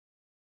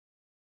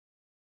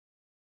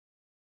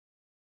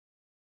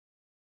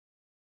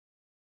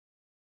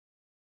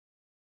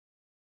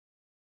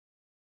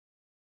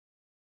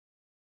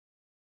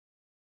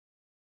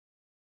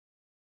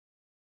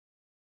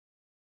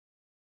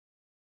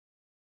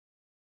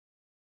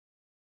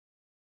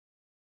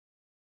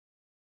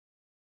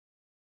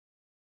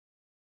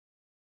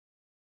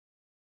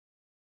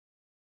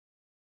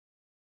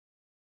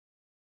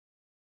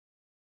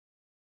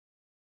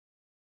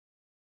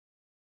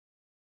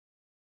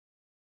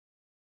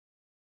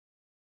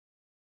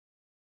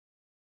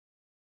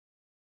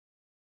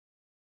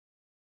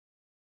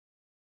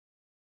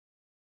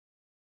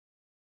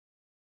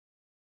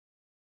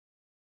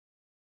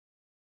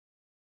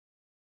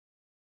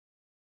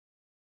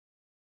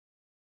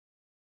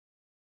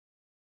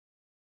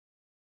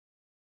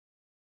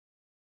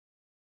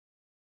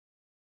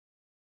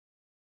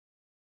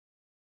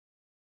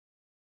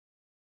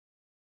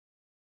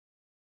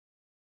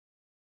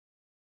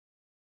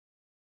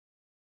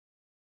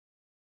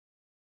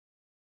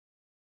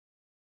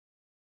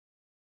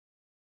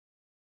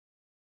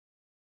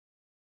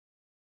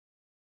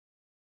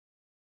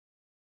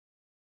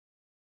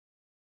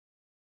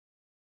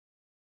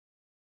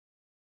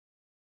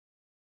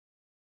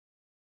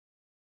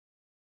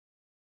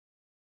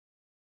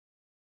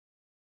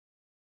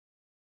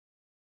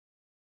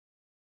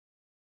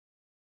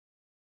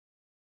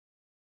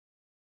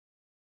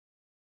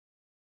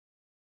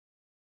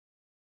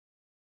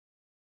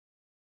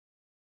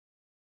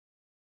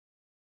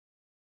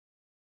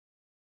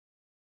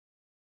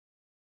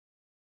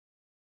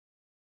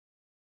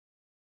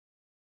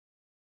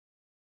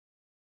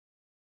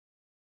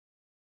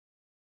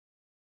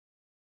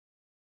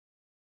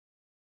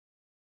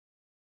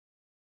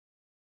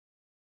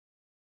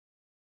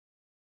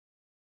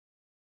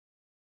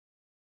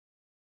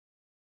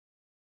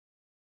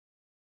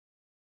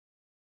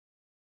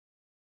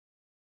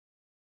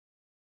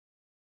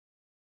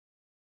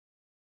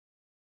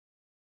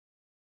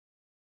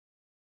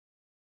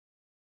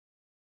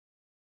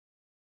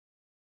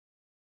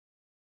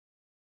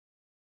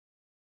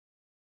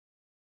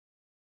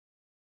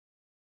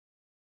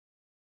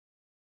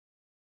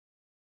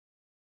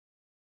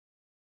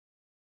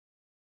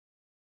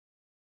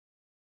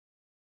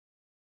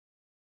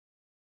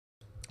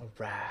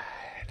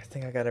Alright, I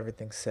think I got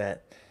everything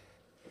set.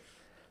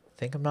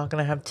 Think I'm not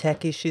gonna have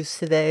tech issues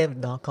today.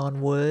 Knock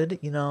on wood,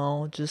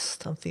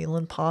 just I'm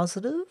feeling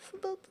positive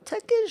about the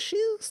tech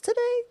issues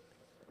today.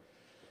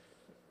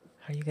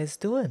 How are you guys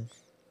doing?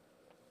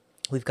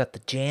 We've got the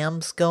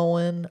jams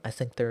going. I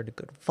think they're at a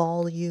good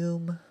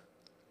volume.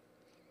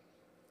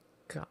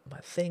 Got my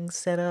thing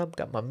set up,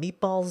 got my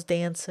meatballs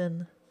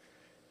dancing.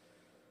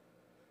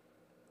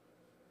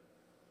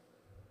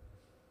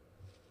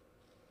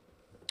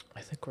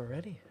 I think we're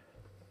ready.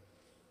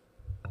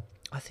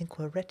 I think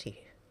we're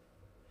ready.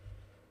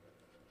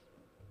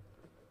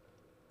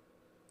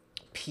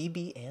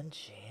 PB and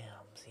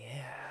jams,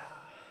 yeah.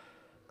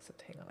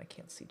 Except, hang on, I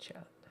can't see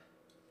chat.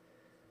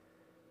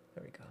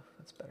 There we go,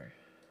 that's better.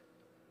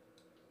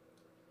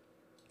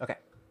 Okay.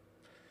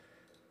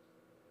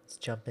 Let's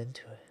jump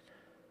into it.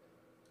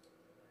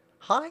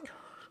 Hi,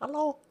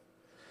 hello.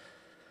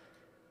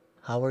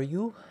 How are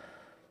you?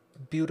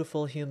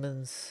 Beautiful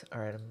humans.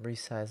 Alright, I'm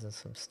resizing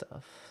some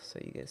stuff so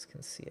you guys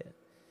can see it.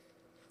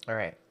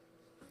 Alright.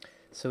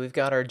 So we've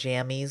got our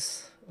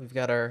jammies. We've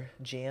got our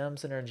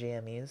jams and our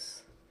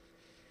jammies.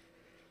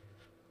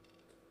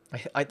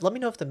 Let me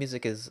know if the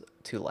music is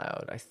too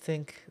loud. I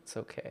think it's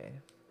okay.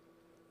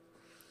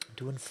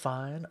 Doing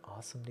fine.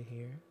 Awesome to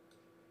hear.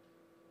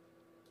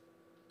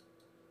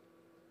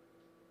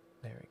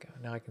 There we go.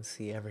 Now I can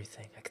see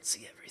everything. I can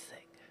see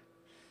everything.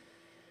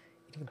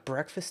 Eating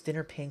breakfast,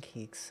 dinner,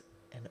 pancakes,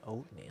 and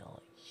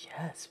oatmeal.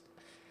 Yes.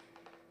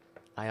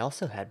 I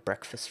also had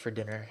breakfast for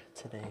dinner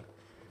today.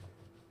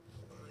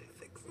 Let me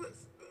fix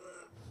this.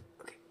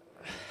 Okay.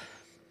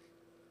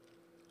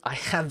 I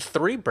had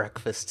 3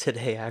 breakfasts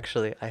today,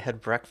 actually. I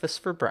had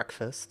breakfast for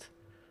breakfast.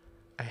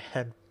 I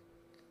had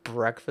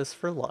breakfast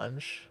for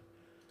lunch.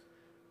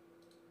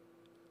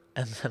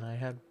 And then I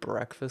had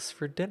breakfast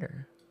for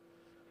dinner.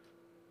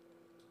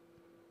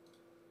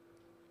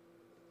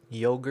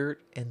 Yogurt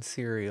and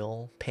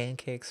cereal,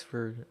 pancakes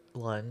for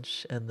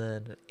lunch, and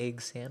then egg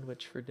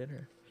sandwich for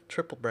dinner.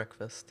 Triple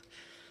breakfast.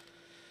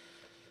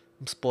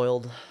 I'm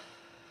spoiled.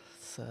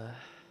 It's a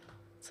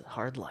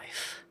hard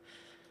life.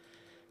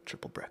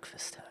 Triple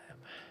breakfast time.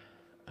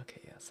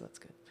 Okay, yeah, so that's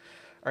good.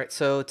 All right,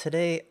 so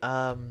today,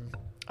 I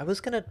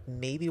was gonna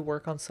maybe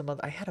work on some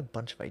other. I had a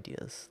bunch of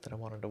ideas that I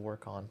wanted to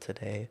work on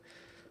today,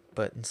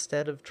 but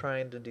instead of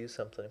trying to do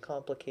something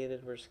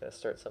complicated, we're just gonna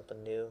start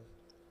something new.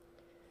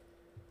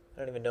 I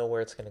don't even know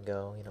where it's gonna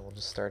go. We'll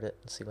just start it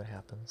and see what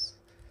happens.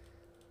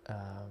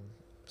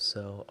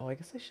 Oh, I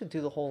guess I should do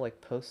the whole like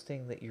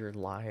posting that you're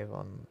live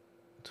on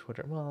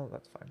Twitter. Well,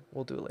 that's fine.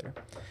 We'll do it later.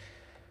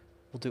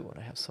 We'll do it when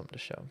I have something to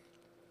show.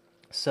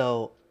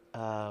 So,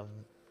 let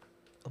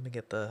me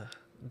get the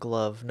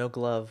glove. No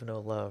glove, no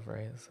love,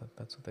 right?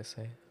 That's what they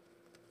say.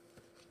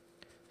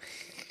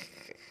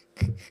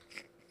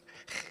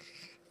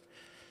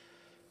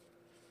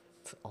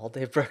 It's all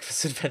day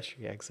breakfast adventure.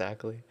 Yeah,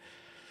 exactly.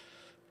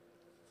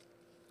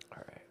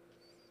 All right.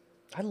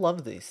 I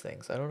love these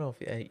things. I don't know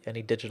if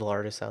any digital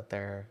artists out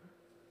there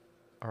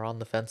are on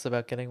the fence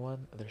about getting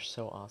one. They're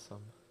so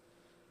awesome.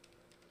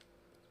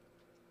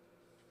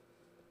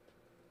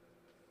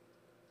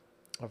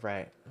 All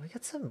right,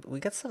 we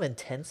got some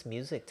intense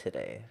music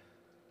today.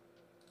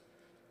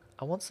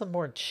 I want some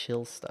more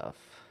chill stuff.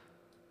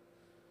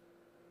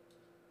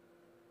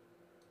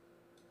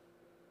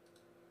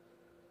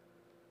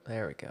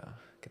 There we go.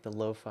 Get the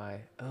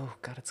lo-fi. Oh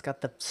god, it's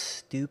got the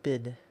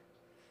stupid.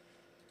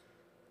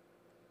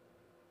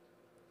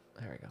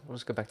 There we go. We'll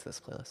just go back to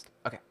this playlist.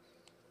 Okay.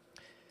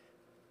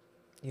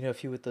 A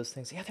few with those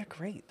things. Yeah, they're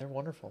great. They're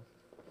wonderful.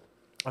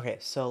 Okay,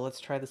 so let's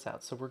try this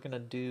out. So we're gonna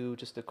do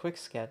just a quick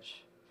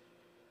sketch.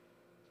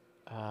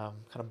 Kind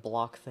of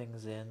block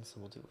things in. So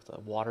we'll do it with a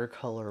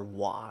watercolor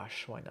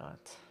wash. Why not?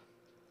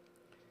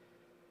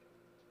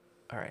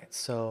 All right,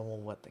 so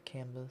we'll wet the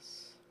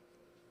canvas.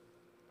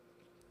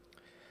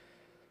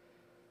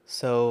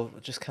 So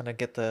just kind of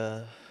get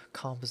the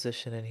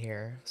composition in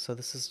here. So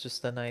this is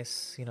just a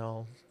nice,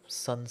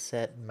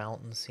 sunset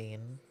mountain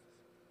scene.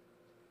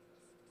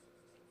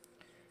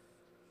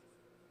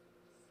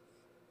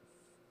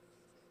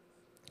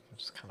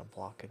 Just kind of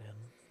block it in.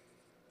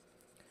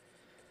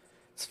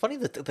 It's funny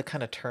that the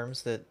kind of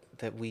terms that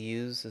we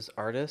use as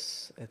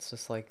artists, it's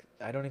just like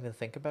I don't even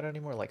think about it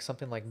anymore. Like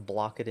something like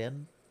block it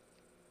in.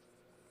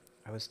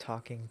 I was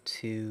talking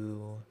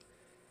to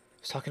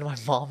my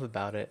mom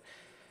about it,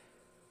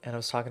 and I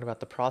was talking about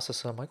the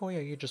process, and I'm like, oh yeah,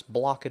 you just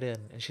block it in,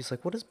 and she's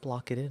like, what does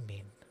block it in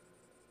mean?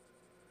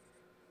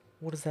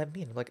 What does that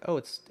mean? I'm like, oh,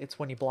 it's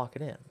when you block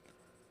it in.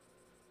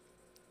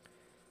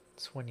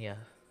 It's when you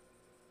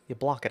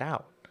block it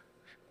out.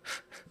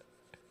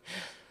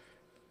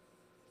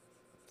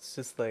 It's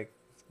just like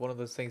it's one of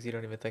those things you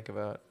don't even think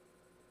about.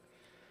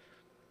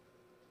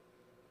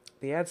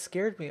 The ad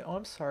scared me. Oh,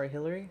 I'm sorry,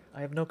 Hillary.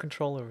 I have no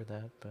control over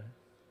that, but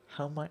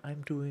how am I?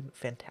 I'm doing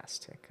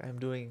fantastic. I'm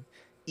doing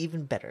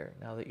even better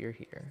now that you're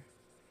here.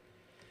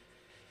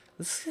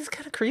 This is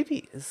kind of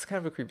creepy. This is kind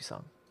of a creepy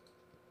song.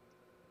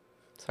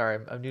 Sorry,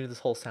 I'm new to this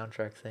whole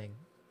soundtrack thing.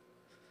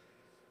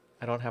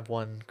 I don't have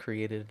one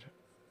created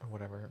or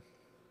whatever.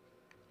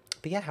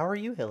 But yeah, how are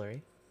you,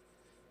 Hillary?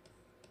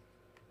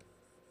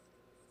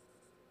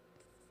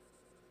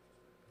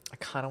 I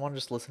kind of want to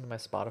just listen to my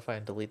Spotify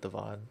and delete the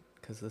VOD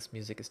because this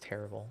music is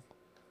terrible.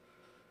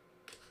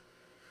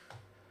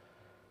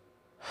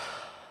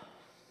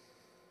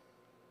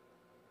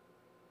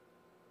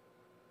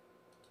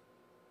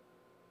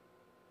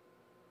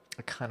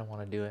 I kind of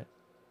want to do it.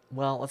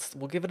 Well,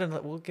 we'll give it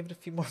a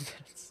few more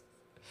minutes.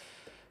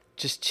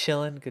 Just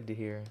chilling. Good to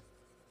hear.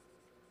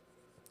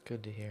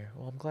 Good to hear.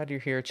 Well, I'm glad you're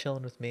here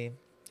chilling with me.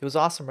 It was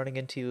awesome running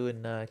into you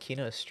in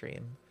Kino's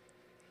stream.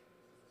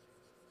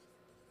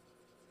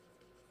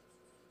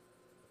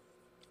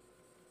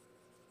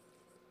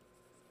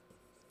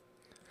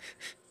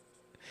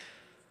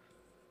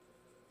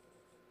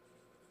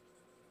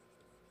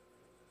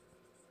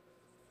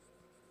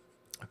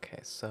 Okay,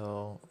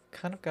 so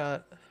kind of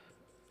got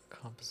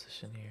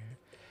composition here.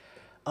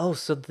 Oh,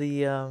 so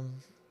the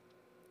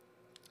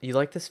you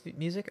like this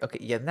music? Okay,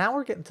 yeah, now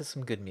we're getting to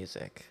some good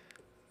music.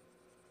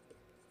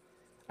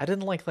 I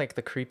didn't like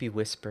the creepy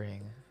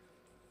whispering.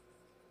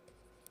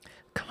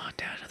 Come on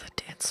down to the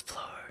dance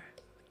floor.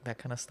 That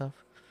kind of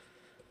stuff.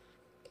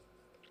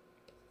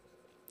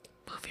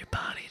 Move your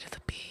body to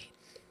the beat.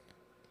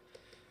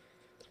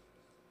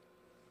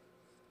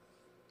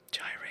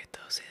 Gyrate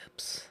those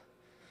hips.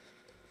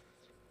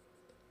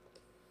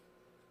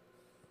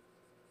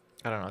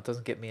 I don't know, it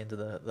doesn't get me into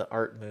the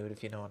art mood,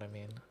 if you know what I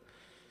mean.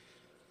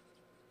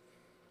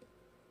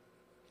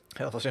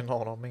 Hell, you know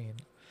what I mean.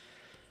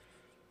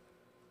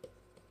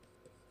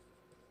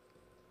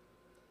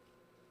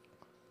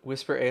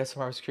 Whisper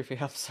ASMR was creepy.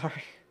 I'm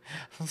sorry.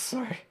 I'm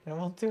sorry. I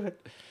won't do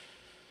it.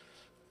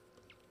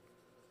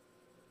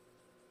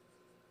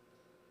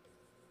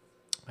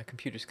 My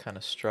computer's kind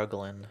of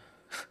struggling.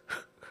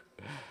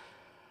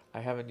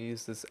 I haven't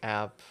used this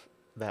app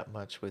that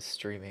much with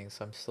streaming,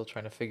 so I'm still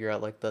trying to figure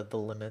out like the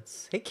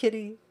limits. Hey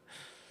kitty.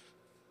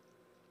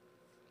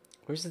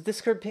 Where's the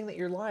Discord ping that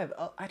you're live?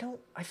 Oh,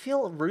 I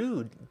feel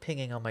rude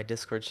pinging on my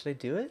Discord. Should I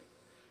do it?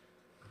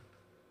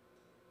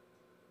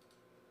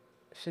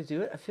 Should I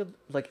do it? I feel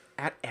like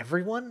at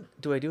everyone?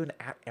 Do I do an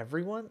at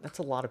everyone? That's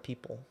a lot of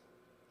people.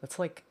 That's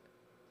like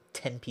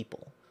 10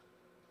 people.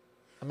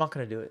 I'm not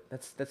gonna do it.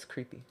 That's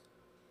creepy.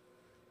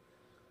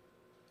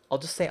 I'll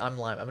just say I'm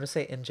live. I'm gonna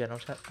say in general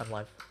chat, I'm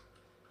live.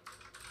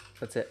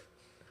 That's it.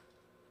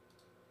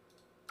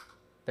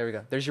 There we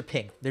go. There's your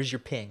ping. There's your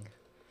ping.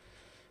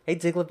 Hey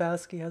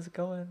Diglebowski, how's it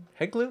going?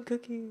 Hey Gloom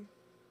Cookie.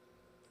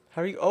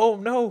 How are you? Oh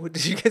no!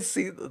 Did you guys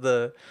see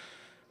the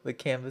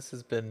canvas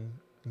has been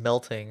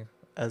melting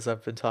as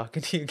I've been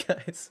talking to you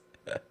guys?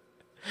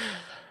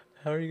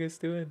 How are you guys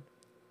doing?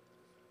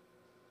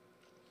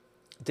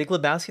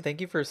 Diglebowski,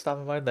 thank you for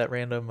stopping by that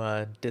random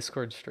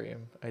Discord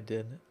stream I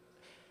did.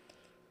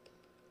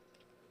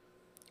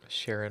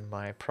 Sharing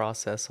my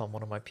process on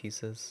one of my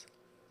pieces.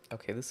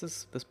 Okay,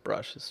 this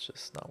brush is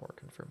just not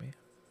working for me.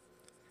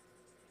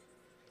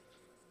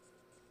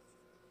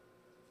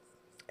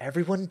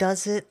 Everyone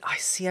does it. I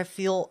see. I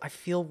feel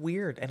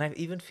weird, and I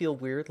even feel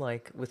weird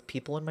like with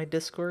people in my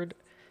Discord.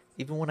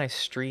 Even when I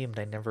streamed,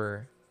 I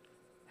never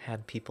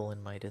had people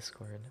in my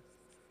Discord.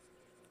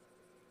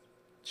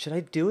 Should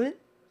I do it?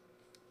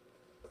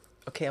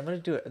 Okay, I'm gonna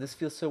do it. This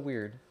feels so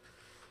weird.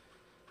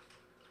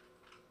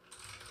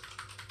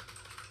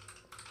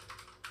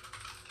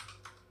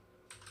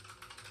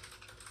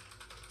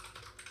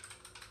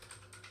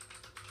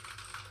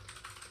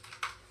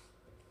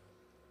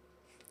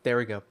 There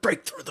we go.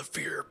 Break through the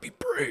fear. Be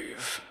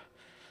brave.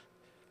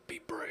 Be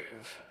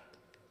brave.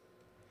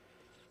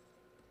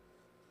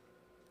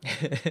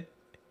 I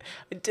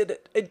did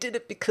it. I did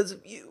it because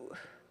of you.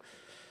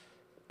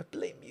 I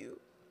blame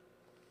you.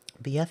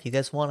 But yeah, if you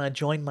guys want to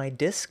join my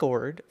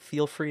Discord,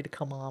 feel free to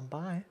come on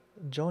by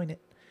and join it.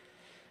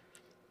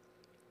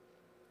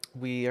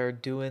 We are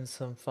doing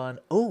some fun.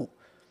 Oh,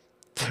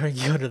 throwing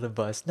you under the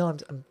bus. No,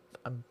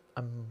 I'm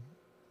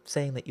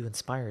saying that you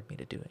inspired me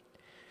to do it.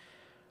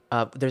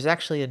 There's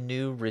actually a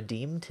new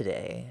redeem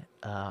today.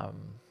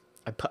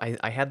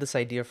 I had this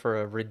idea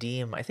for a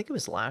redeem. I think it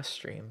was last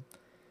stream.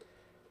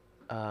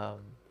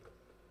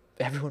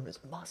 Everyone was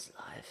Moss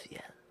Live,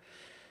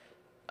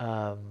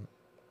 yeah.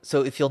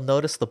 So if you'll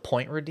notice the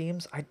point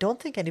redeems, I don't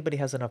think anybody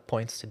has enough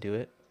points to do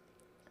it.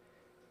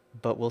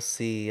 But we'll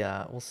see.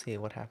 We'll see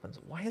what happens.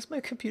 Why is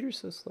my computer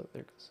so slow?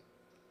 There it goes.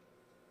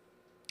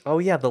 Oh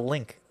yeah, the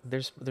link.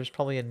 There's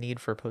probably a need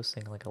for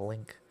posting like a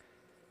link.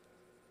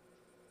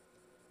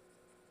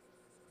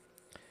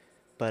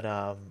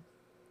 But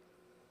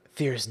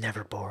fear is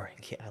never boring.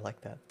 Yeah, I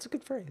like that. It's a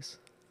good phrase.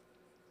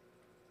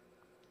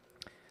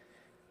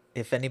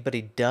 If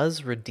anybody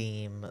does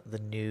redeem the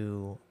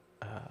new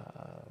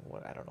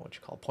what I don't know what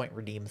you call it, point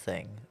redeem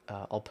thing,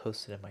 I'll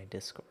post it in my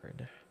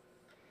Discord.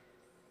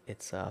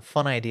 It's a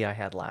fun idea I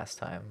had last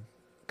time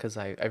because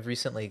I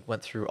recently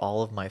went through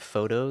all of my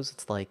photos.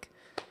 It's like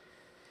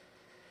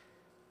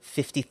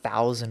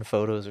 50,000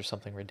 photos or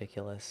something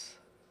ridiculous.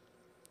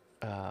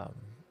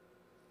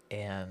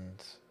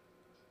 And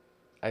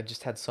I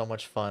just had so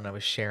much fun. I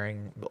was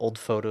sharing old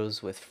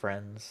photos with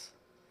friends.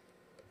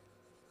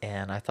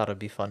 and I thought it'd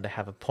be fun to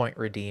have a point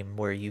redeem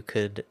where you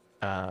could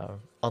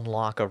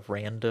unlock a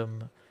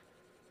random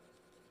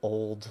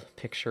old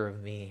picture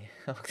of me.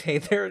 Okay,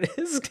 there it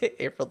is. Okay,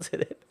 April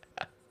did it.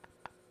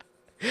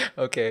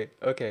 Okay,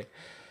 okay.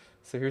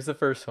 So here's the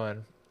first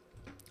one.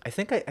 I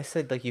think I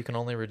said like you can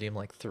only redeem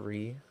like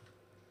 3.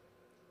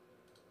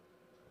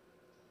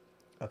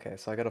 Okay,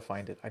 so I gotta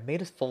find it. I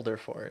made a folder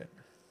for it.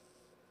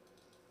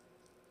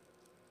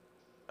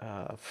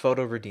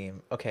 Photo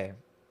redeem. Okay.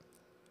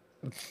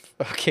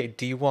 Okay,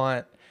 do you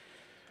want...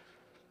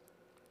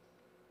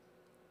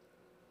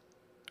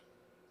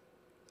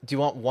 Do you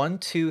want 1,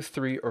 2,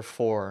 3, or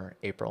 4,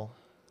 April?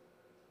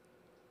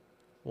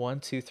 1,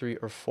 2, 3,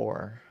 or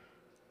 4?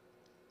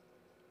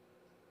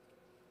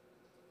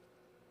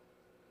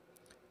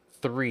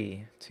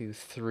 3, 2,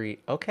 3.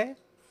 Okay.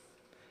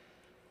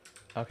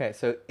 Okay,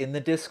 so in the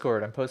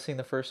Discord, I'm posting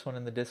the first one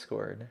in the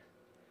Discord.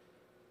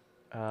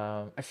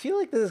 I feel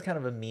like this is kind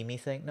of a meme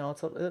thing. No,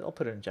 I'll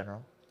put it in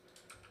general.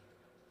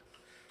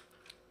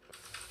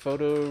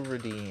 Photo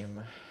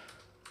redeem.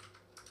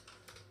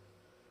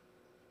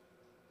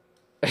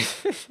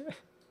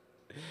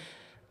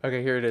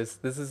 Okay, here it is.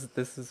 This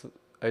is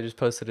I just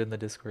posted in the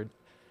Discord.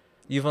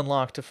 You've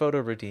unlocked a photo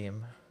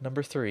redeem.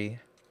 Number 3.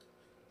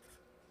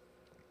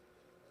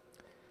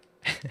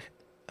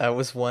 That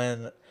was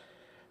when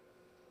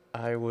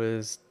I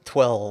was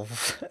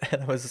 12,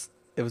 and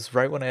it was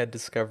right when I had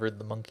discovered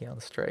the Monkey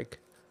on Strike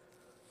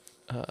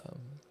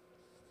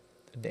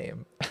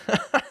name.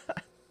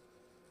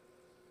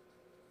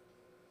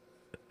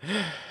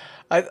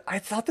 I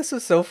thought this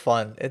was so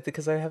fun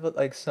because I have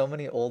like so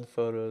many old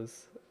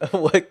photos.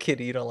 What,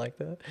 kitty? You don't like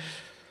that?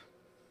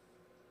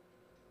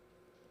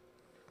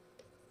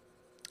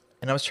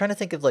 And I was trying to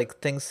think of like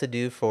things to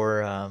do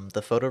for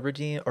the photo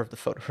redeem or the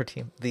photo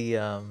redeem,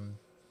 the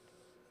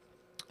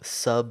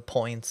sub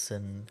points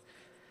and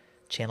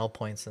channel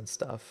points and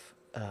stuff.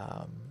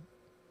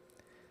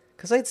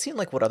 Because I'd seen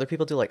like what other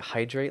people do, like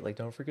hydrate. Like,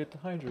 don't forget to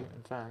hydrate.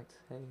 In fact,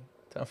 hey,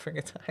 don't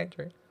forget to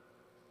hydrate.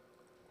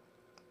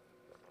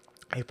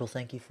 April,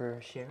 thank you for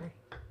sharing,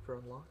 for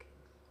unlocking.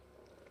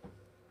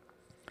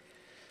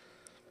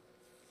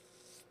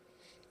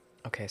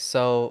 Okay,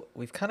 so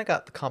we've kind of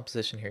got the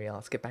composition here. Yeah,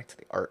 let's get back to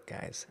the art,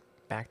 guys.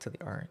 Back to the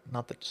art,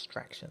 not the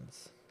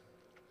distractions.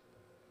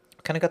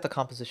 Kind of got the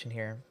composition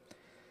here.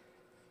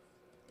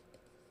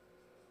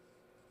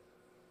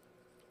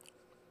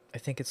 I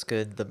think it's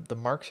good. The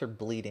marks are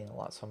bleeding a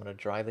lot, so I'm going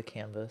to dry the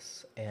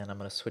canvas, and I'm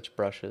going to switch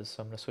brushes.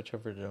 So I'm going to switch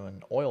over to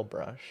an oil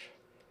brush.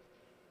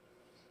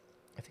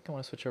 I think I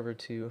want to switch over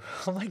to...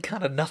 Oh my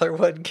god, another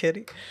one,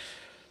 kitty.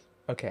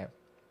 Okay.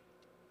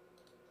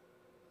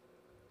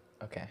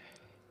 Okay.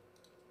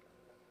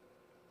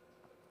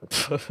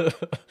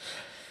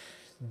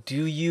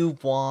 Do you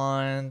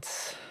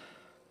want...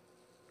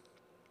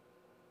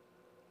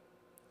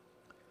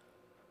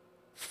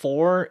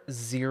 4,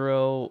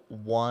 0,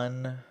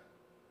 1...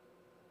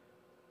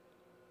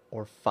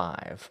 or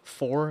 5?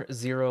 4,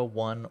 0,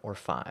 1, or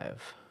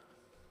 5?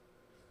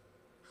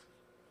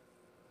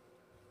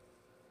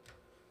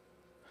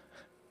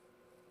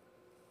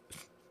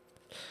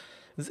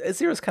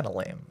 Zero's kind of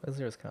lame.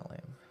 Zero's kind of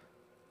lame.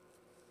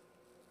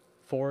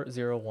 4,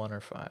 0, 1, or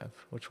 5?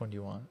 Which one do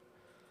you want?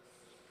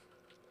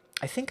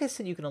 I think I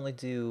said you can only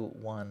do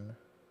 1.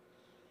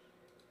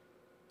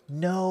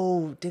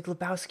 No, Dig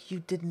Lebowski,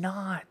 you did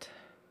not.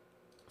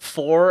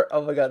 4?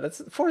 Oh my god,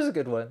 4 is a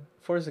good one.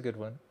 4 is a good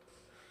one.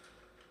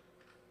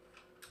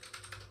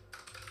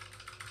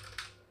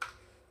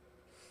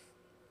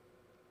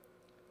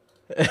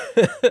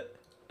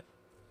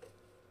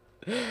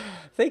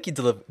 Thank you,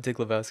 Dig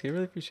Lebowski. I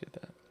really appreciate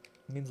that.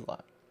 It means a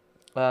lot.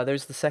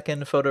 There's the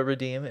second photo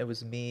redeem. It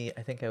was me.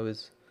 I think I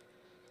was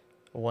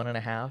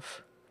 1.5.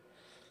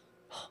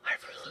 Oh, hi,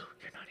 Rulu.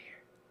 You're not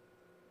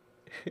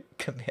here.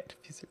 Command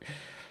abuser.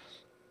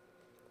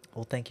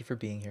 Well, thank you for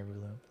being here,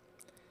 Rulu.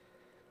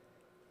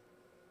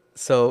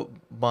 So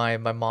my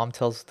mom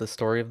tells the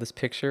story of this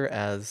picture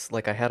as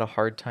like I had a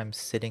hard time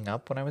sitting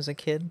up when I was a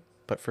kid,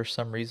 but for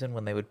some reason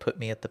when they would put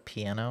me at the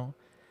piano,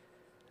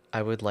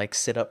 I would like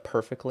sit up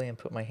perfectly and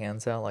put my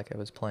hands out like I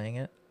was playing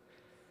it.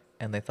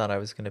 And they thought I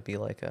was going to be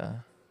like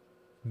a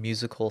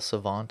musical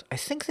savant. I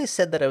think they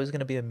said that I was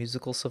going to be a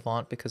musical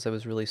savant because I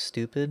was really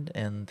stupid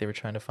and they were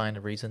trying to find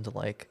a reason to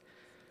like,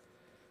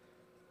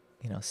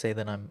 you know, say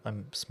that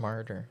I'm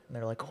smarter. And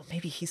they're like, "Oh,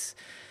 maybe he's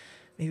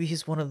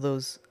one of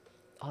those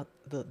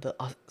the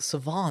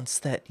savants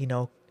that, you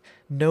know,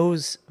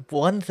 knows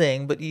one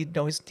thing but he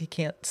knows he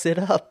can't sit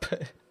up."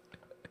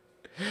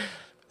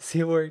 See,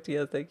 it worked.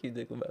 Yeah, thank you,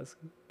 Dick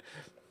Lebowski.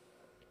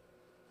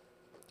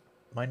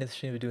 Mine is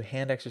to do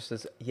hand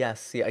exercises.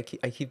 Yes, see, I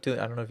keep doing...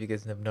 I don't know if you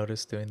guys have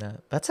noticed doing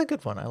that. That's a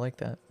good one. I like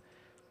that.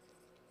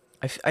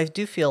 I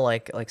do feel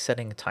like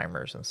setting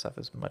timers and stuff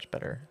is much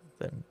better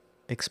than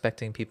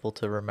expecting people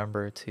to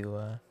remember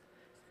to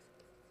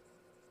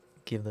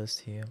give those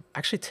to you.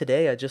 Actually,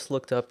 today I just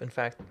looked up, in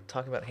fact,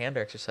 talking about hand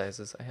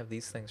exercises, I have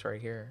these things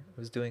right here. I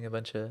was doing a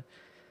bunch of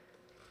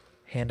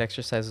hand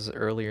exercises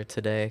earlier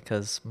today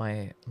because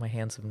my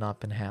hands have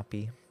not been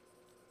happy.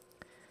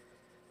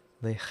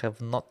 They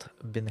have not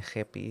been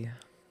happy.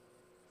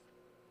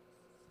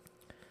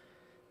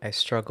 I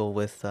struggle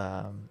with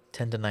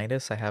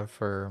tendonitis. I have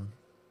for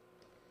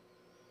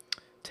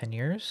 10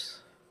 years.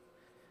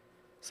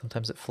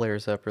 Sometimes it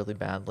flares up really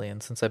badly,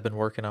 and since I've been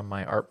working on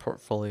my art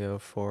portfolio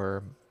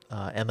for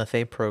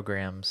MFA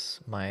programs,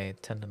 my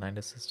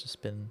tendonitis has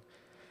just been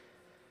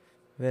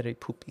very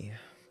poopy.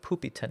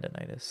 Poopy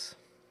tendonitis.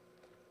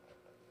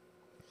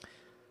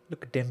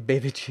 Look at them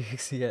baby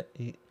cheeks. Yeah.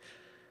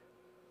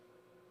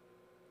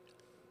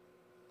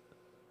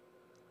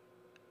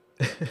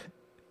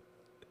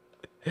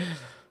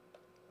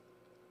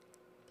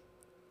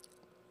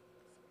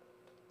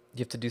 You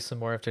have to do some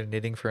more after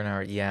knitting for an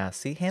hour. Yeah,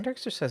 see, hand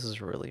exercise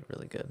is really,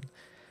 really good.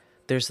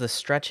 There's the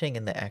stretching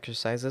and the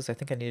exercises. I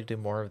think I need to do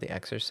more of the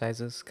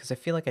exercises because I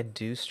feel like I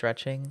do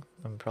stretching.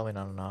 I'm probably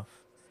not enough.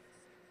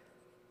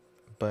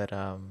 But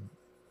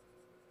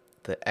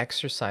the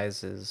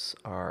exercises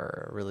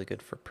are really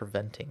good for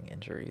preventing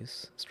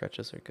injuries.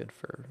 Stretches are good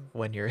for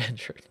when you're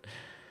injured.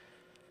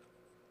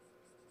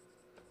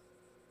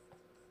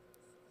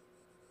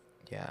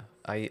 Yeah,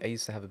 I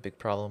used to have a big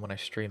problem when I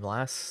streamed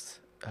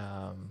last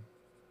time.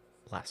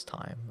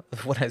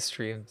 When I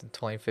streamed in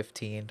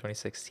 2015,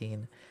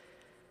 2016,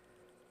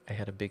 I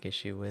had a big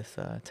issue with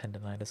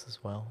tendonitis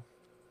as well.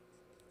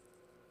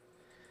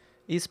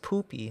 It's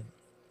poopy.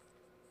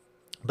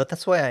 But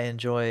that's why I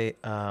enjoy,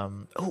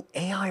 oh,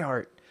 AI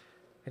art.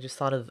 I just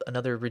thought of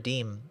another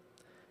redeem.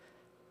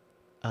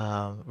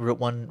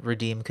 One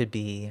redeem could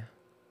be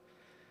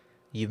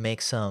you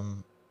make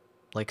some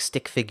like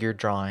stick figure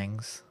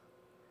drawings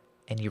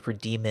and you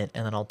redeem it,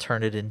 and then I'll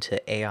turn it into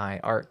AI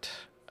art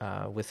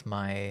with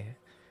my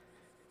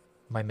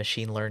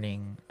machine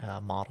learning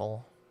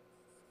model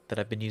that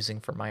I've been using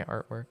for my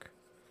artwork.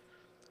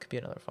 Could be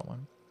another fun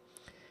one.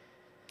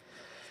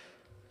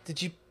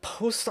 Did you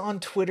post on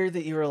Twitter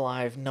that you were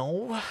alive?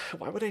 No.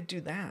 Why would I do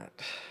that?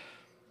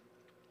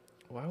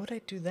 Why would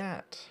I do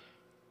that?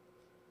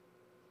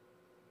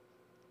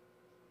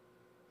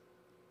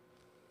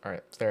 All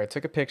right, there. I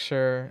took a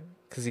picture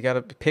because you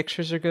gotta.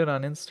 Pictures are good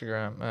on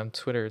Instagram,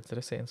 Twitter. Did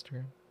I say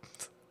Instagram?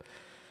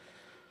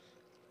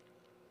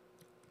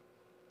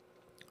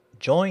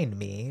 Join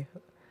me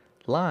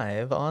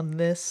live on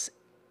this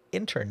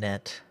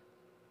internet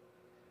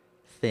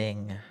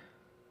thing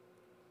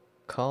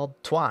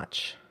called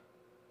Twatch.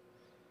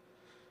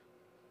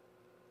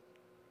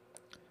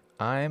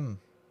 I'm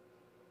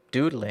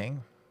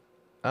doodling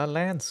a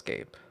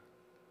landscape.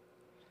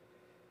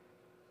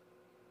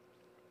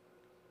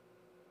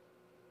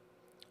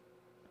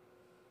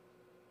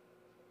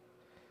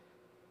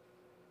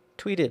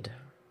 Tweeted.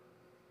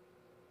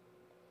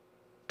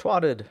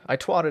 Twatted. I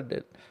twatted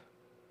it.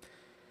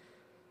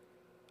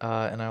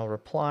 And I'll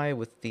reply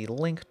with the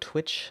link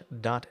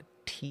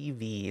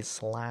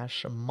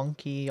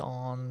twitch.tv/monkey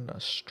on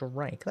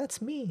strike.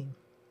 That's me.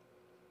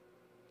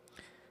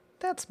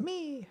 That's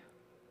me.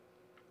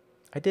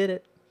 I did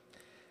it.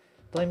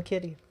 Blame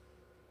Kitty.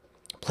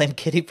 Blame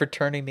Kitty for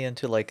turning me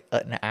into like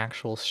an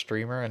actual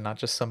streamer and not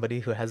just somebody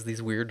who has these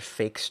weird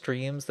fake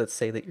streams that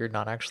say that you're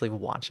not actually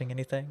watching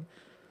anything.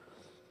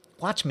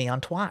 Watch me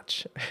on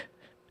Twatch.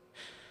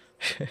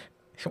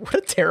 What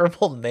a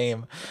terrible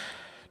name.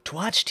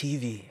 Twatch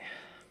TV.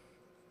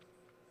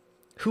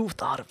 Who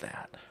thought of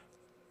that?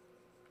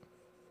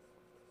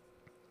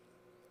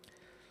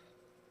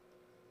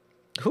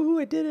 Ooh,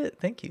 I did it.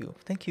 Thank you.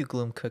 Thank you,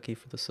 Gloom Cookie,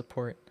 for the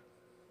support.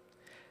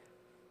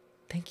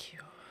 Thank you.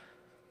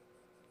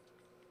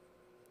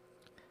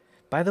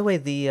 By the way,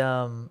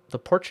 the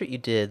portrait you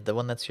did, the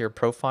one that's your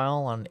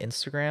profile on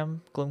Instagram,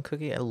 Gloom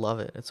Cookie, I love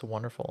it. It's a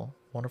wonderful,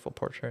 wonderful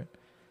portrait.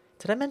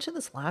 Did I mention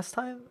this last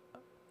time?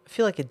 I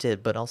feel like it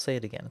did, but I'll say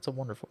it again. It's a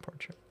wonderful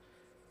portrait.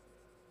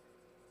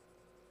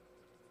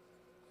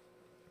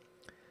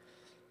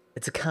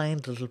 It's a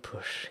kind little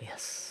push.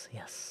 Yes,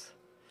 yes.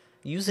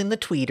 Using the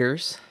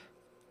tweeters.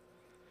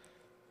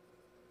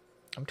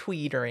 I'm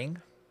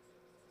tweetering.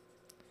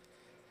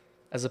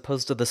 As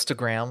opposed to the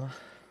Instagram.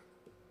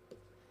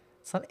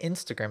 It's not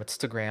Instagram, it's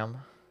Instagram.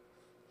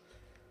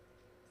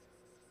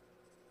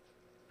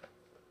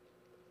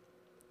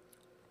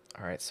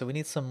 Alright, so we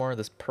need some more of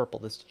this purple.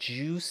 This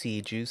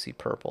juicy, juicy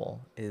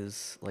purple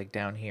is like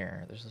down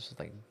here. There's this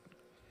like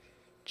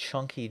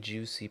chunky,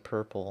 juicy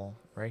purple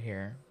right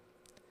here.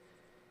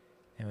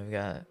 And we've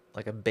got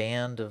like a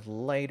band of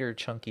lighter,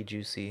 chunky,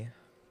 juicy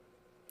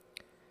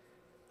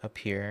up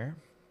here.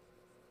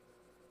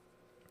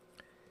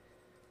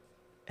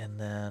 And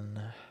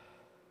then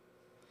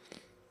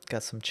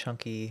got some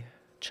chunky,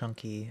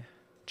 chonky.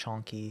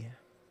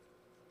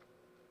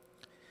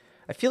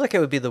 I feel like I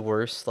would be the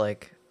worst,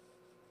 like,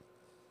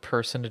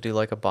 person to do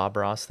like a Bob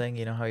Ross thing.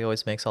 You know how he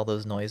always makes all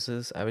those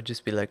noises? I would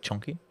just be like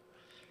chunky.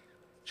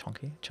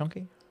 Chunky.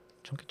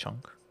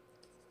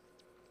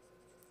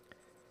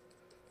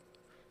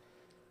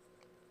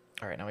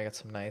 All right, now we got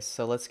some nice.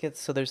 So let's get,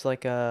 so there's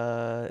like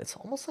a, it's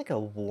almost like a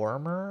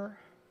warmer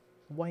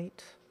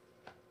white.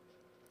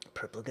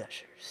 Purple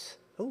gushers.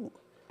 Oh,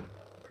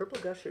 purple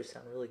gushers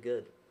sound really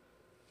good.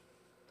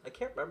 I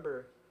can't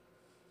remember.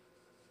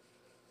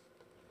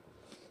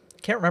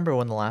 Can't remember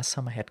when the last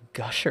time I had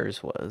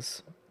gushers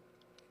was.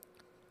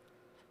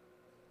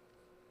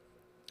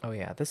 Oh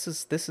yeah, this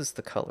is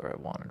the color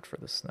I wanted for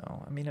the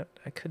snow. I mean,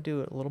 I could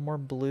do it a little more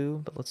blue,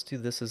 but let's do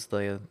this as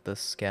the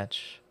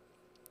sketch.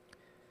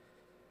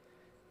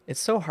 It's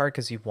so hard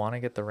because you want to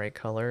get the right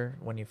color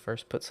when you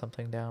first put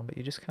something down, but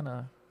you just kind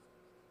of,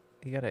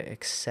 you gotta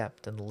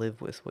accept and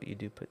live with what you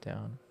do put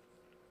down.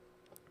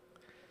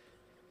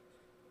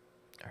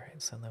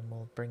 Alright, so then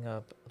we'll bring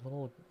up a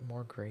little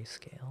more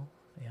grayscale.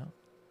 Yeah.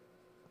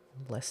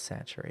 Less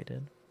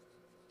saturated.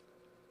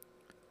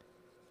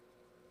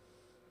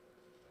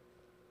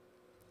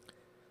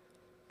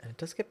 And it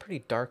does get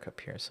pretty dark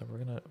up here, so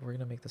we're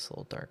gonna make this a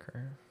little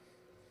darker.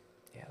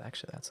 Yeah,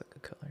 actually that's a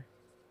good color.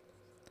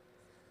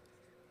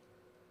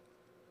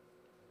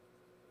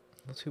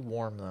 A little too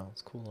warm though.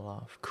 Let's cool it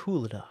off.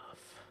 Cool it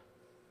off.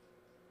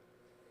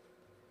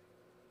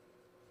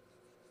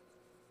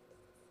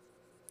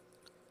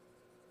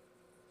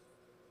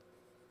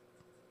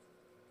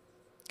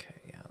 Okay,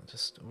 yeah,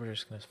 we're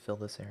just gonna fill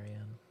this area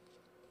in.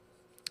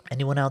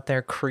 Anyone out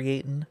there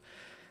creating,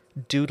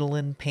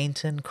 doodling,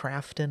 painting,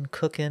 crafting,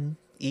 cooking,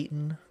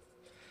 eating?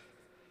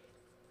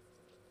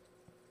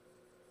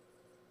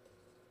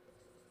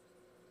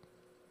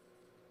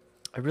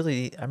 I'm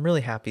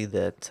really happy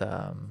that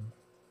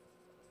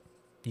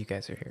you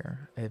guys are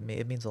here.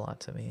 It means a lot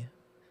to me.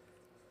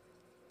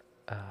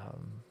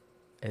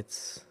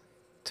 It's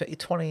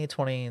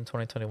 2020 and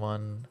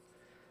 2021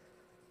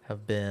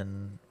 have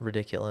been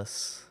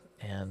ridiculous,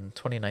 and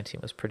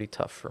 2019 was pretty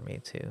tough for me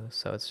too.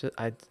 So it's just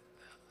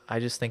I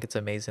just think it's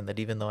amazing that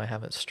even though I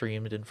haven't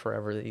streamed in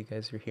forever, that you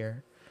guys are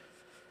here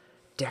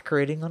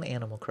decorating on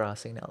Animal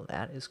Crossing. Now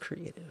that is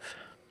creative.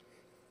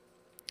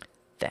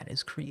 That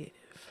is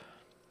creative.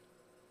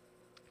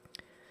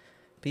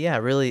 But yeah,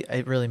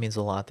 it really means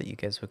a lot that you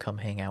guys would come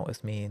hang out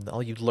with me. And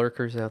all you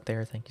lurkers out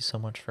there, thank you so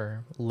much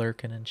for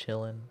lurking and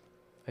chilling.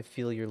 I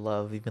feel your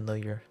love, even though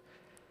you're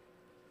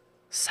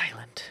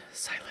silent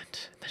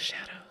in the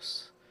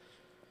shadows.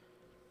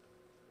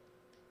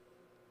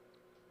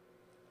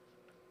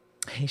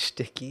 Hey,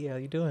 Sticky, how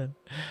you doing?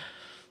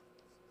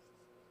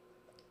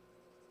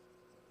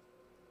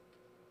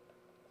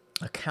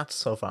 A cat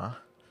sofa.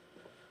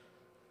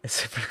 It's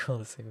super cool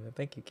to see that.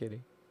 Thank you,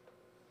 kitty.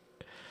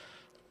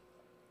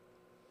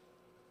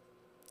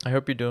 I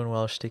hope you're doing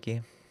well,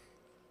 Sticky.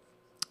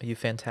 You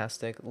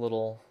fantastic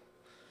little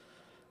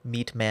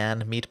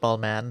meatball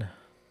man.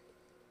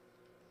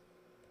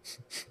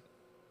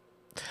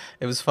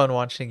 It was fun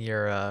watching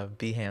your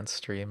Behance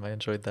stream. I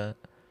enjoyed that.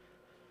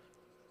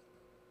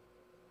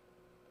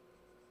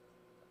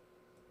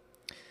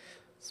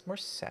 It's more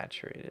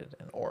saturated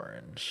and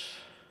orange.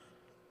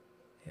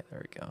 Yeah,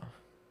 there we go.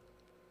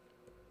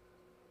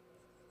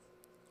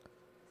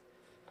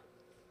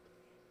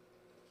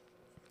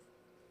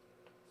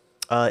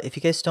 If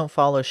you guys don't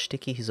follow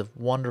Sticky, he's a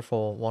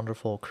wonderful,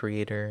 wonderful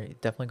creator.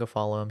 Definitely go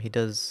follow him. He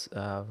does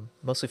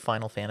mostly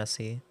Final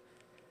Fantasy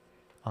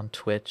on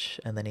Twitch,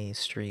 and then he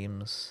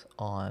streams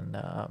on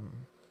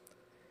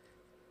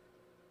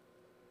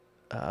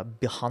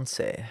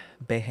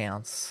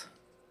Behance,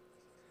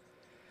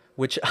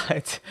 which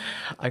I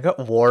got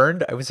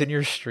warned. I was in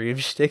your stream,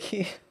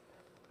 Sticky.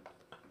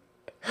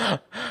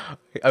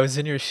 I was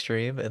in your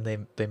stream and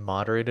they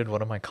moderated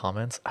one of my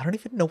comments. I don't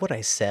even know what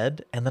I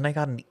said, and then I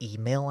got an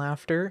email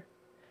after,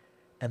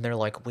 and they're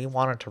like, "We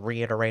wanted to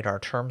reiterate our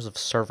terms of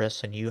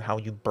service and how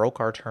you broke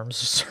our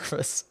terms of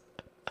service."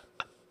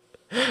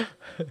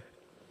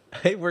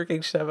 Hey,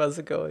 Working Chef, how's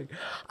it going?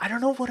 I don't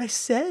know what I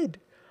said.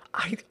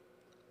 I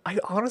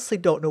honestly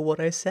don't know what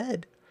I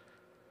said.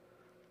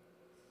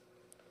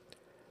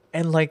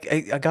 And like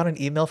I got an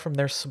email from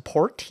their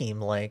support team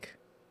like,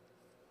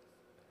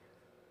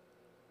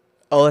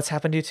 "Oh, that's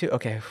happened to you too?"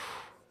 Okay.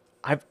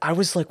 I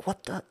was like,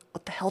 what the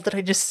hell did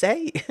I just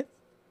say?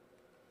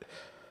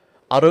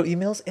 Auto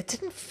emails? It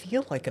didn't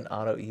feel like an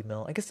auto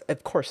email. I guess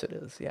of course it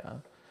is, yeah.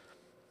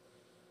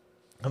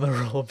 I'm a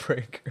rule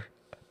breaker.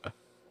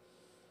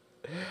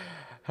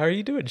 How are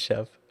you doing,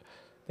 Chef?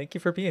 Thank you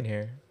for being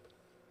here.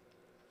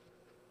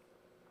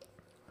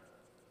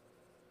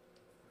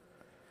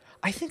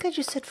 I think I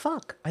just said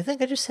fuck. I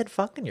think I just said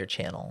fuck in your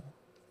channel.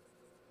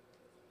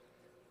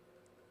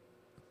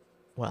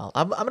 Well,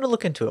 I'm gonna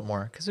look into it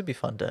more because it'd be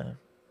fun to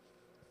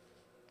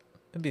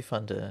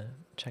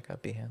check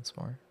out Behance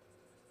more.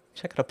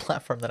 Check out a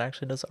platform that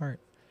actually does art.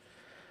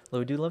 Although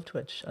we do love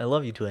Twitch. I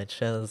love you, Twitch,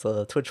 as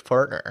a Twitch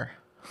partner.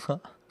 I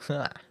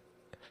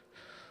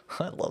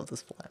love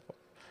this platform.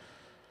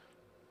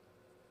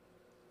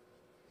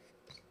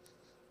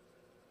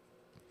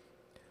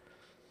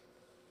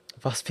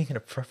 Boss being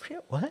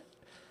inappropriate? What?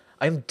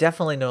 I am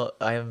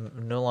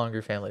no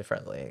longer family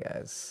friendly,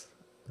 guys.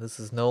 This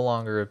is no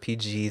longer a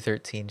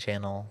PG-13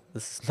 channel.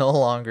 This is no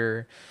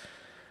longer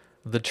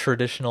the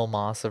traditional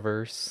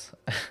Mossiverse.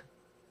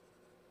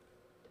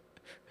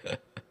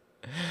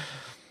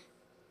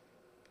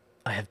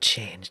 I have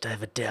changed. I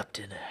have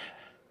adapted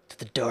to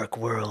the dark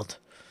world.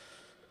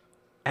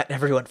 And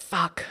everyone,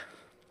 fuck.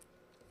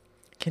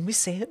 Can we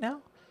say it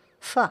now?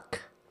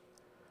 Fuck.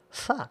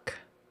 Fuck.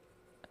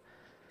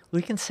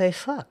 We can say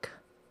fuck.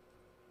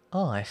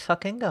 Oh my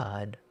fucking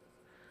god.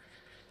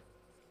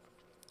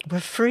 We're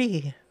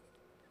free.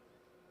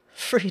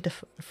 Free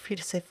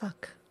to say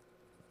fuck.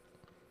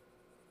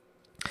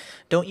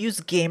 Don't use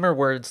gamer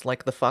words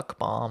like the fuck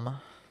bomb.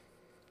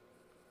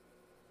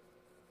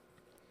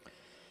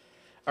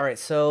 All right,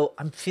 so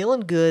I'm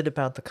feeling good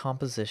about the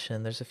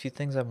composition. There's a few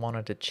things I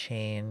wanted to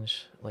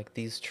change. Like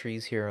these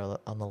trees here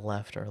on the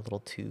left are a little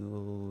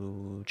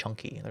too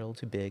chunky. They're a little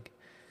too big.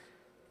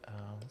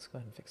 Let's go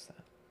ahead and fix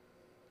that.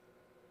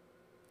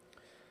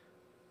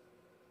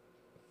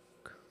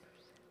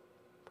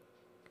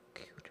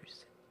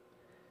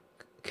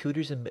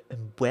 Cooters and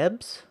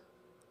webs?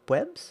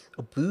 Webs?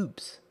 Oh,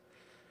 boobs.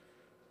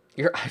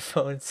 Your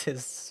iPhone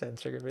says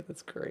censored, but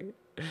that's great.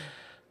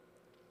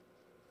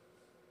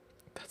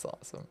 That's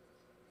awesome.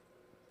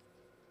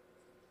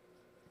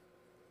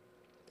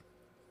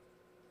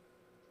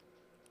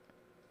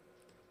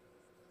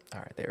 All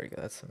right, there we go.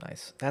 That's a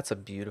nice. That's a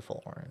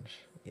beautiful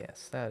orange.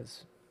 Yes, that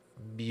is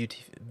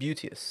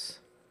beauteous.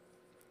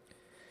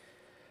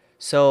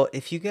 So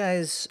if you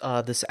guys,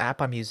 this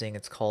app I'm using,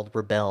 it's called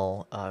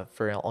Rebelle.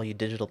 For all you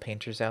digital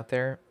painters out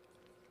there,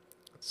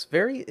 it's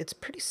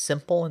pretty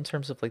simple in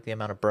terms of like the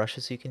amount of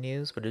brushes you can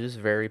use, but it is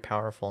very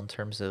powerful in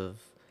terms of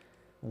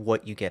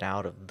what you get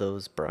out of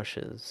those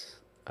brushes.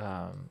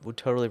 Would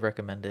totally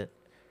recommend it.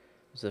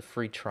 It's a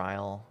free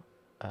trial.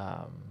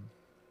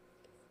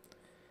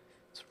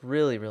 It's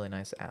really, really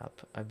nice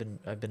app. I've been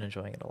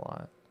enjoying it a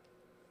lot.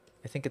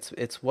 I think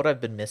it's what I've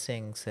been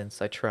missing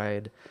since I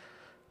tried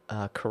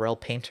Corel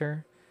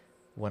Painter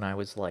when I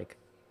was like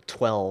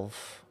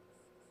 12,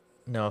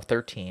 no,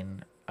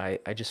 13. I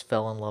just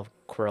fell in love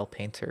with Corel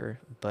Painter,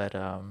 but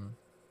I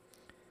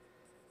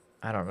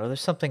don't know.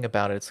 There's something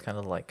about it. It's kind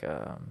of like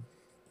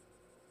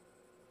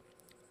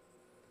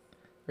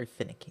very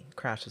finicky. It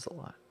crashes a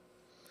lot.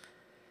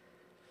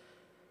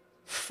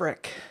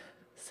 Frick.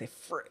 Say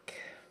frick.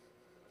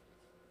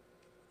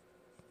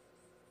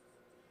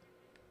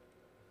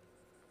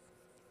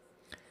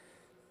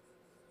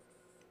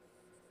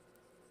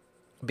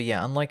 But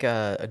yeah, unlike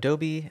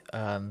Adobe,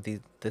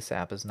 this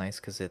app is nice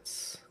because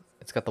it's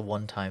got the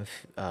one-time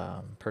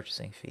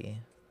purchasing fee.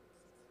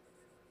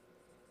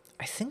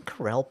 I think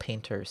Corel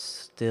Painter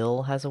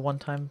still has a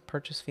one-time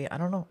purchase fee. I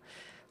don't know.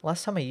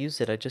 Last time I used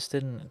it, I just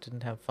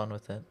didn't have fun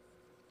with it.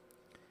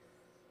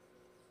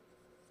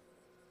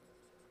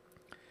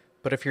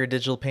 But if you're a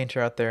digital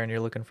painter out there and you're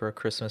looking for a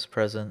Christmas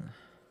present,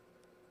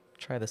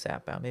 try this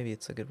app out. Maybe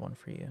it's a good one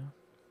for you.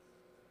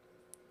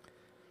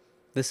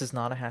 This is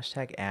not a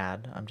hashtag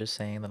ad. I'm just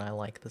saying that I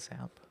like this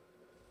app.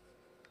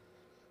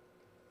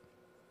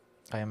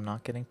 I am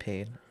not getting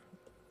paid.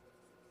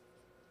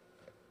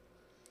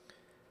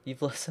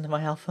 You've listened to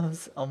my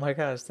albums? Oh my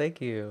gosh,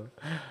 thank you.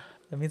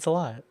 That means a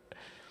lot.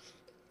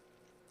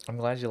 I'm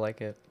glad you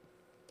like it.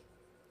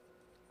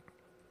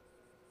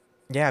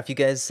 Yeah, if you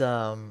guys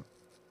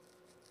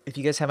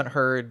haven't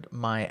heard,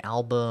 my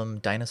album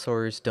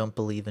Dinosaurs Don't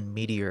Believe in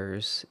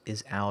Meteors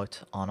is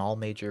out on all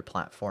major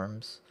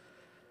platforms.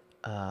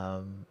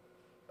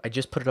 I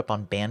just put it up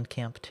on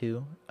Bandcamp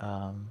too.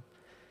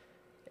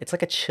 It's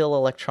like a chill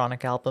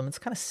electronic album. It's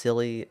kind of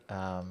silly,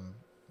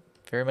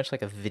 very much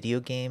like a video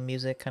game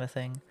music kind of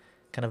thing,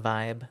 kind of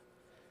vibe,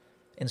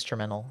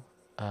 instrumental.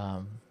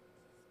 I'd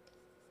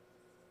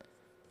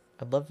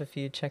love if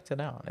you checked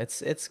it out.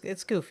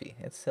 It's goofy.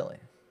 It's silly.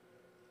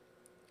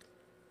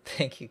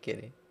 Thank you,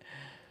 Kitty.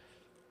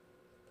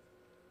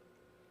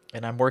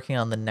 And I'm working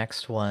on the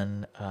next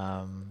one.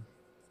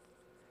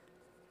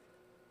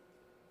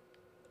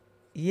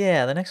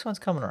 Yeah, the next one's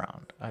coming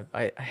around.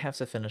 I have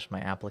to finish my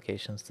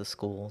applications to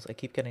schools. I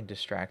keep getting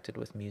distracted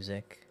with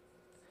music.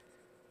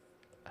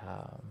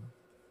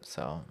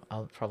 So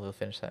I'll probably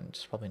finish that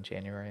just probably in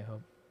January, I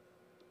hope.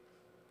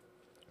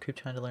 Keep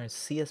trying to learn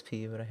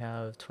CSP, but I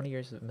have 20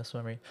 years of muscle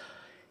memory.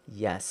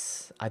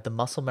 Yes, the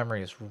muscle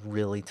memory is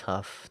really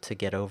tough to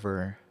get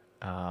over.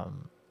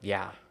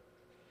 Yeah.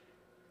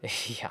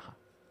 Yeah.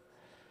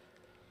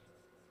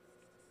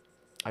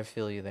 I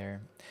feel you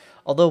there.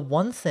 Although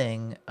one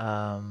thing,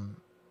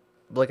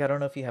 like I don't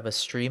know if you have a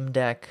Stream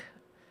Deck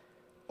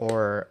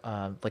or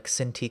like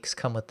Cintiqs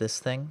come with this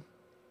thing.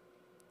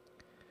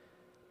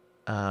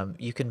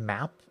 You can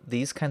map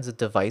these kinds of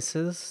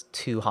devices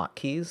to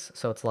hotkeys.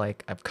 So it's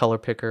like I have color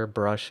picker,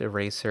 brush,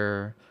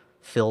 eraser,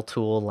 fill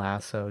tool,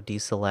 lasso,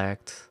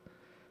 deselect,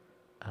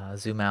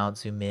 zoom out,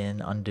 zoom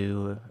in,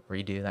 undo,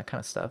 redo, that kind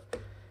of stuff.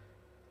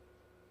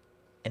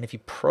 And if you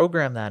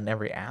program that in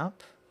every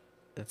app,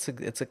 it's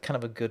a kind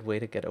of a good way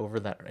to get over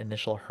that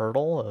initial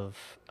hurdle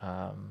of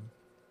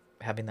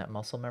having that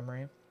muscle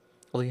memory.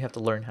 Well, you have to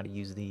learn how to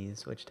use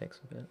these, which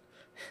takes a bit.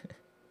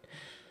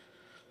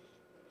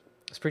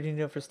 It's pretty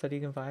new for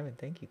studying environment.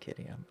 Thank you,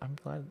 Kitty. I'm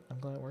glad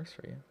it works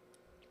for you.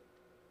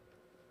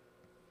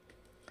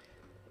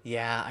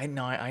 Yeah, I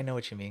know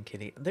what you mean,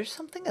 Kitty. There's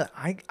something that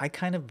I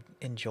kind of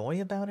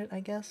enjoy about it, I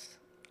guess.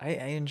 I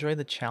enjoy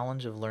the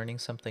challenge of learning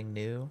something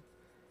new.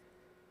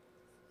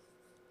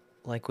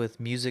 Like with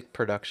music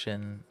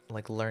production,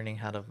 like learning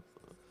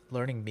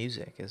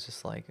music is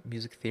just like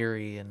music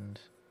theory and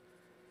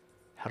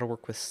how to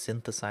work with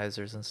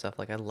synthesizers and stuff.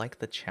 Like I like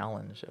the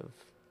challenge of,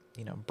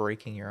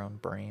 breaking your own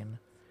brain.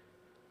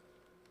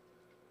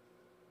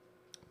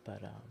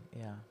 But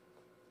yeah.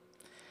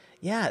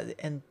 Yeah,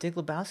 and Dig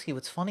Lebowski,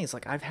 what's funny is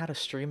like I've had a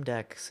Stream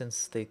Deck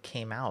since they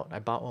came out. I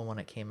bought one when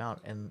it came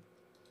out, and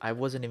I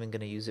wasn't even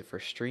gonna use it for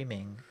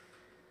streaming.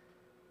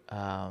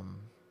 Um,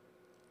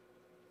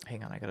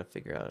 Hang on, I gotta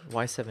figure out.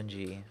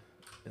 Y7G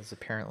is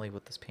apparently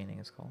what this painting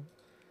is called.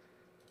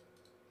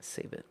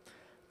 Save it.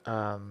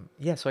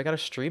 Yeah, so I got a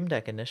Stream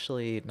Deck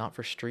initially, not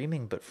for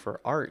streaming, but for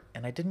art,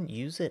 and I didn't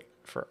use it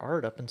for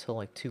art up until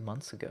like 2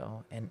 months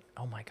ago. And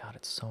oh my god,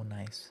 it's so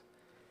nice.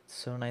 It's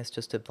so nice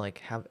just to like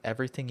have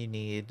everything you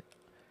need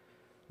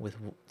with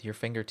your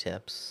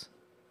fingertips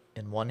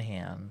in one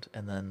hand,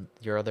 and then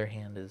your other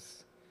hand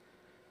is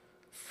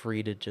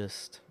free to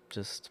just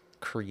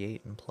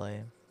create and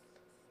play.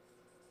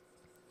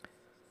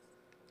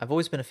 I've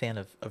always been a fan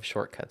of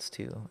shortcuts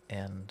too,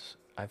 and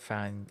I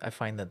find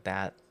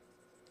that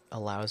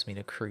allows me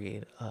to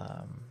create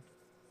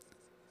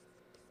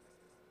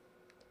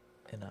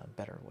in a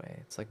better way.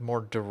 It's like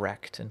more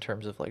direct in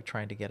terms of like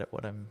trying to get at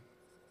what I'm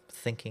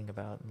thinking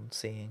about and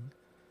seeing.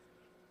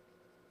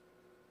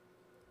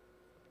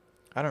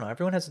 I don't know.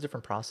 Everyone has a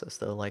different process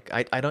though. Like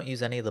I don't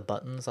use any of the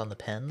buttons on the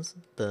pens,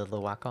 the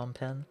Wacom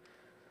pen.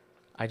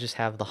 I just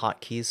have the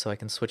hotkeys so I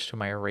can switch to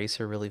my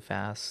eraser really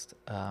fast.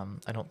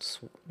 I don't,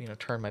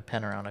 turn my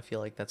pen around. I feel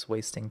like that's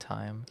wasting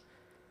time.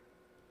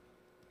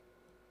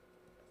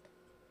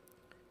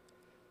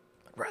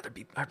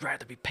 I'd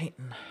rather be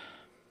painting.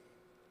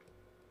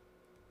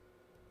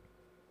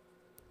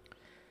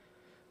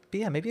 But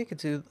yeah, maybe I could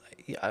do.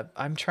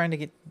 I'm trying to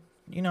get.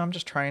 I'm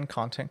just trying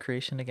content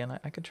creation again.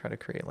 I could try to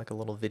create like a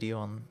little video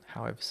on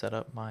how I've set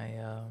up my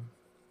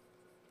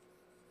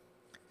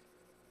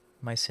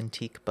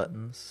Cintiq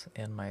buttons,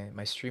 and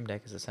my Stream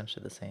Deck is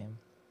essentially the same.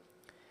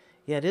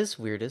 Yeah, it is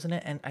weird, isn't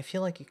it? And I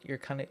feel like you're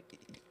kind of,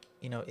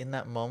 in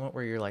that moment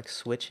where you're like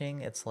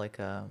switching, it's like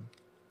I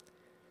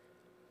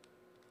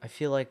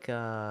feel like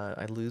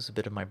I lose a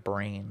bit of my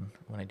brain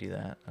when I do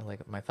that. I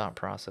like my thought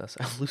process.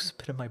 I lose a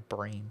bit of my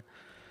brain.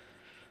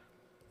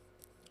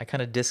 I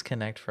kind of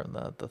disconnect from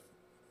the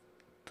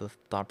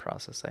thought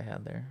process I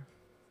had there.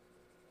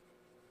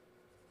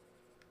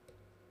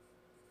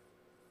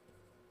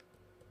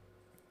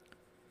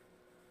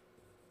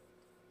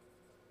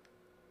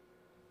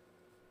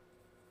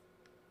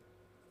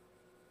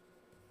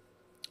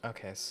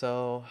 Okay,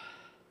 so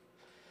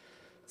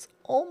it's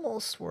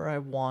almost where I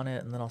want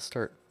it, and then I'll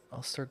start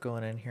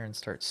going in here and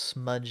start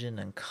smudging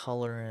and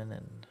coloring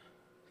and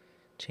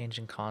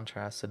changing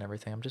contrast and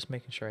everything. I'm just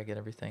making sure I get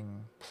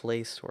everything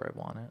placed where I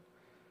want it.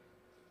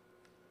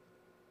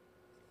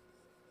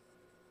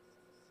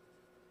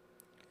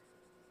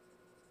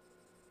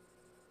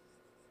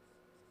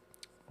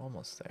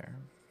 Almost there.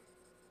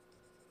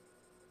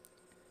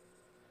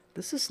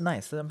 This is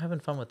nice. I'm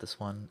having fun with this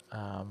one.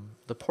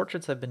 The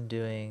portraits I've been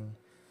doing,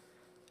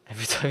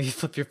 every time you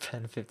flip your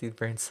pen, 50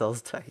 brain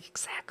cells die.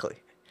 Exactly.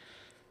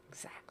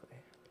 Exactly.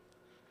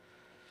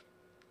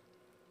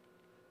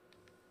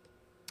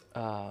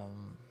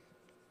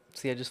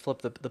 See, I just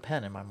flipped the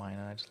pen in my mind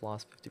and I just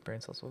lost 50 brain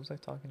cells. What was I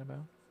talking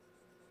about?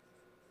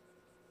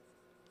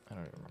 I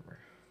don't even remember.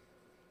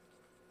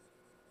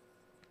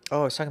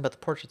 Oh, I was talking about the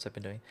portraits I've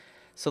been doing.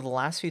 So the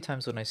last few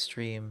times when I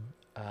stream,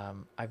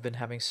 I've been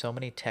having so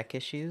many tech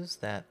issues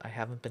that I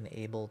haven't been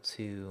able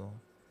to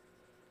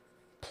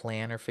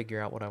plan or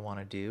figure out what I want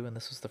to do. And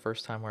this was the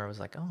first time where I was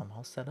like, oh, I'm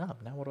all set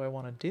up. Now what do I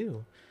want to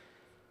do?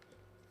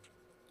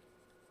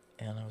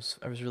 And I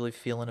was really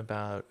feeling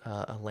about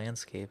a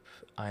landscape.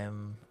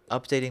 I'm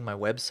updating my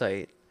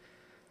website,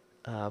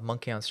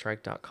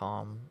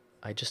 monkeyonstrike.com.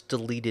 I just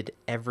deleted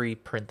every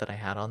print that I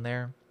had on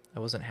there. I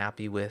wasn't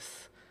happy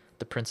with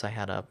the prints I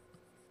had up.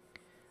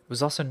 I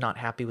was also not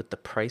happy with the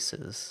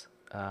prices.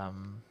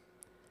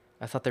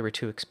 I thought they were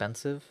too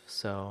expensive,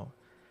 so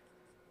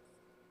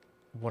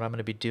what I'm going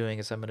to be doing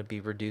is I'm going to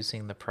be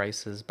reducing the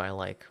prices by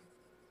like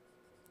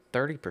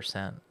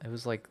 30%. It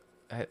was like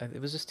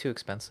it was just too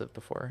expensive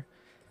before.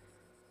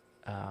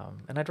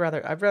 And I'd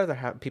rather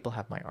have people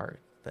have my art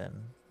than,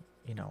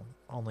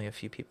 only a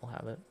few people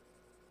have it.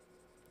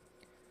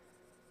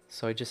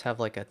 So I just have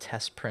like a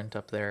test print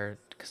up there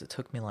because it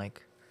took me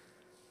like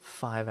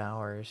 5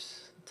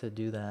 hours to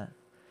do that.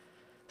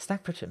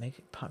 Snack put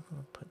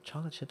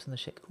chocolate chips in the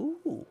shake.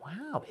 Ooh,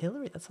 wow,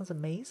 Hillary, that sounds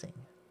amazing.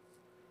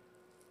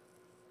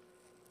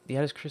 The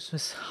Addis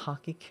Christmas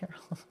Hockey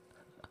Carol.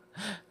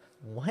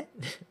 What?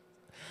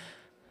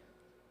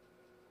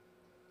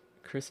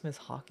 Christmas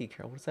Hockey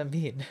Carol. What does that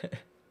mean?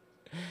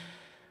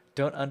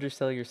 Don't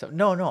undersell yourself.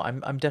 No,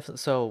 I'm definitely.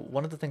 So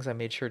one of the things I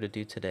made sure to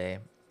do today,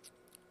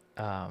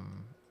 I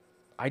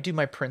do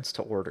my prints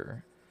to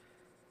order,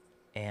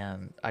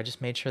 and I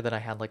just made sure that I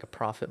had like a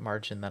profit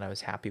margin that I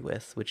was happy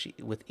with,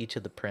 with each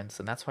of the prints,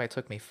 and that's why it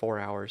took me 4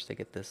 hours to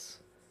get this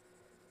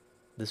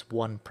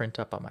one print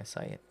up on my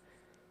site.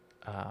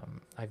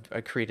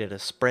 I created a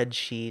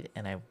spreadsheet,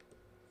 and I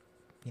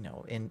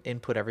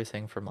input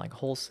everything from like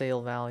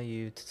wholesale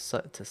value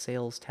to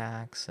sales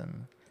tax,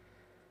 and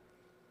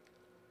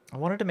I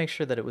wanted to make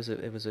sure that it was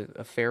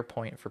a fair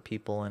point for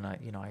people, and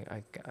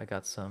I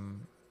got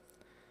some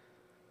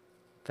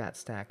fat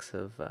stacks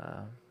of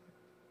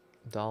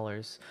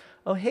dollars.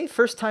 Oh, hey,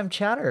 first time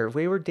chatter,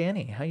 Wayward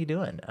Danny. How you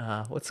doing?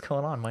 What's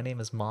going on? My name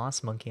is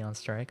Moss, Monkey on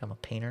Strike. I'm a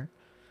painter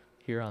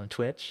here on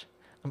Twitch.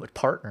 I'm a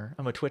partner.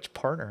 I'm a Twitch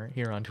partner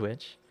here on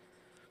Twitch.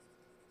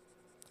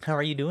 How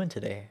are you doing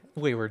today,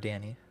 Wayward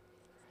Danny?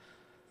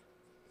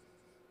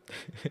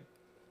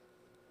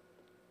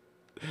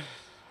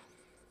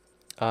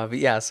 But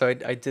yeah, so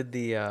I did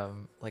the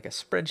like a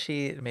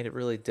spreadsheet. It made it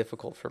really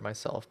difficult for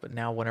myself. But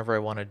now whenever I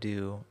want to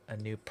do a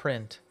new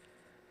print,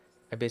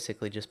 I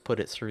basically just put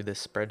it through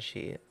this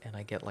spreadsheet and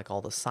I get like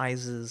all the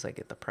sizes, I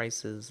get the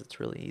prices. It's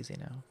really easy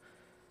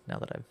now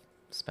that I've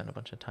spent a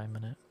bunch of time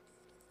in it.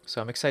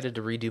 So I'm excited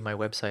to redo my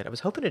website. I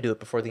was hoping to do it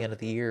before the end of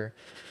the year.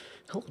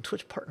 Hello,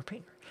 Twitch partner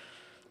painter.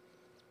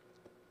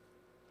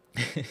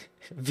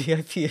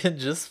 VIP and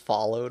just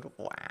followed.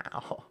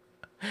 Wow.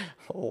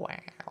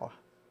 Wow.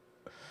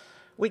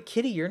 Wait,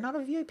 Kitty, you're not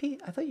a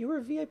VIP? I thought you were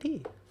a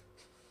VIP.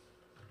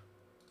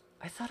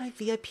 I thought I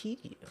VIP'd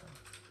you.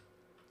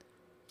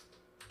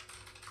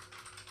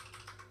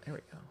 There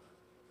we go.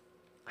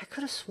 I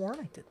could have sworn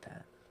I did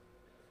that.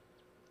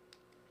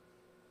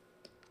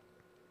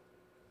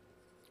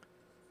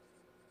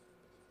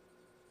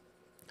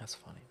 That's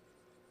funny.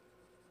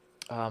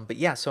 But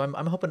yeah, so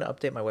I'm hoping to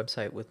update my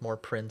website with more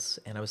prints,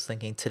 and I was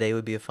thinking today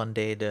would be a fun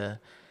day to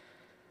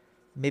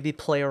maybe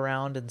play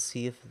around and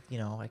see if,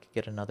 I could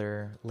get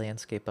another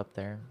landscape up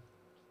there.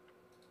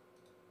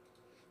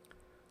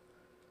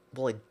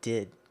 Well, I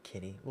did,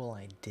 Kitty. Well,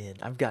 I did.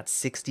 I've got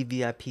 60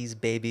 VIPs,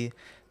 baby.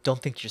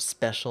 Don't think you're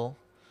special.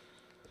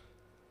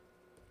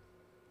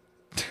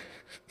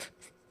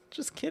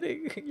 Just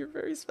kidding. You're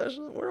very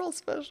special. We're all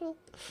special.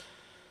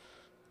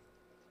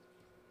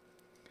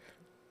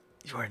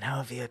 You are now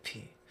a VIP.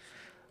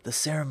 The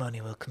ceremony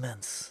will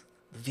commence.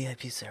 The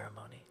VIP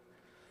ceremony.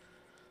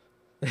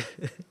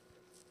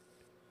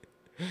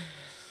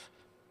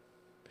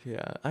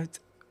 Yeah,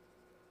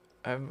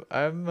 I'm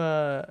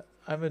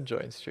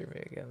enjoying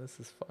streaming again. This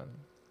is fun.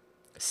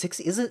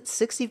 60, is it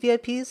 60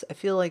 VIPs? I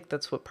feel like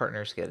that's what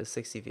partners get, is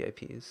 60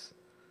 VIPs.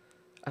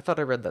 I thought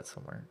I read that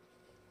somewhere.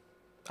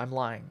 I'm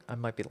lying. I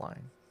might be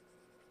lying.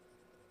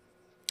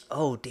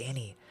 Oh,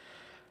 Danny.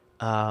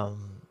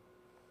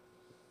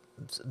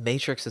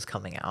 Matrix is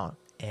coming out,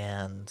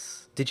 and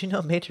did you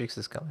know Matrix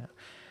is coming out?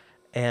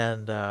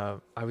 And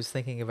I was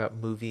thinking about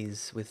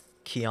movies with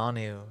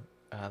Keanu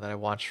that I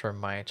watched from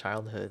my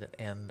childhood,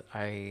 and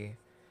I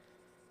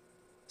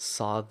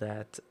saw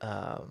that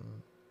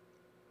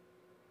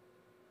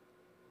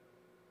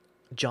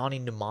Johnny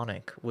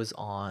Mnemonic was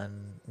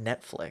on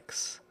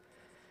Netflix,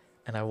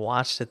 and I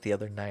watched it the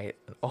other night.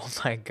 And oh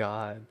my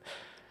god,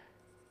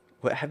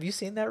 what, have you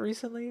seen that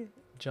recently?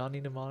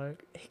 Johnny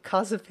Mnemonic. Hey,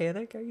 Cause of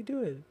Panic, how you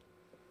doing?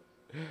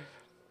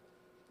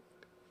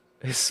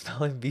 Is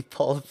smelling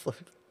meatball.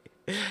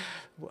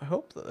 I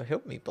hope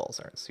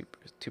meatballs aren't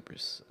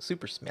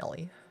super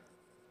smelly.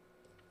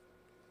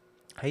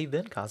 How you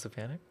been, Cause of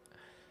Panic?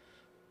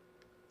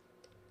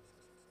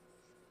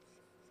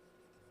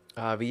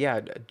 But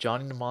yeah,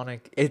 Johnny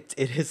Mnemonic. It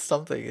is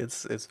something.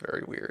 It's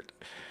very weird.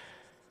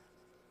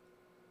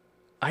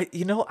 I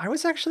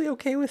was actually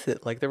okay with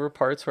it. Like there were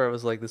parts where I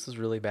was like, this is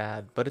really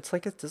bad, but it's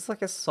like it's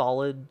like a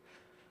solid.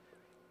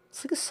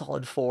 It's like a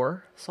solid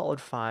 4,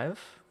 solid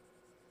 5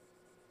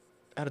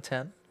 out of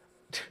 10.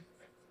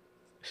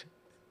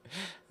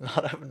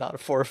 Not a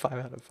 4 or 5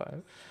 out of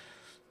 5.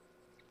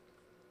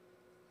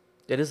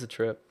 It is a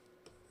trip.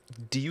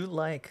 Do you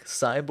like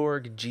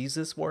cyborg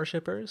Jesus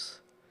worshippers?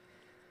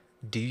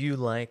 Do you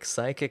like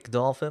psychic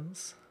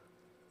dolphins?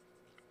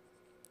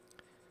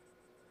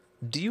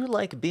 Do you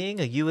like being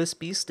a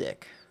USB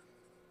stick?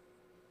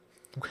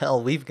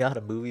 Well, we've got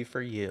a movie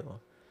for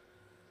you.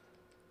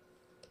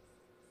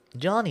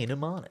 Johnny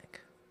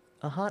Mnemonic,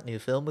 a hot new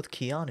film with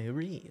Keanu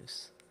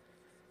Reeves.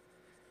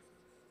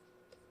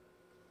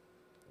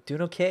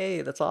 Doing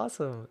okay. That's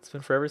awesome. It's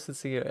been forever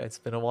since it's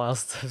been a while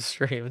since I've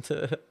streamed.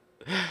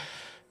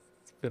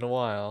 It's been a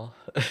while.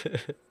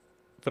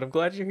 But I'm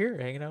glad you're here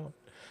hanging out.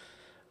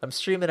 I'm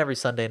streaming every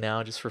Sunday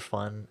now just for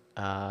fun.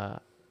 Yeah,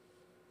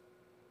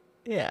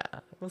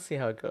 we'll see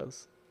how it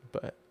goes.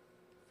 But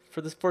for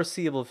this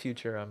foreseeable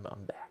future, I'm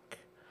back.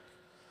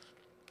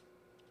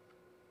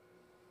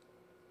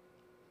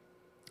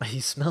 You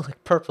smell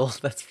like purple.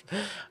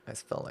 I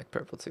smell like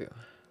purple too.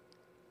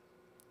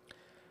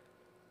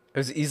 I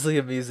was easily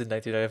amused in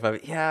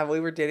 1995. Yeah, we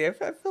were dating.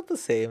 I felt the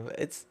same.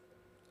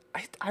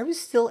 I was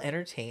still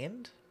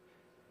entertained.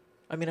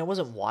 I mean, I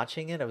wasn't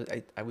watching it.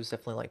 I was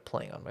definitely like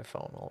playing on my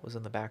phone while it was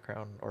in the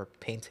background or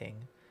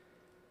painting.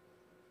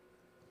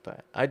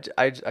 But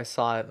I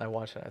saw it and I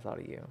watched it and I thought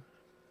of you.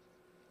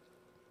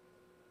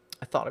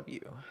 I thought of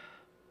you.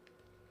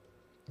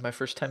 My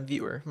first time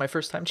viewer, my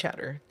first time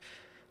chatter.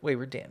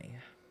 Wayward Danny.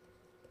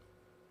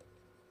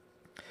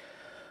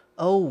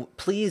 Oh,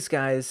 please,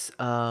 guys.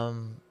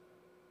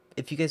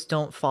 If you guys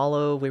don't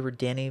follow Wayward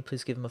Danny,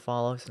 please give him a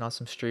follow. He's an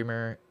awesome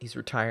streamer. He's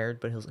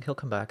retired, but he'll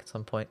come back at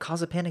some point.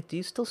 Cause of Panic, do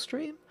you still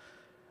stream?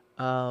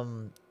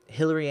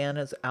 Hillary Ann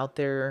is out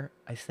there.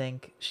 I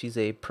think she's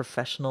a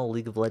professional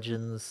League of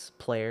Legends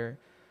player.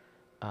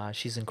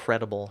 She's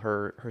incredible.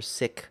 Her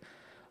sick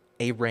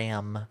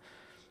ARAM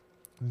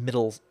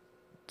middle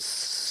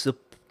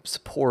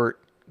support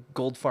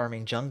gold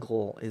farming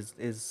jungle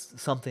is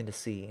something to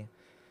see.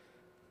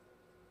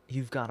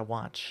 You've got to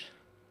watch.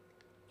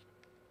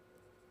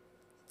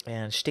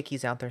 And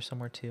Sticky's out there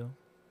somewhere too.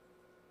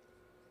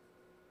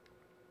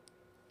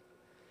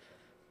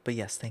 But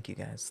yes, thank you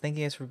guys. Thank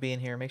you guys for being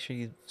here. Make sure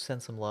you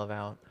send some love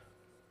out.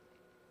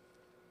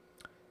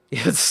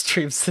 It's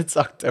streamed since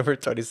October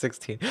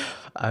 2016.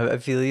 I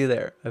feel you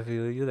there. I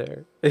feel you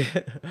there.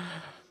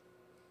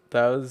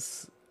 That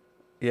was,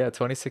 yeah,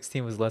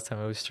 2016 was the last time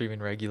I was streaming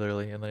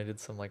regularly, and then I did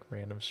some like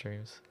random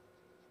streams.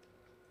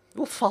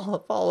 We'll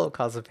follow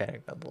Cause of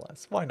Panic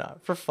nonetheless. Why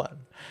not? For fun.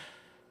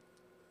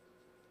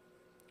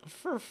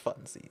 For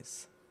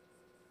funsies.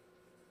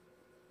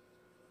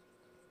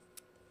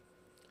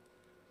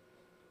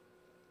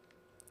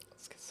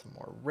 Let's get some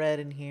more red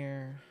in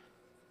here.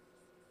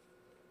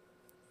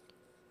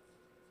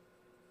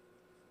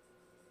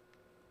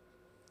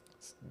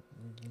 Let's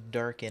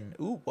darken.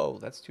 Ooh, whoa,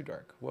 that's too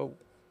dark. Whoa.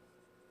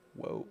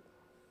 Whoa.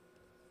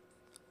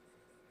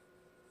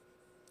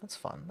 That's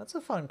fun. That's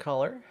a fun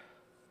color.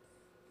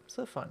 It's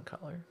a fun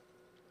color.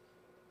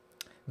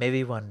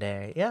 Maybe one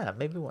day. Yeah,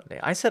 maybe one day.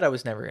 I said I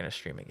was never gonna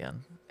stream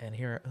again, and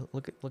here,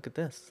 look at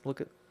this.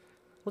 Look at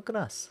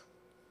us.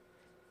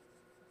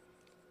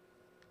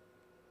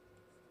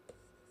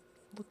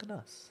 Look at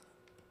us.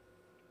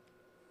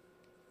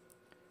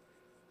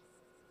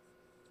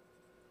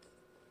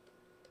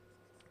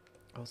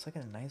 Oh, it's like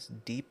a nice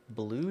deep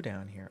blue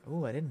down here.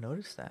 Oh, I didn't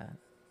notice that.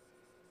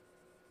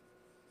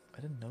 I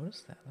didn't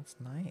notice that. That's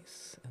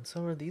nice. And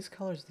so are these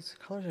colors. These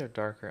colors are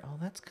darker. Oh,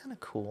 that's kind of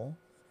cool.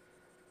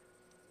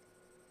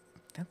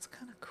 That's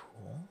kind of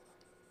cool.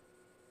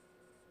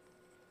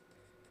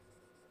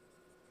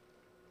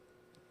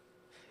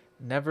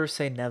 Never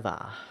say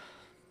never.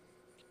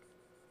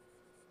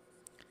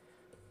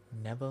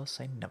 Never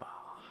say never.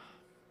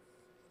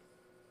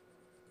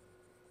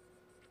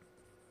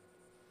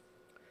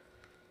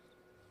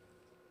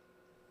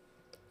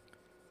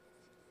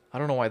 I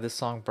don't know why this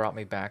song brought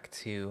me back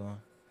to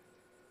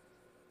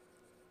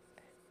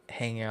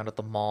hanging out at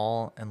the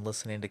mall and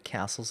listening to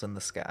Castles in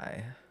the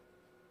Sky.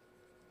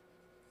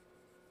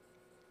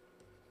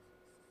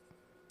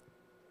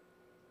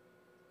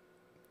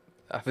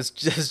 I was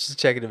just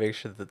checking to make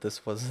sure that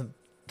this wasn't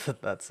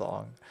that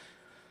song.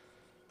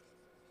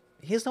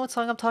 You guys know what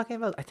song I'm talking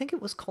about? I think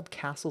it was called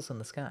Castles in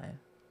the Sky.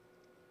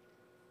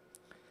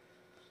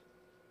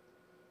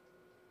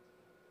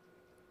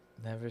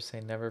 Never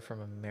Say Never from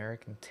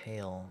American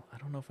Tail. I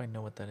don't know if I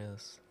know what that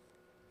is.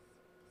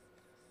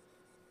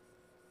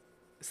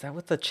 Is that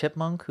with the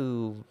chipmunk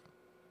who...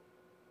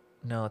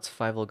 No, it's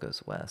Fievel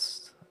Goes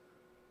West.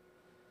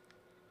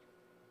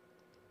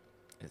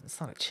 It's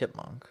not a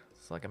chipmunk.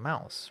 It's like a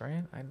mouse,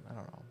 right? I don't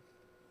know.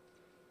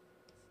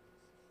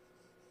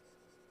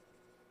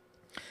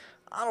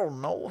 I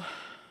don't know.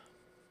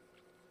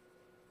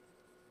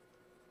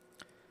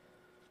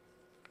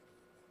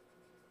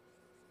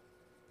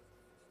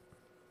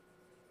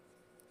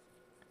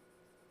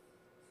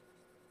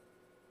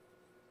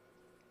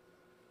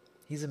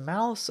 He's a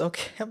mouse?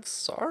 Okay, I'm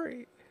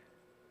sorry.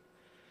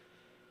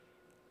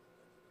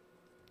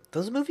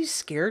 Those movies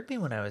scared me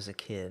when I was a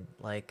kid.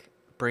 Like,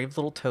 Brave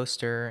Little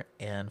Toaster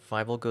and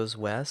Fievel Goes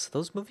West.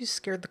 Those movies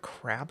scared the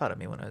crap out of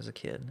me when I was a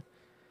kid.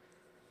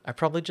 I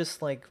probably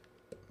just, like,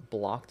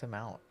 blocked him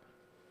out.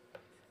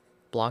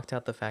 Blocked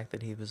out the fact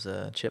that he was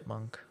a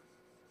chipmunk.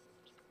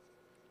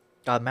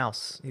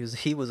 Mouse.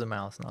 He was a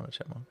mouse, not a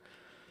chipmunk.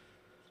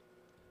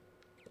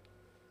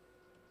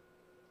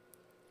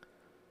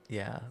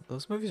 Yeah,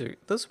 those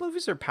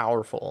movies are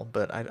powerful,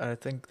 but I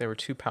think they were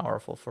too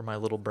powerful for my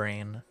little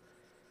brain.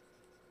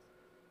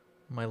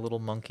 My little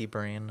monkey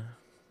brain.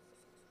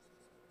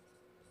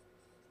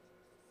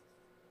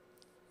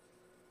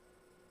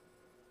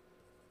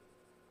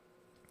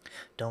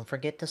 Don't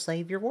forget to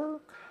save your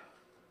work.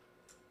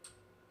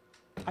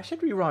 I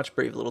should rewatch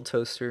Brave Little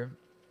Toaster.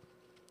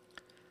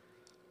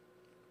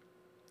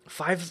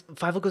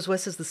 Fievel Goes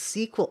West is the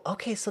sequel.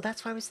 Okay, so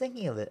that's why I was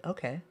thinking of it.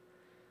 Okay.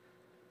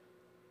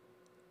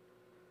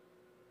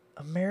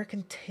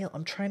 American Tail.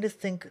 I'm trying to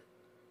think.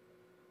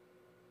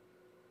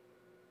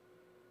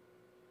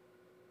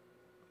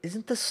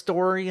 Isn't the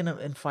story in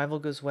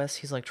Fievel Goes West?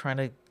 He's like trying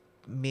to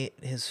meet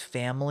his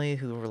family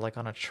who were like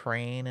on a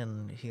train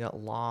and he got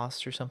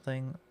lost or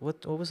something.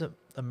 What was it?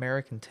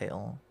 American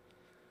Tail.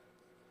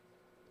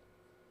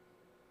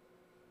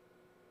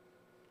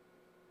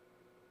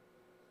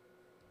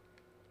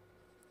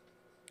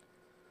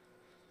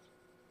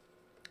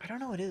 I don't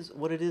know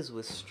what it is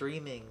with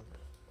streaming.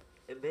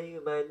 It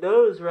making my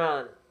nose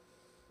run.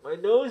 My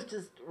nose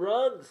just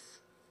runs.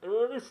 I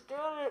don't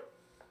understand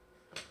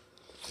it.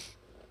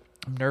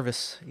 I'm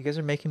nervous. You guys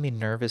are making me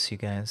nervous, you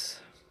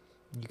guys.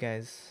 You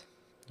guys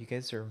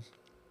are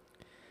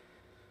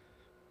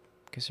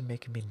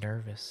making me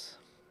nervous.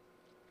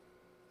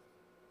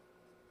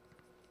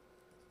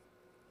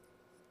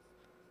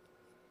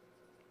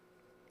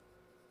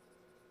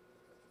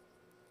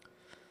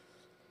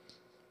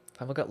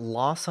 I got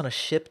lost on a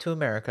ship to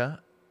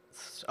America.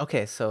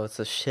 Okay, so it's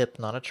a ship,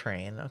 not a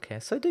train. Okay,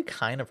 so I did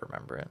kind of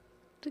remember it.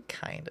 Did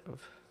kind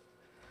of.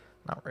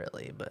 Not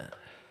really, but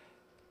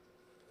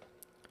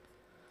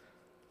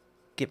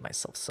give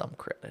myself some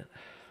credit.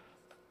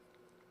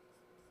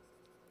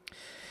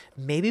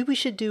 Maybe we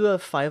should do a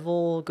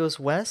Fievel Goes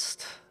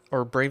West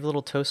or Brave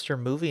Little Toaster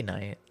movie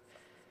night.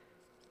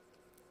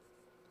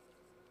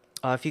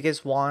 If you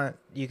guys want,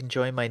 you can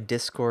join my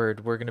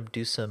Discord. We're gonna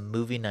do some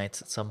movie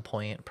nights at some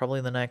point. Probably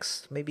in the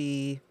next,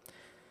 maybe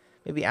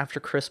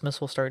after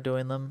Christmas we'll start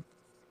doing them.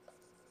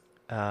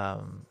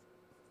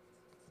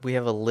 We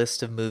have a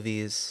list of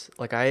movies.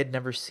 Like I had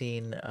never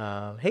seen.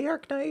 Hey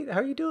Arc Knight, how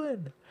are you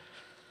doing?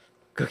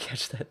 Go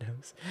catch that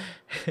nose.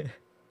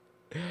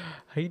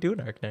 How you doing,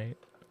 Arc Knight?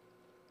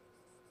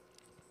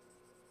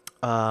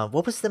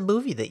 What was the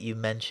movie that you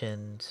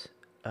mentioned?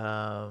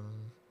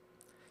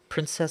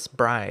 Princess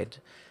Bride.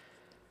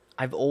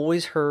 I've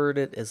always heard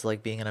it as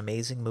like being an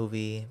amazing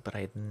movie, but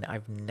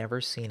I've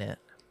never seen it.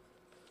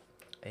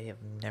 I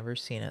have never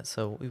seen it,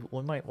 so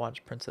we might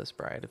watch Princess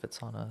Bride if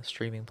it's on a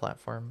streaming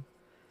platform.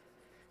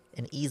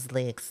 An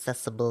easily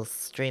accessible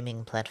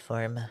streaming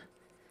platform.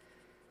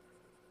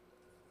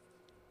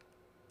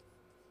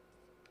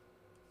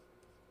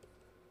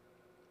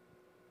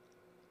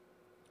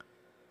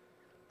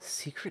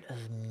 Secret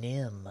of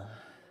Nim.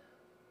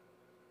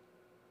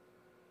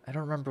 I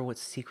don't remember what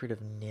Secret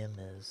of Nim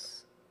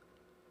is.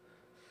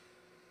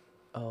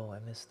 Oh, I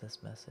missed this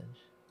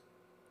message.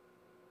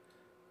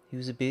 He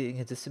was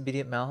being a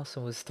disobedient mouse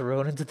and was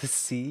thrown into the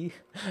sea.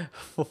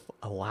 Oh,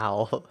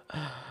 wow.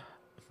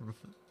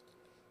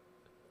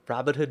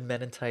 Robin Hood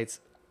Men in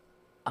Tights.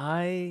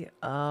 I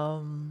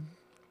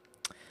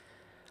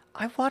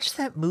watched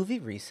that movie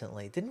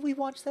recently. Didn't we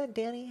watch that,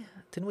 Danny?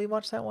 Didn't we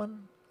watch that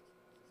one?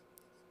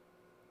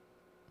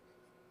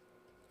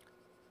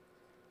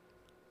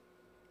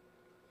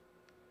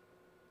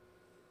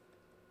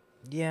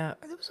 Yeah,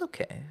 it was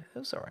okay. It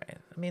was all right.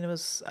 I mean, it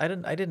was. I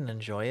didn't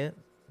enjoy it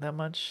that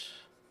much.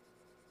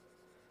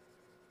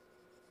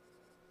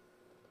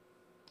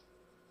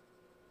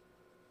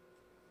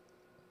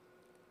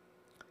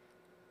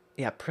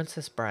 Yeah,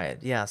 Princess Bride.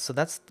 Yeah, so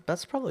that's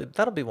probably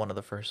that'll be one of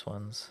the first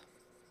ones.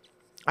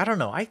 I don't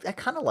know. I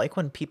kind of like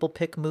when people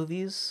pick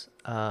movies.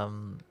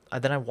 Then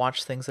I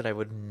watch things that I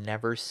would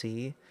never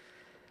see.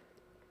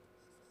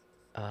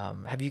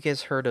 Have you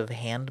guys heard of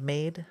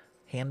Handmaid?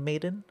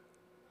 Handmaiden?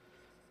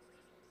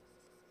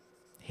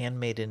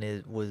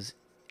 Was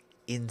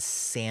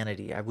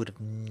insanity. I would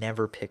have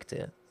never picked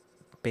it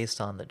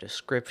based on the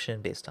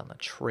description, based on the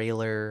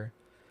trailer,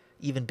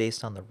 even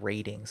based on the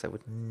ratings. I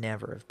would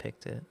never have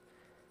picked it.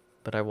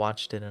 But I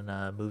watched it in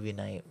a movie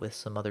night with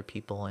some other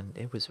people, and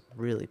it was a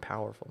really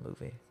powerful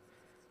movie.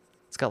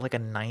 It's got like a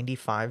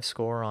 95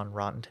 score on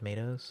Rotten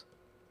Tomatoes.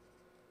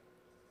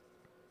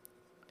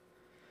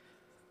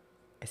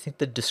 I think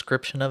the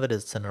description of it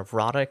is an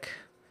erotic,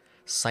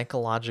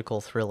 psychological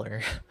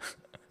thriller.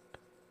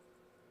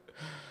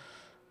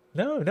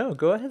 No,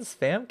 go ahead,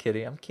 spam,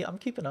 kitty. I'm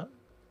keeping up.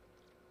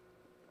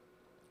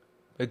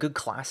 A good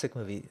classic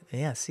movie.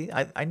 Yeah, see,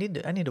 I need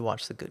to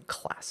watch the good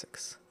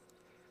classics.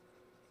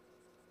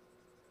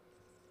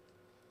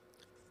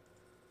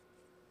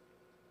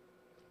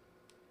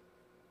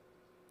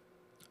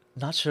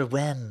 Not sure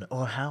when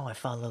or how I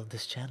followed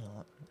this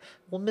channel.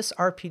 Well, Miss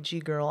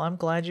RPG Girl, I'm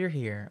glad you're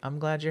here. I'm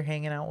glad you're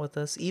hanging out with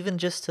us, even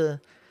just to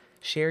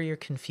share your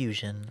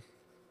confusion.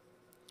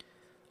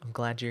 I'm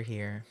glad you're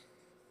here.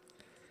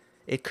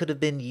 It could have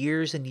been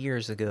years and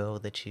years ago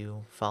that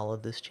you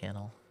followed this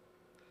channel.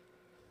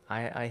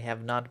 I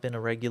have not been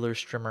a regular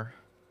streamer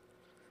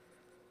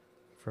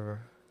for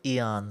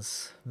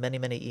eons, many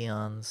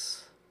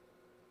eons.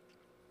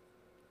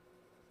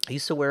 I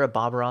used to wear a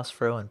Bob Ross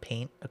fro and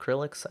paint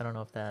acrylics. I don't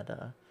know if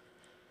that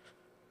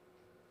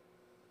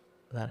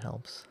that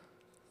helps.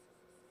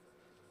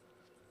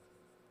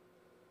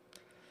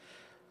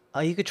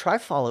 You could try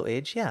follow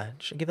age. Yeah,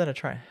 give that a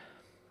try.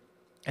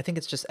 I think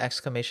it's just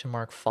exclamation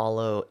mark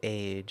follow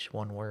age,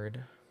 one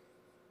word.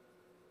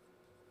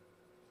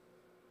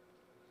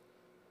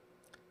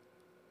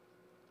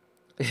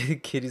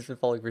 Kitty's been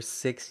following for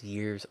 6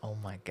 years. Oh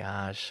my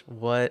gosh,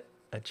 what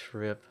a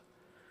trip.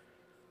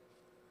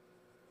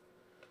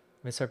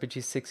 Miss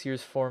RPG 6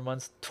 years, 4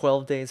 months,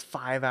 12 days,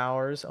 5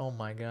 hours. Oh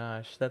my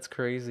gosh, that's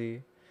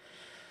crazy.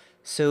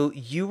 So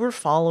you were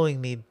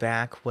following me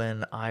back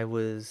when I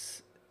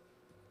was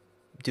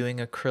doing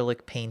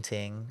acrylic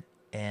painting,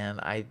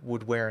 and I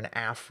would wear an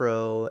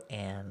afro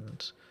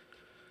and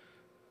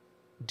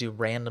do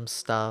random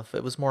stuff.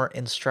 It was more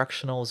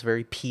instructional. It was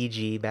very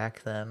PG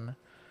back then.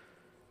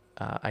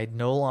 I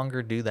no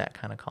longer do that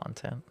kind of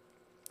content.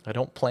 I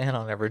don't plan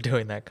on ever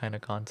doing that kind of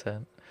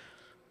content.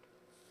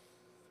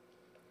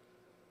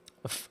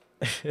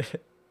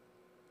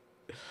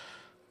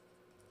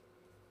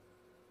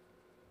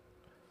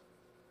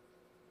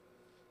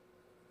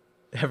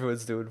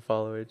 Everyone's doing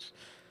followage.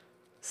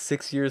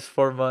 6 years,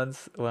 4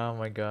 months. Wow,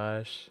 my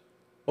gosh.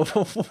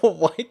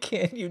 Why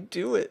can't you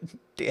do it,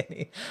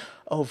 Danny?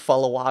 Oh,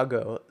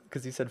 Followago,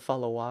 because you said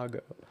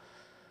Followago.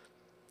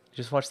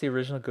 Just watched the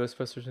original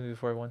Ghostbusters movie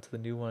before I went to the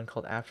new one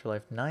called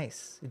Afterlife.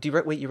 Nice.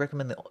 Wait? You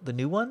recommend the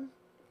new one,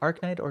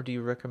 Arknight, or do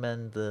you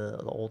recommend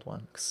the old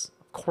one? 'Cause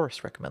of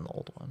course, recommend the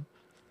old one.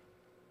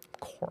 Of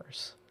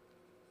course.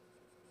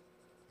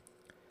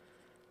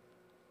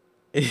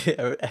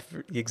 Yeah,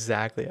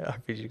 exactly,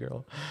 RPG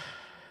girl.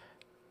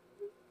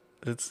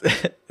 It's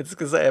it's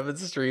because I haven't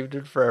streamed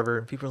in forever,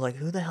 and people are like,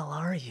 "Who the hell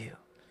are you?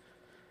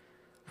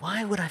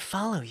 Why would I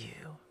follow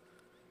you?"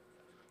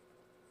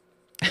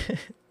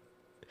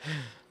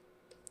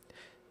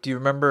 Do you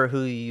remember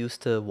who you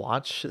used to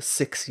watch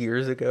 6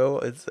 years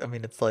ago? I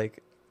mean, it's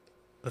like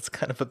that's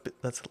kind of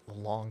that's a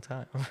long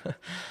time.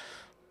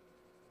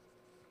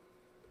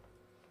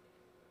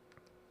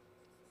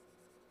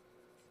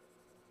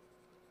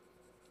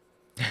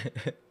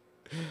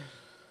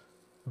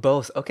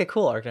 Both. Okay,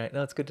 cool, Arcanite.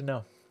 No, it's good to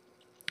know.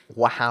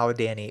 Wow,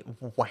 Danny.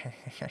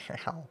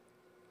 Wow.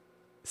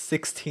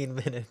 16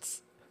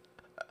 minutes.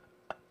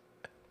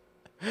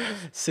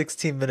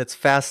 16 minutes.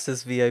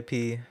 Fastest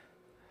VIP.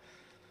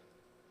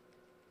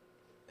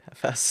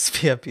 Fastest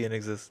VIP in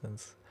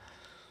existence.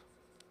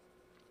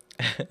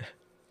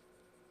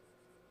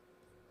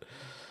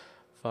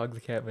 Fog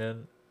the Cat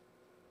Man.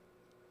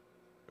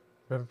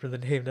 Remember the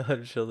name, not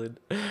have children.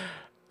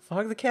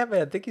 Fog the Cat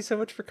Man, thank you so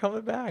much for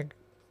coming back.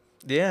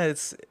 Yeah,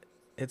 it's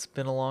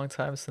been a long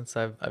time since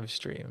I've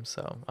streamed,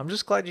 so I'm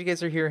just glad you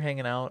guys are here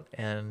hanging out,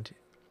 and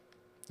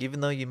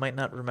even though you might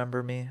not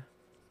remember me,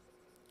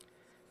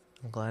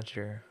 I'm glad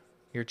you're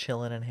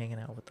chilling and hanging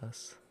out with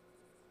us.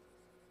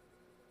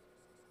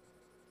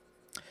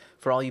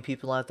 For all you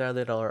people out there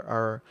that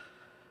are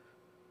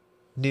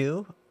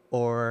new,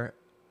 or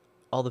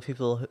all the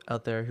people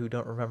out there who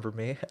don't remember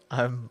me,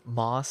 I'm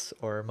Moss,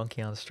 or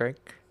Monkey on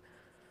Strike.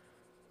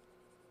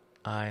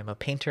 I'm a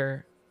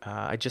painter.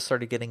 I just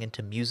started getting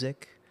into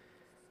music,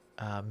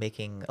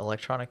 making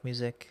electronic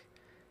music,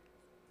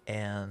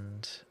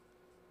 and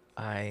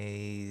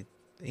I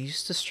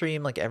used to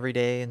stream like every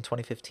day in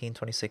 2015,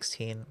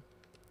 2016.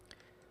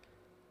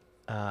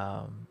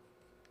 Um,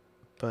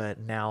 but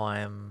now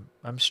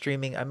I'm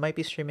streaming. I might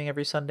be streaming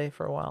every Sunday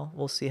for a while.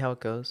 We'll see how it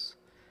goes.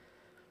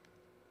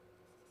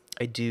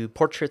 I do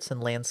portraits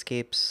and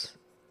landscapes.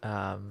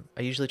 I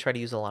usually try to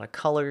use a lot of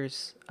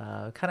colors,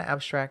 kind of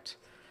abstract.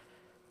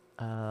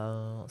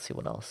 Let's see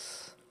what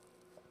else.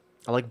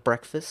 I like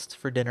breakfast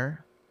for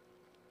dinner.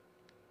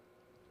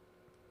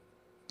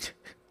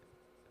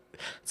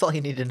 That's all you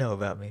need to know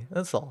about me.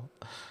 That's all.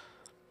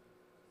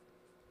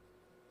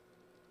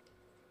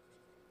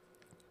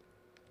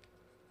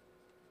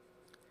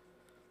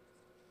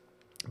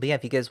 But yeah,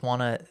 if you guys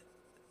want to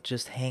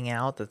just hang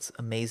out, that's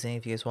amazing.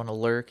 If you guys want to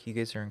lurk, you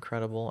guys are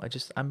incredible.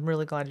 I'm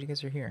really glad you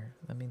guys are here.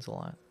 That means a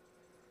lot.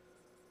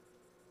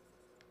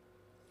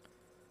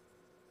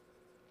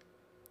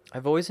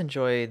 I've always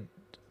enjoyed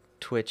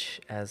Twitch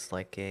as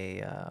like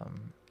a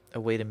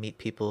way to meet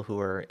people who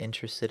are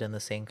interested in the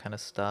same kind of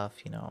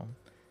stuff, you know.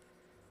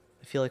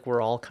 I feel like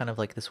we're all kind of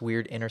like this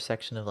weird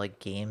intersection of like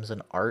games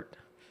and art.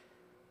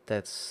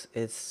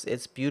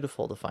 It's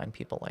beautiful to find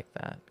people like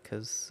that,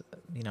 because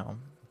you know,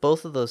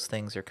 both of those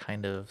things are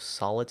kind of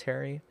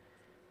solitary.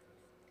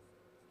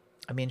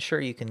 I mean, sure,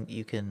 you can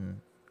you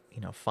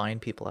know,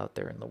 find people out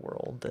there in the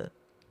world that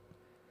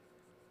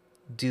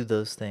do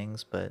those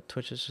things, but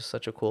Twitch is just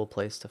such a cool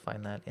place to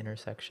find that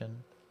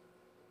intersection.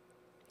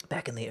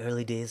 Back in the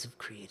early days of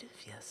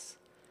creative, yes.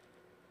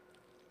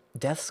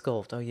 Death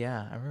Sculpt, oh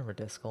yeah, I remember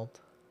Death Sculpt.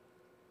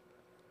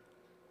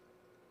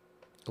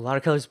 A lot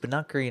of colors, but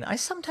not green. I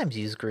sometimes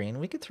use green.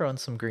 We could throw in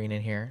some green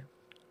in here.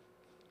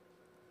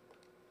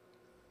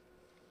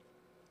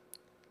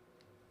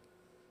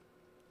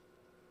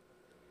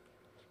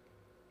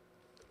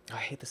 Oh,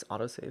 I hate this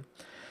autosave.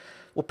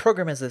 What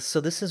program is this?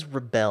 So this is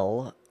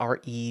Rebelle,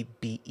 Rebelle.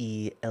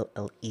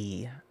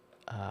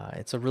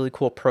 It's a really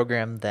cool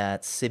program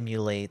that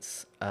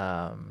simulates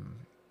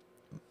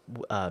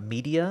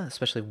media,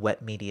 especially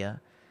wet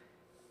media.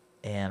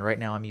 And right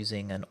now I'm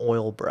using an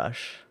oil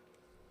brush.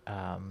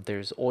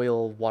 There's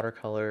oil,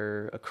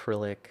 watercolor,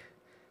 acrylic,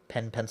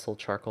 pen, pencil,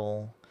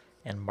 charcoal,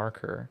 and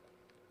marker.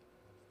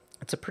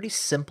 It's a pretty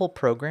simple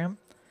program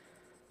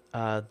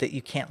that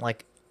you can't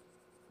like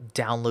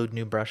download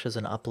new brushes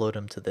and upload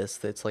them to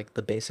this. It's like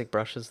the basic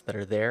brushes that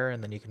are there,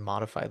 and then you can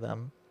modify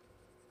them.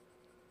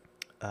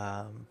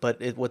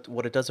 But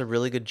what it does a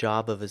really good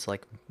job of is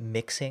like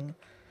mixing.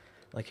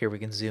 Like here, we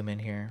can zoom in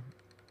here.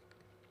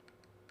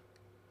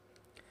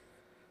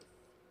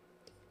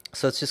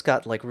 So it's just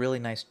got like really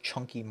nice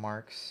chunky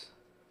marks.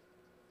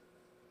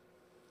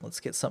 Let's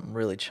get something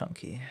really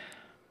chunky.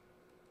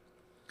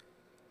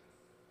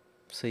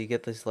 So you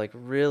get these like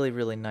really,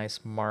 really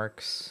nice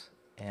marks,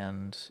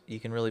 and you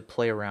can really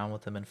play around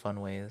with them in fun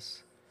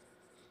ways.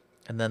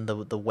 And then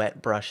the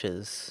wet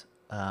brushes,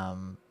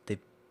 they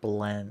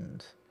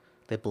blend.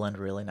 They blend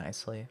really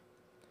nicely.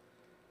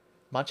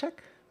 Mod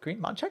check?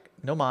 Green mod check?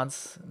 No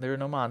mods. There are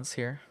no mods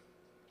here.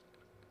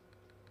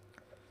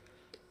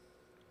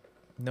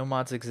 No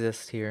mods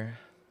exist here.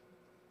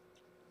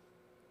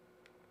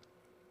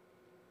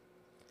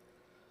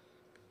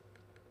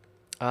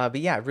 But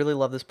yeah, I really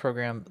love this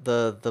program.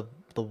 The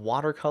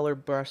watercolor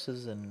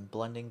brushes and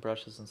blending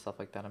brushes and stuff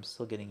like that, I'm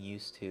still getting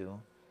used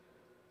to.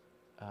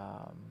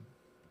 Um,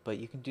 but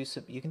you can do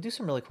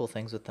some really cool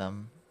things with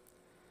them.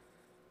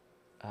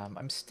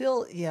 I'm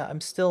still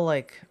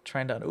like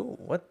trying to. Ooh,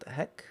 what the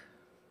heck?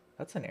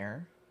 That's an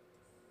error.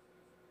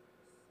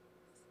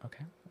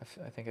 Okay,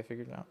 I think I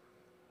figured it out.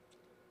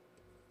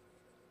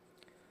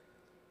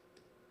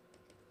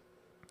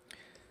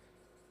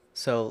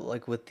 So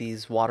like with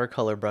these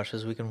watercolor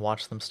brushes, we can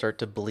watch them start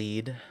to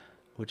bleed,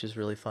 which is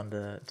really fun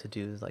to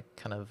do. Like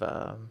kind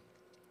of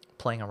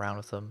playing around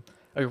with them.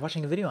 Oh, you're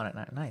watching a video on it.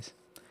 Nice.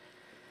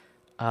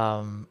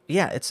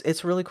 Yeah,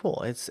 it's really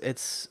cool.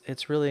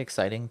 It's really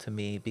exciting to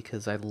me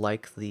because I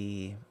like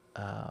the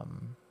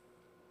um,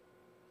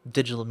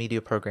 digital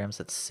media programs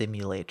that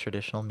simulate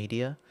traditional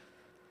media.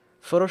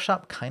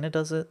 Photoshop kind of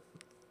does it,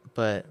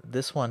 but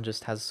this one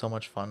just has so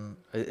much fun.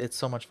 It's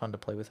so much fun to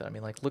play with it. I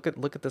mean, like look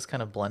at this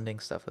kind of blending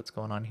stuff that's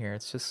going on here.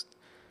 It's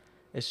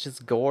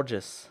just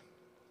gorgeous.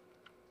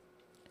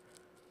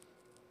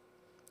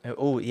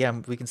 Oh yeah,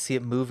 we can see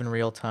it move in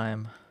real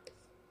time.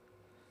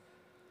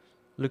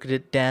 Look at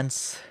it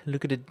dance.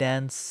 Look at it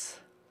dance.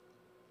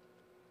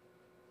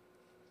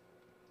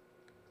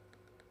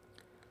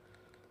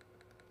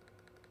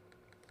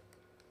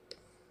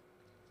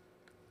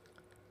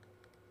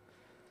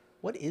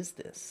 What is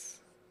this?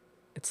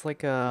 It's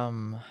like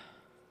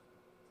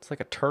it's like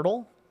a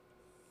turtle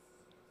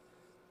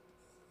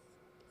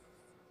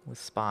with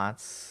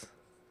spots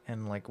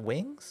and like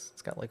wings.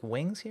 It's got like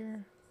wings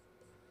here.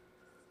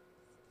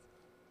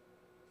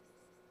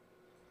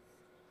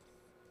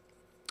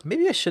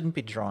 Maybe I shouldn't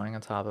be drawing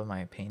on top of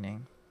my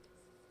painting.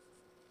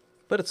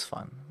 But it's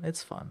fun.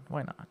 It's fun.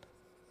 Why not?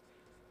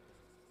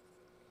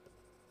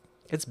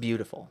 It's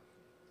beautiful.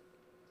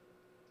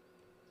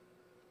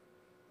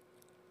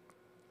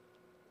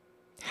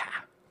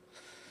 Ha!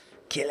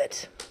 Kill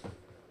it.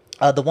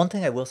 The one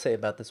thing I will say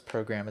about this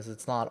program is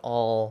it's not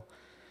all.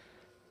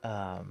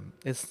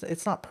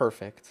 It's not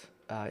perfect.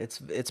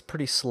 It's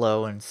pretty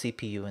slow and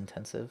CPU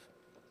intensive.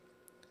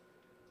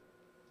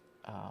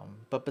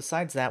 But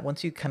besides that,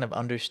 once you kind of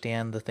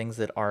understand the things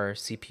that are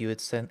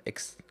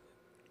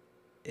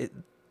it,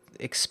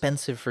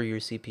 expensive for your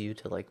CPU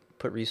to like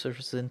put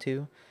resources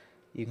into,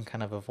 you can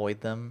kind of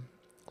avoid them.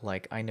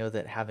 Like I know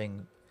that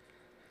having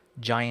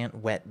giant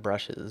wet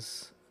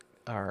brushes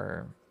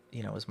are,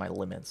 is my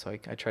limit. So I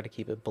try to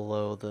keep it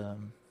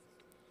um,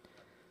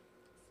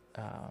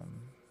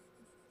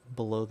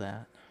 below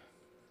that.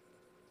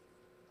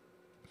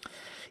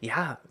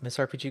 Yeah, Miss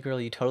RPG Girl,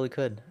 you totally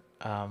could.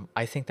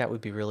 I think that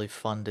would be really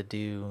fun to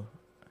do.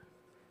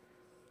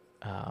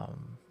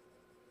 Um,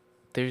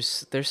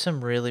 there's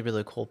some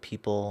really cool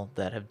people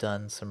that have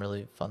done some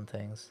really fun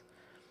things.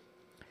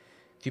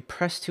 If you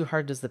press too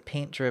hard, does the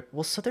paint drip?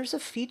 Well, so there's a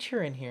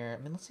feature in here.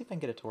 I mean, let's see if I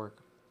can get it to work.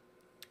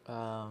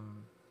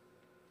 Um,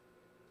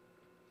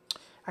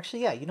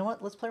 Actually, yeah. You know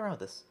what? Let's play around with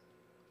this.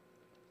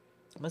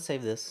 I'm gonna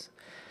save this.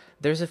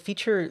 There's a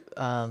feature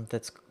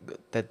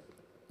that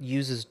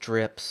uses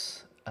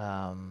drips.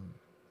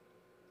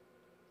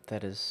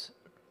 That is,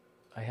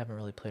 I haven't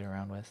really played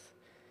around with.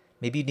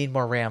 Maybe you need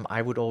more RAM.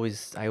 I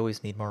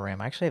always need more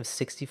RAM. I actually have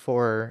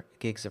 64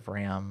 gigs of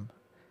RAM,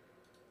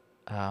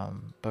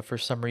 but for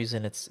some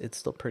reason it's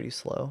still pretty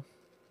slow.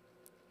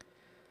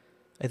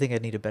 I think I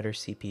need a better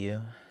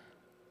CPU.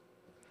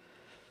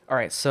 All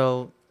right,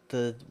 so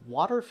the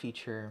water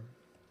feature.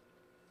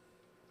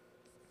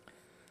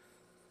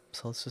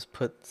 So let's just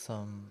put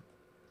some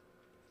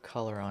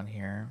color on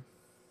here,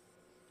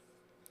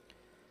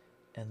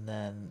 and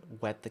then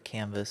wet the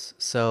canvas.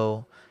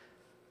 So,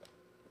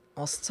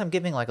 well, since I'm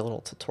giving like a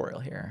little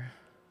tutorial here.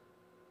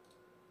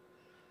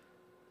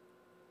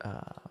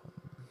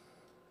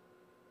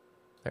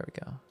 There we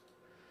go.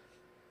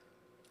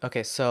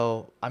 Okay,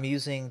 so I'm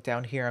using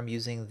down here. I'm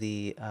using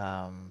the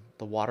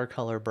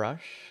watercolor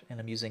brush, and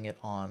I'm using it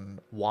on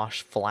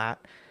wash flat,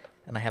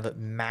 and I have it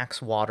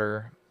max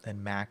water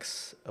and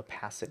max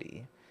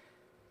opacity.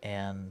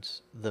 And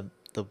the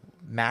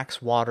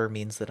max water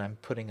means that I'm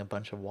putting a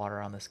bunch of water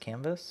on this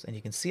canvas, and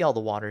you can see all the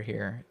water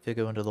here. If you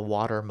go into the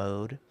water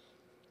mode,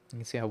 you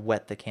can see how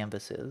wet the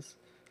canvas is.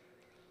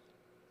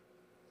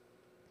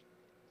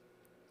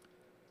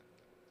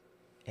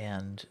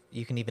 And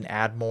you can even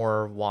add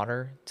more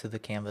water to the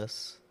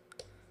canvas.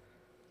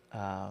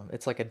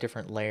 It's like a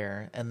different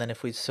layer. And then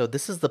so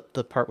this is the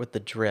part with the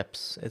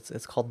drips.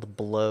 It's called the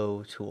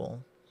blow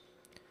tool.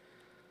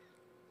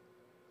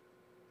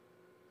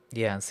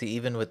 Yeah, and see,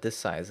 even with this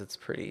size, it's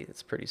pretty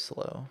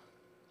slow.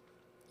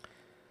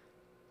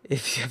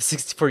 If you have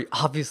 64, you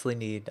obviously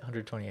need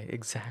 128.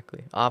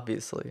 Exactly,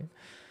 obviously.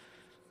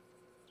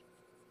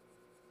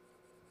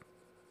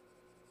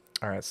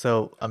 All right,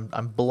 so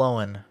I'm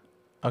blowing.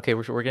 Okay,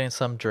 we're getting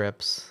some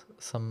drips,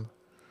 some.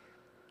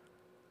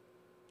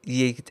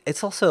 Yeah,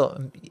 it's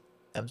also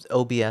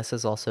OBS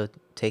is also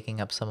taking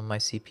up some of my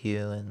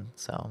CPU, and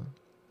so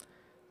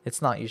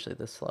it's not usually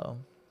this slow.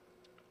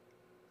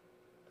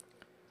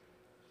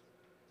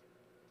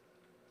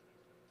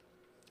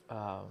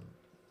 Um,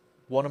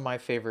 One of my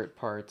favorite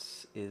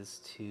parts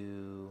is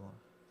to...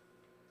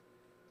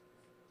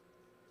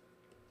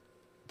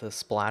 The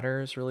splatter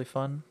is really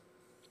fun.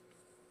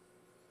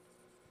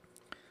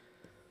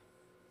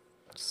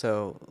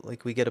 So,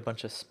 like, we get a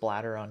bunch of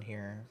splatter on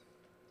here,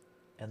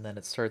 and then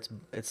it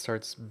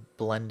starts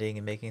blending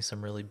and making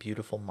some really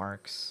beautiful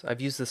marks. I've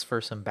used this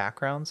for some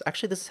backgrounds.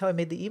 Actually, this is how I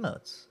made the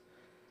emotes.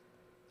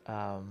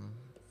 Um,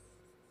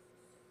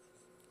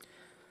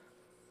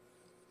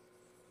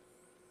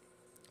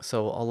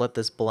 so I'll let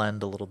this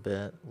blend a little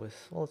bit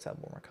with, well, let's add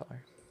one more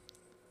color.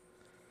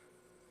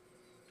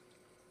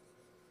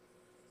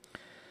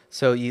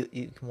 So you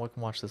can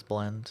watch this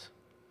blend.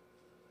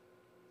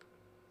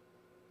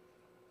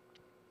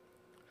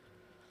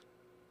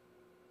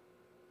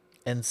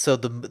 And so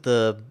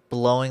the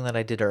blowing that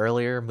I did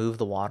earlier moved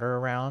the water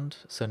around.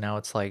 So now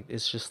it's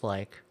just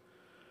like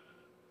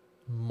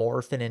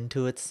morphing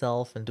into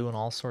itself and doing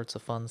all sorts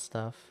of fun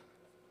stuff.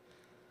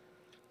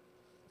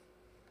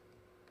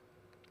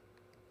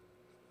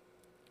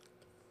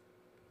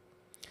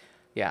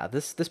 Yeah,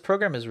 this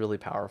program is really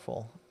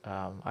powerful.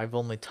 I've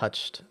only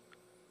touched,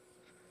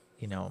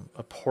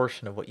 a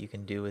portion of what you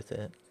can do with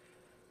it.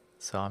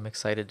 So I'm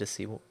excited to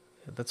see.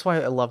 That's why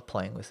I love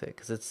playing with it,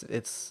 because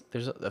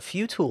there's a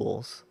few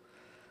tools,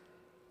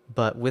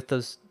 but with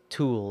those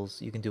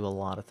tools you can do a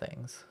lot of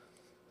things.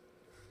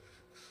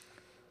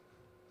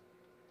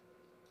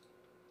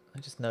 I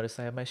just noticed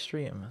I have my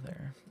stream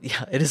there.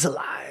 Yeah, it is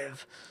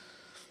alive.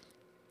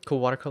 Cool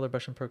watercolor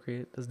brush and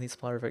Procreate. Does need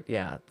splatter effect.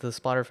 Yeah, the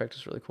splatter effect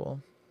is really cool.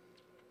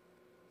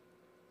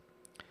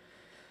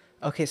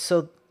 Okay,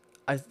 so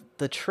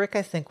the trick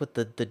I think with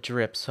the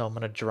drip, so I'm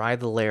gonna dry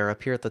the layer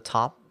up here at the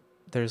top.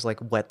 There's like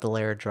wet the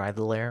layer, dry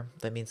the layer.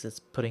 That means it's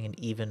putting an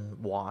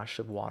even wash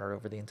of water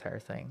over the entire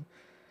thing.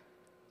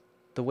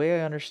 The way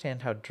I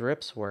understand how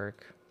drips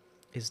work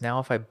is now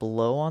if I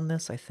blow on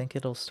this, I think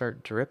it'll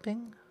start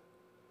dripping.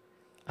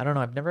 I don't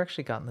know, I've never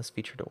actually gotten this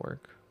feature to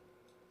work.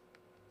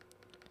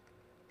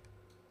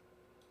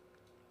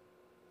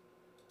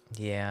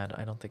 Yeah,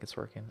 I don't think it's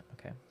working.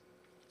 Okay.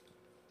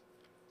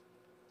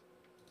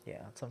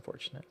 Yeah, it's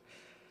unfortunate.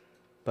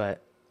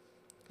 But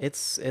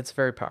it's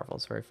very powerful.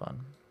 It's very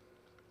fun.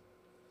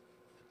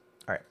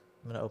 All right,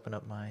 I'm going to open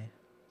up my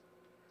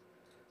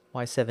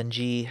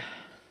Y7G.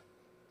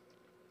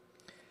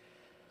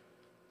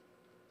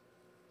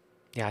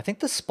 Yeah, I think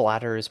the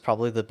splatter is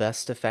probably the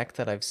best effect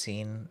that I've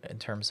seen in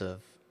terms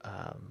of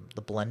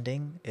the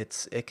blending.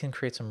 It can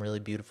create some really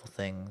beautiful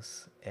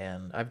things,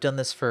 and I've done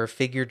this for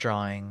figure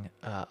drawing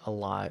a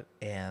lot,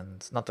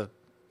 and not the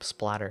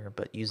splatter,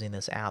 but using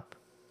this app.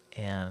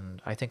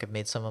 And I think I've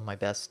made some of my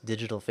best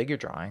digital figure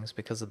drawings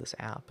because of this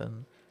app,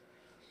 and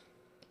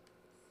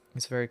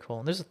it's very cool.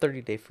 And there's a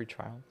 30-day free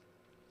trial.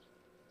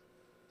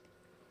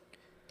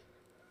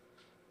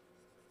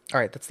 All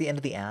right, that's the end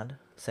of the ad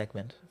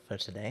segment for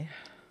today.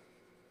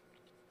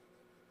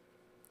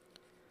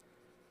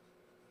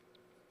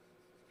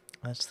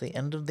 That's the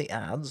end of the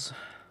ads.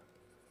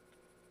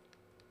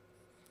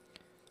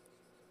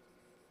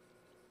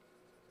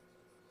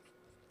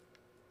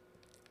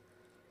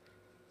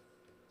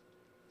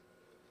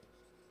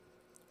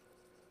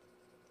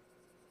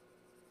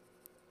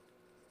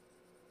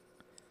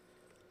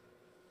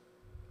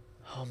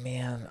 Oh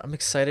man, I'm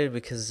excited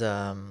because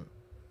I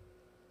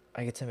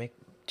get to make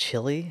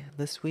chili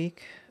this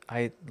week.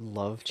 I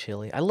love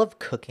chili. I love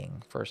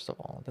cooking, first of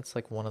all. That's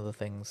like one of the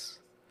things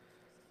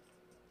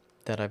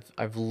that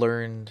I've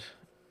learned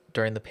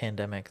during the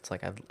pandemic. It's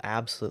like I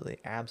absolutely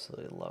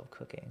love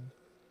cooking.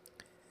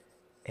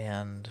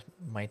 And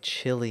my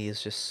chili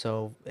is just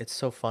it's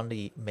so fun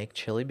to make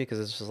chili because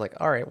it's just like,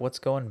 all right, what's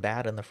going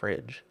bad in the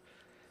fridge?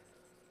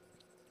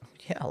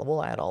 Yeah,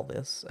 we'll add all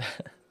this.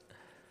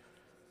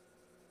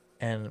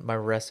 And my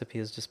recipe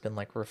has just been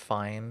like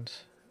refined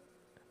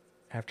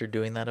after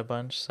doing that a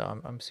bunch, so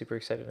I'm super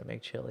excited to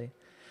make chili.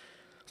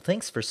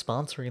 Thanks for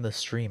sponsoring the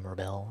stream,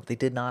 Rebelle. They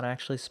did not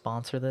actually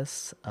sponsor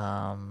this.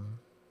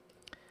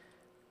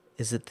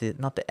 Is it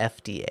not the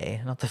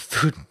FDA, not the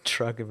Food and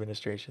Drug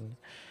Administration?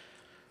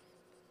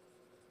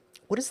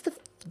 What is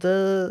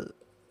the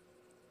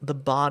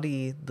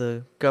body,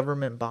 the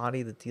government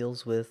body that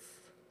deals with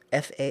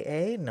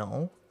FAA?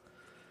 No.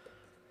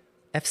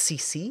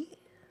 FCC?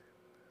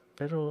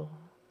 Federal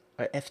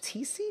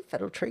FTC?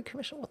 Federal Trade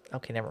Commission? What?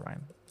 Okay, never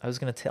mind. I was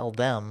going to tell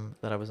them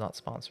that I was not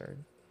sponsored,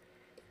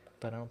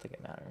 but I don't think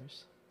it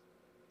matters.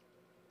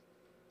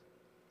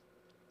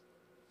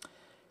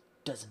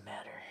 Doesn't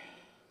matter.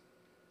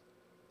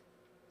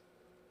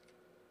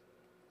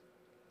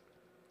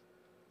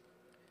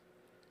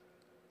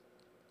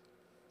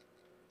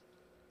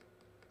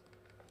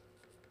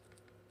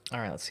 All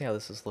right, let's see how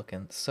this is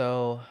looking.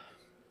 So,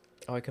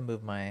 oh, I can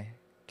move my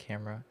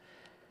camera.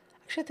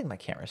 Actually, I think my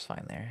camera's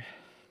fine there.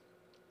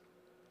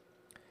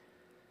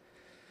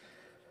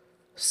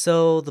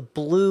 So the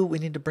blue, we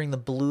need to bring the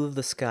blue of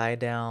the sky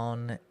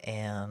down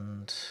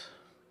and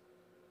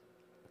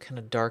kind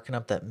of darken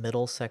up that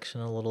middle section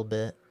a little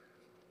bit.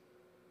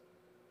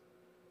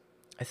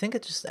 I think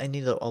I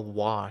need a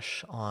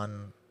wash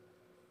on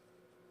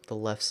the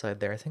left side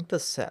there. I think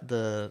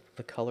the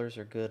colors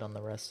are good on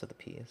the rest of the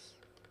piece.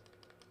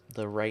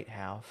 The right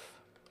half.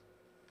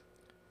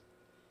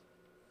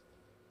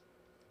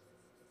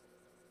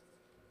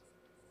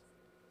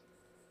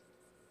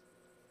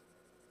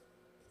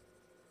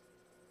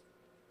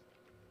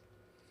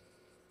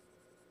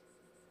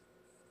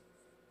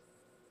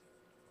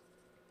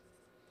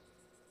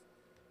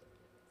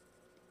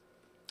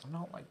 I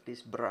don't like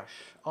this brush.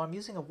 Oh, I'm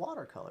using a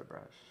watercolor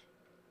brush.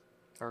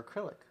 Or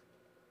acrylic.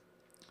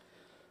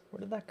 Where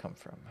did that come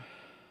from?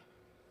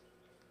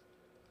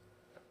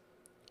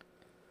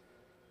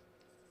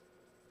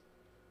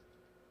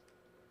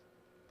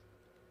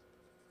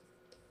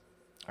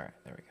 Alright,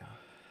 there we go.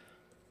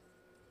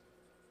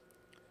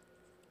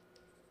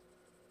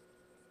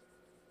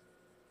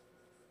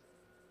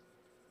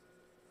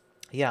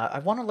 Yeah, I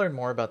want to learn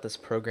more about this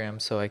program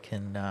so I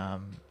can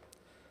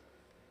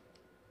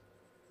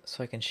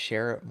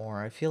share it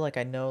more. I feel like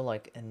I know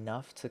like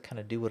enough to kind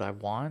of do what I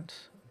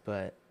want,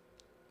 but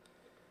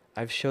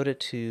I've showed it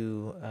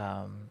to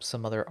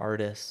some other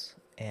artists,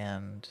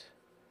 and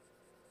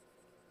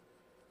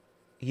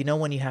you know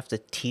when you have to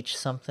teach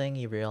something,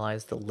 you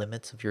realize the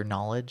limits of your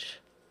knowledge.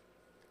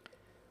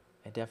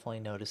 I definitely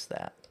noticed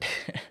that.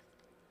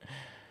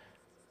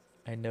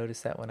 I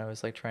noticed that when I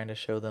was like trying to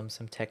show them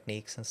some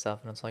techniques and stuff,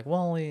 and it's like,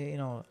 well, you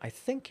know, I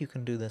think you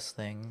can do this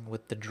thing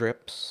with the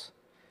drips.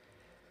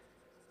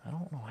 I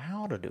don't know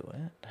how to do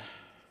it.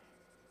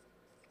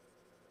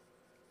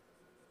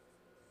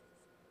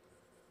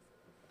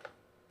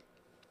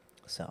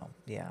 So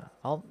yeah,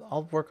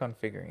 I'll work on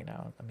figuring it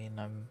out. I mean,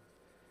 I'm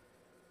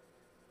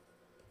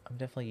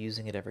definitely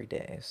using it every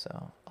day,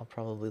 so I'll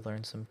probably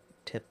learn some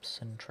tips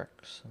and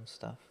tricks and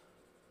stuff.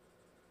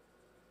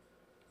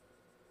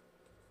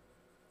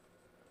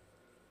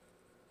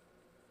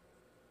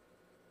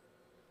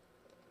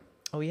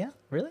 Oh yeah?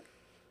 Really?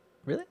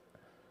 Really?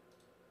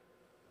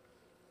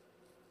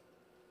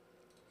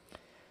 I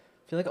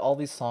feel like all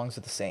these songs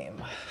are the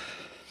same.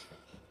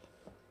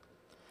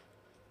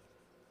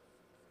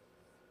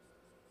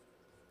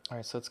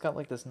 Alright, so it's got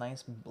like this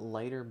nice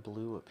lighter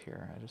blue up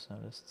here. I just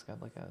noticed it's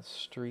got like a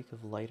streak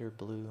of lighter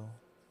blue.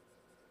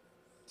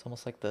 It's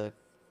almost like the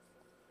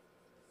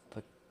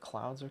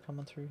clouds are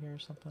coming through here or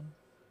something.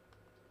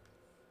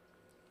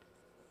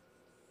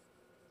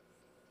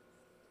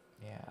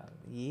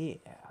 Yeah,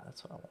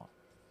 that's what I want.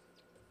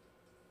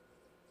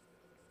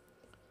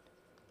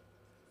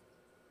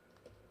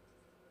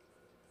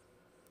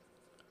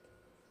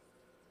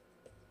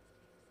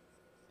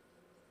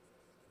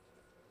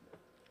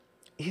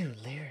 Ew,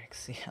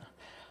 lyrics, yeah.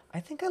 I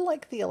think I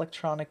like the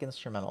electronic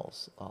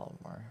instrumentals a lot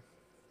more.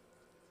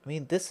 I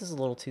mean, this is a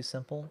little too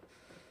simple.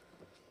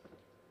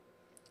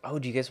 Oh,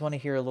 do you guys want to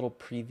hear a little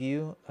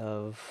preview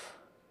of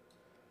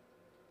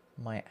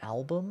my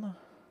album?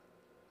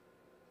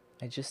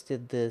 I just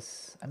did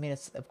this. I mean,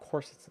 it's of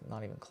course it's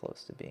not even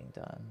close to being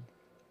done.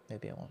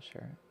 Maybe I won't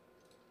share it.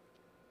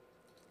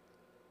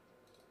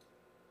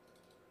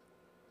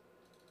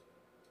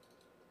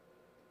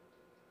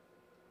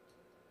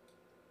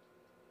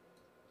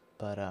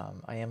 But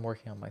I am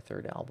working on my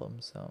third album,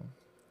 so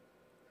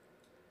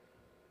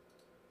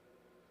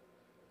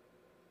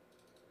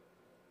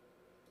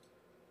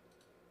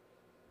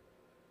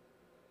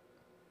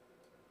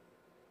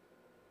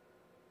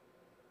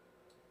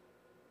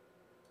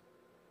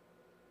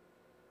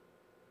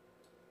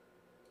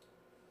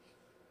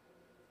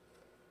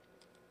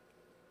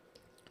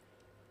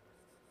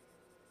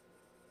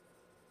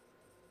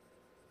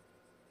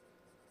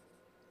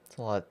it's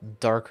a lot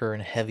darker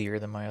and heavier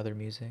than my other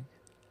music.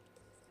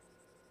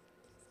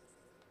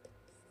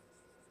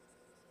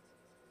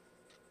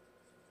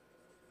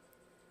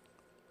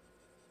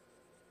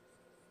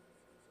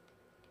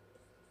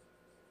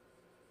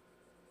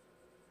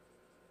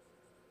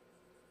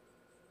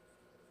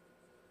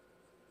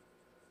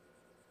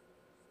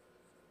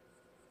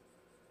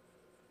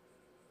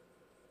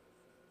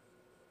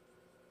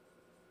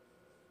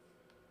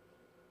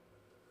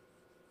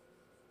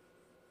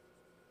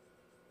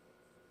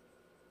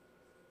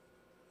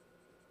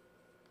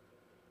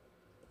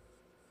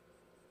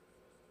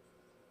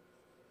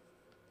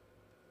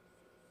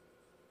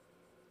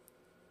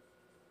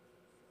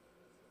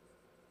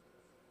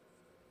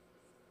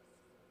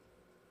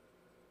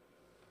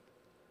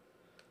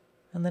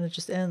 And then it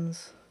just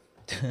ends.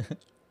 But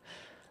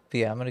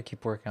yeah, I'm gonna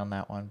keep working on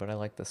that one, but I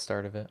like the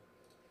start of it.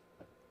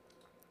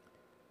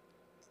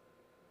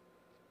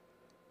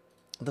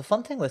 The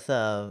fun thing with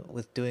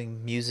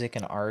doing music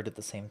and art at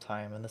the same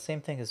time, and the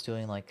same thing as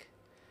doing like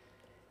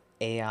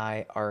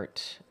AI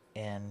art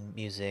and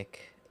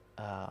music,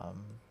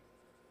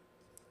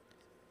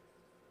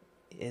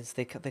 is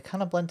they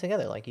kind of blend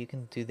together. Like you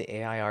can do the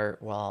AI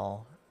art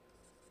while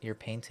you're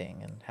painting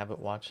and have it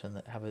watch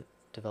and have it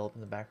develop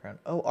in the background.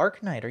 Oh,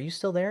 Arknight, are you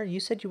still there? You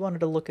said you wanted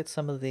to look at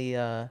some of the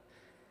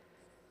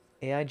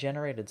AI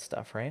generated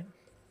stuff, right?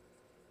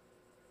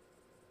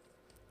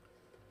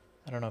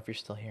 I don't know if you're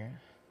still here.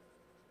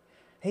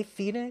 Hey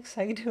Phoenix,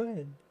 how you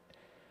doing?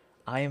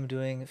 I am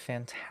doing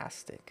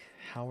fantastic.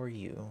 How are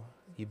you?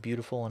 You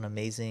beautiful and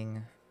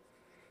amazing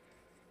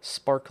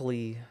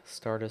sparkly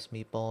Stardust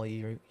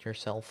meatball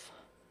yourself.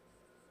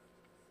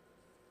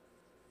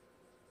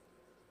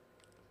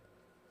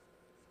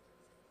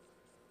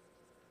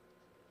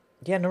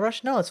 Yeah, no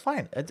rush. No, it's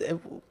fine.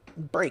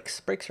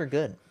 Breaks are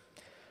good.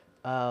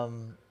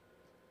 Um,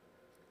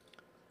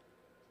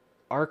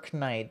 Arc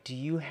Knight, do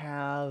you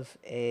have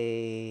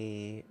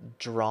a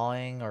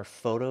drawing or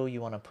photo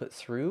you want to put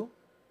through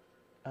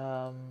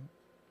um,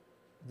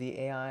 the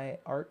AI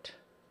art?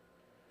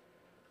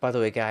 By the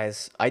way,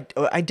 guys, I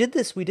did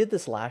this. We did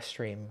this last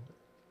stream,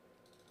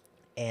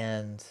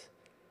 and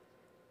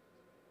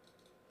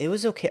it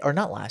was okay. Or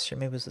not last stream.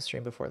 Maybe it was the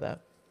stream before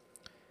that,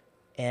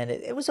 and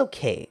it was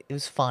okay. It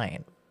was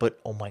fine. But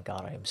oh my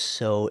god, I am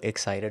so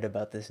excited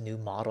about this new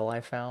model I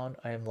found.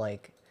 I'm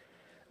like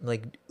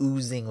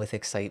oozing with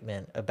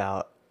excitement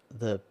about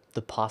the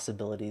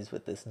possibilities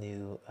with this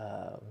new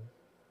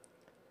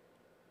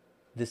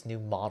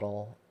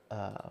model.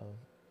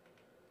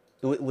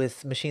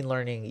 With machine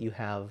learning, you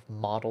have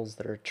models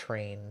that are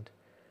trained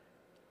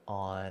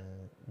on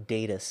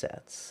data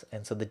sets,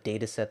 and so the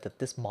data set that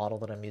this model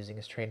that I'm using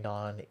is trained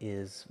on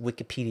is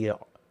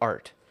Wikipedia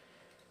art,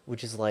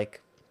 which is like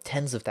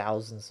tens of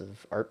thousands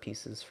of art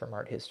pieces from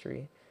art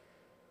history.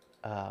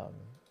 Um,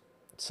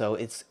 so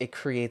it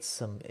creates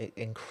some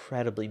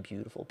incredibly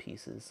beautiful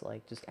pieces,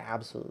 like just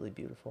absolutely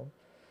beautiful.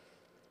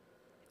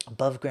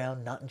 Above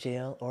ground, not in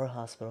jail or a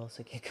hospital, so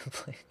I can't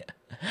complain.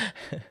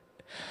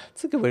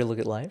 It's a good way to look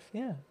at life.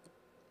 Yeah,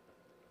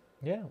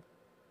 yeah.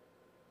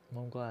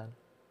 Well, I'm glad.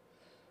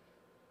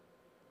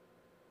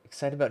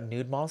 Excited about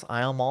nude models.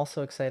 I am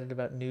also excited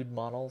about nude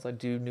models. I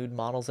do nude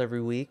models every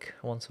week,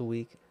 once a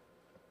week.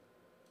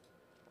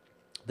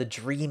 The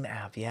Dream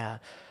app, yeah.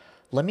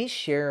 Let me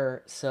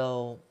share.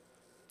 So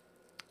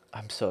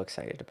I'm so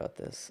excited about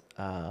this.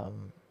 I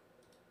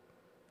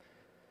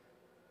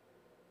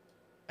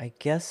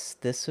guess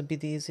this would be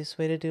the easiest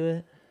way to do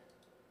it.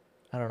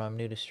 I don't know. I'm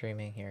new to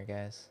streaming here,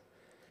 guys.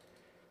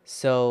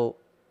 So,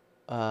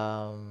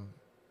 I'm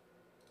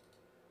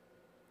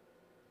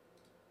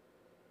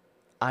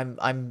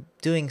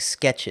doing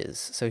sketches.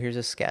 So here's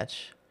a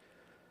sketch.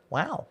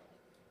 Wow.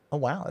 Oh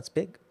wow, that's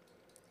big.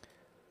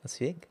 That's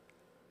big.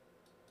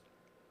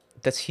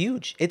 That's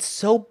huge. It's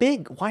so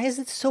big. Why is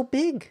it so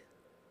big?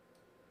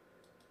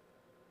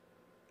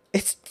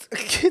 It's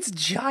it's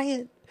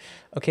giant.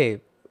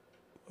 Okay,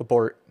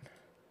 abort.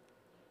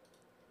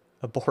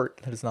 Abort.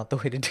 That is not the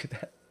way to do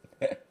that.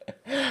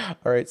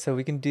 All right, so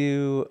we can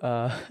do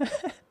um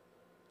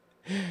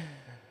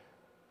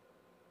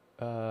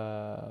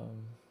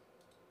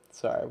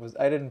sorry,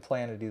 I didn't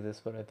plan to do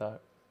this, but I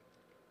thought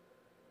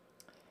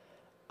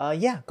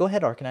yeah, go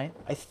ahead, Arcanine.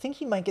 I think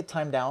he might get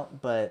timed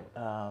out, but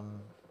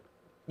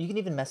you can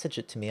even message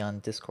it to me on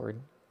Discord.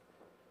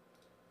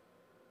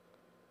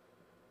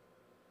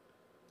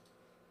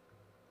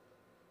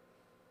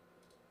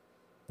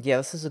 Yeah,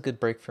 this is a good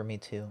break for me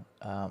too.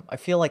 I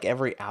feel like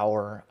every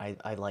hour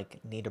I like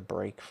need a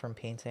break from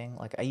painting.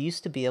 Like I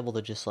used to be able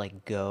to just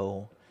like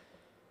go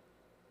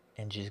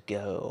and just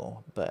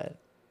go, but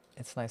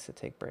it's nice to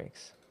take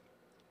breaks.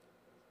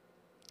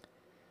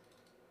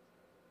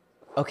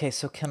 Okay,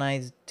 so can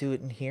I do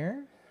it in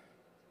here?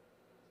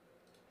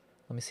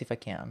 Let me see if I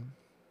can.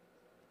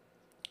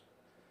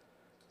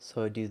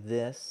 So I do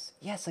this.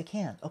 Yes, I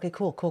can. Okay,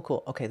 cool, cool,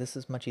 cool. Okay, this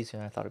is much easier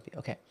than I thought it'd be.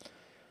 Okay.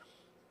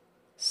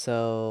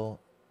 So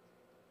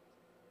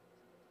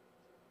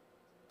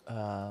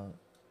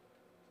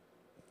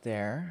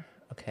there.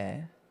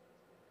 Okay.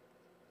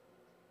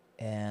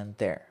 And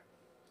there.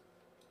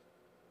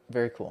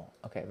 Very cool.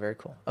 Okay, very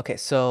cool. Okay,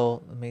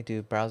 so let me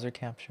do browser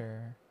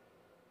capture,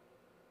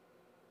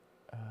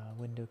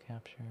 window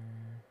capture.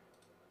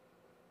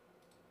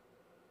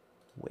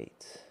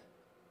 Wait.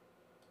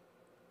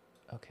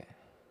 Okay.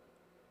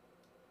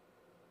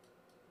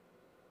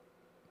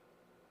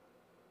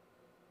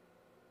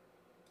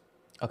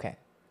 Okay.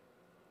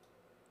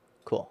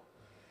 Cool.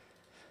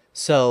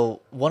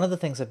 So one of the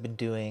things I've been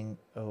doing.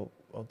 Oh,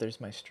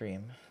 there's my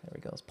stream. There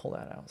we go. Let's pull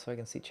that out so I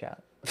can see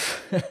chat.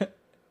 There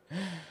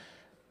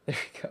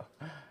we go.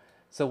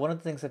 So one of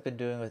the things I've been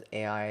doing with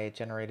AI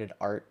generated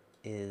art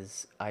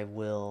is I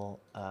will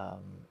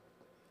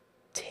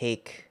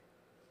take.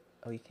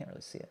 Oh, you can't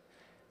really see it.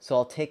 So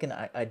I'll take an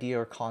idea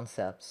or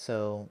concept.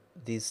 So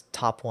these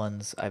top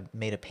ones, I've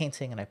made a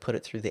painting and I put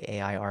it through the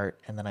AI art,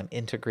 and then I'm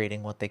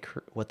integrating what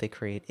they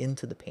create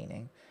into the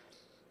painting.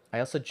 I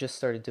also just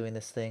started doing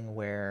this thing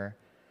where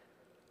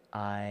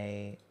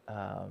I'll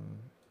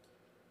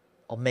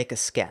make a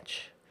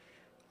sketch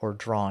or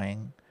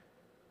drawing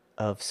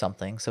of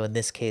something. So in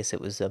this case,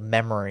 it was a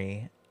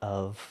memory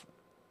of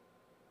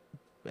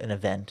an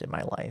event in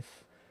my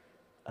life,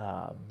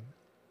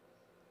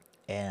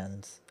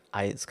 and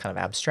it's kind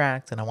of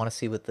abstract, and I want to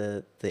see what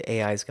the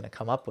AI is going to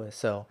come up with.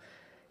 So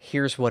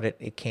here's what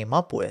it came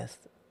up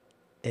with.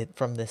 It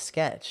from this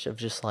sketch of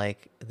just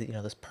like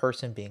this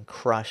person being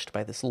crushed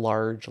by this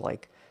large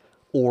like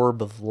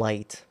orb of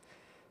light,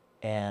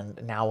 and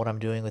now what I'm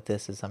doing with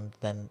this is I'm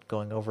then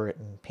going over it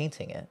and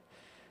painting it,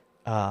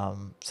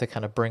 to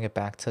kind of bring it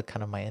back to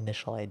kind of my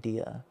initial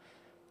idea.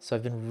 So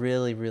I've been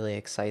really, really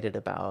excited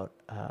about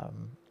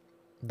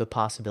the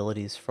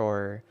possibilities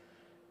for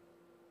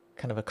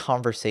kind of a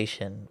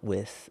conversation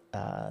with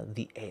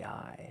the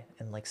AI,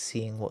 and like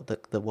seeing what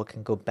what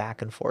can go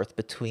back and forth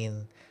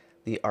between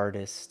the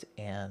artist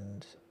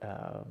and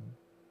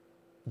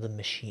the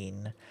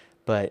machine.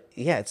 But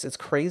yeah, it's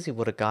crazy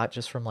what it got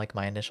just from like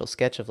my initial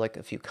sketch of like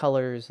a few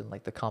colors and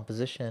like the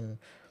composition,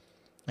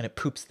 and it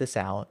poops this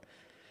out.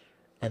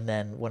 And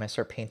then when I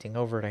start painting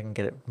over it, I can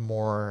get it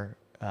more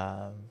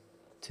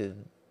to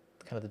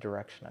kind of the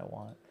direction I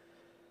want.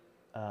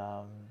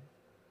 Um,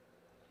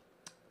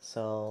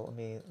 so let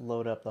me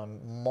load up the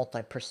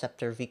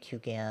multi-perceptor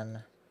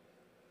VQGAN.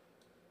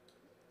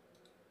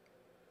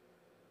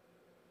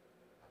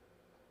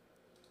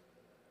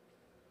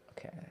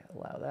 Okay,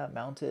 allow that,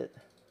 mount it.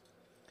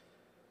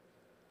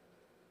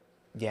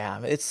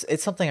 Yeah, it's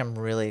something I'm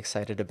really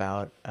excited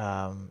about.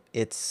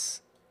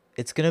 It's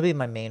gonna be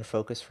my main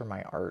focus for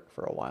my art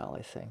for a while,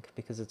 I think,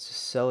 because it's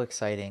just so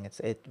exciting.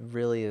 It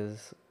really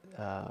is.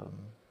 Um,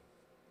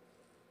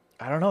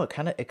 I don't know. It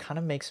kind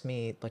of makes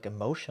me like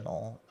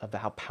emotional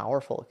about how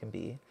powerful it can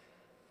be.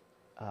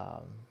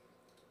 All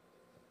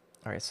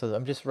right, so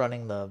I'm just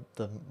running the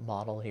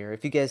model here.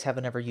 If you guys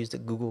haven't ever used a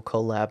Google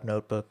Colab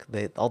notebook,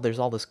 there's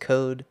all this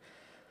code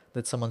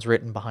that someone's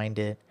written behind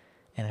it,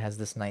 and it has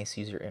this nice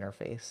user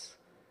interface.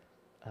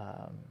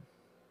 Um,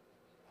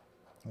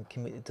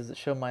 does it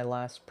show my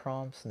last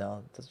prompts?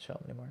 No, it doesn't show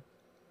them anymore.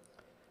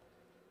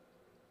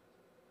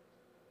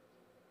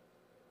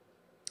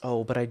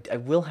 Oh, but I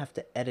will have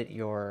to edit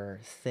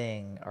your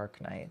thing,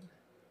 Arknight,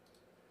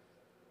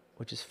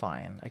 which is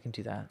fine. I can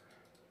do that.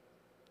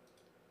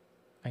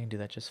 I can do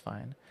that just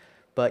fine.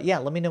 But yeah,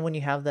 let me know when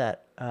you have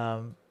that,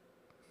 and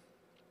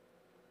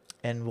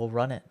we'll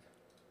run it.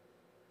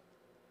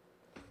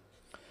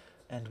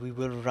 And we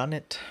will run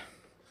it.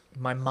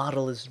 My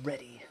model is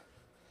ready.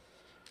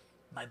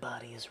 My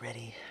body is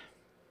ready.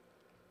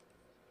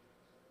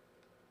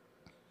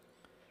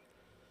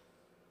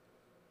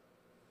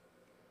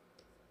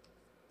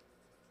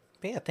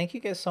 But yeah, thank you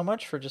guys so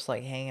much for just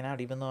like hanging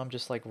out, even though I'm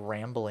just like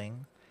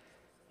rambling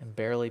and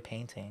barely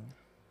painting.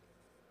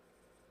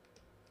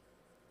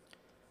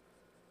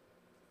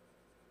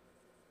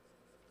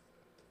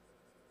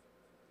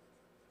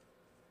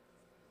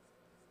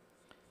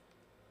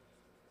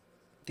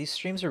 These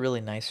streams are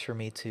really nice for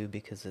me too,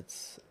 because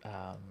it's,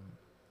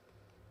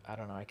 I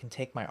don't know, I can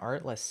take my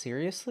art less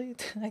seriously,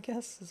 I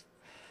guess.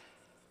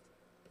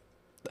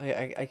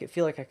 I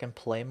feel like I can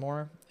play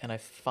more, and I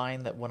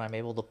find that when I'm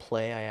able to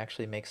play, I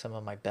actually make some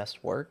of my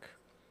best work.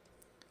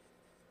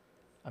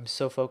 I'm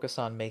so focused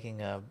on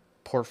making a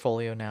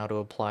portfolio now to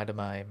apply to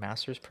my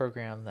master's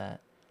program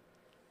that,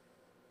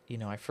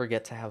 I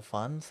forget to have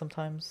fun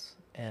sometimes.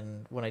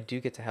 And when I do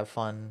get to have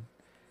fun,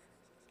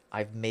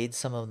 I've made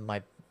some of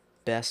my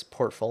best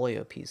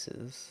portfolio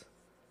pieces.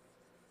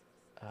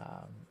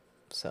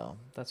 So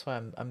that's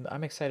why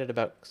I'm excited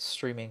about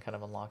streaming, kind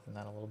of unlocking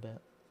that a little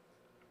bit.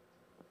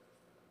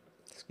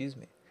 Excuse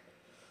me.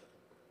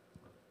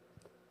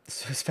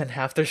 So spend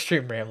half their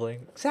stream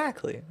rambling.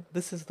 Exactly.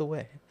 This is the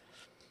way.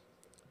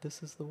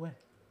 This is the way.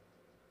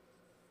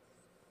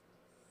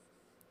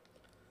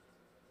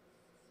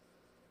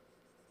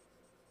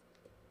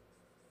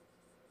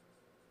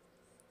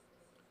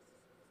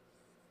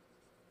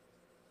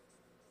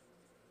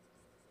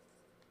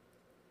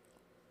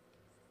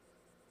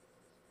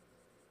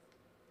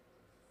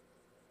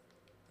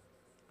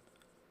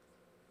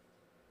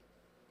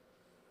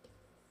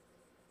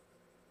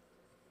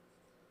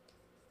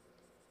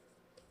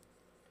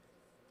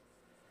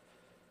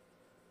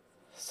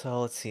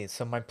 So let's see.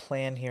 So my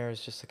plan here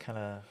is just to kind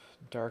of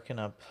darken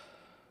up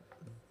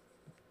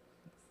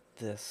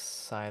this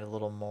side a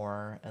little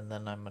more, and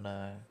then I'm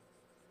gonna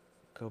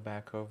go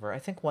back over. I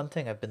think one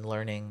thing I've been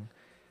learning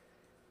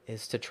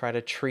is to try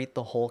to treat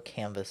the whole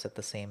canvas at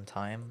the same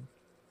time,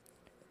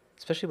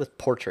 especially with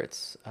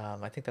portraits.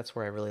 I think that's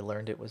where I really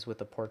learned it, was with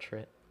the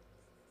portrait.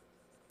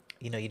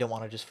 You don't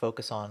want to just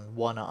focus on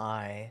one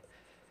eye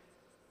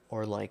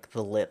or like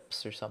the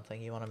lips or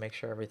something. You want to make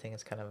sure everything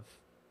is kind of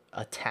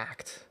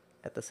attacked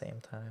at the same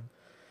time.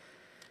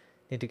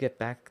 Need to get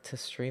back to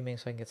streaming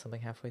so I can get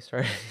something halfway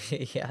started.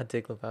 Yeah,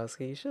 Dick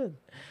Lebowski, you should.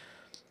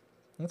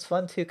 It's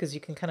fun too, because you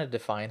can kind of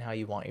define how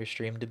you want your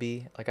stream to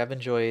be. Like, I've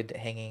enjoyed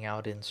hanging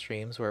out in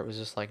streams where it was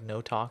just like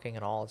no talking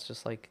at all. It's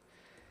just like,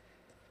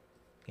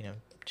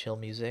 chill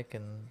music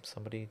and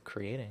somebody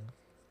creating.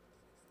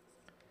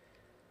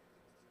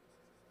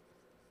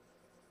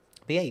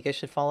 But yeah, you guys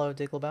should follow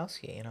Dick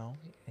Lebowski,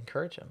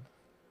 encourage him.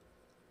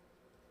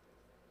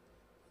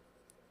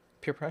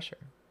 Peer pressure.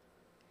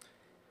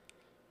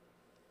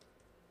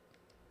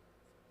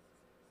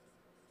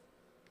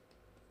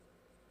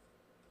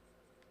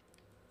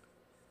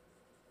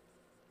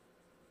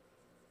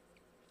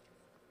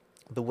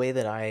 The way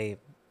that I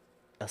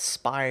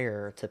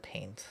aspire to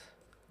paint,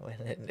 when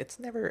it's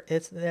never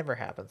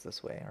happens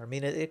this way. Or, I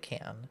mean, it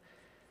can,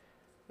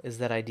 is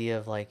that idea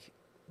of like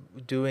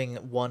doing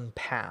one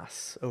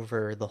pass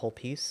over the whole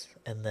piece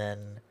and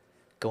then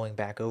going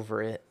back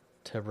over it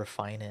to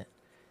refine it.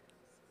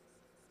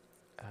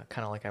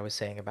 kind of like I was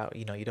saying about,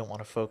 you don't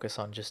want to focus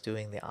on just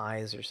doing the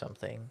eyes or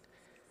something.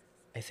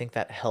 I think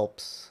that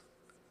helps.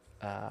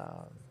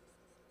 Um,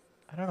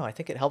 I don't know. I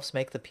think it helps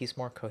make the piece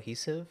more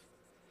cohesive.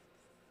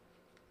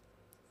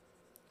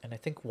 And I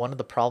think one of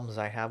the problems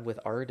I have with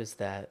art is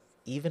that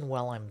even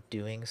while I'm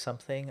doing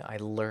something, I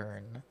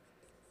learn.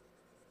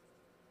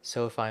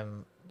 So if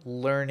I'm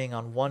learning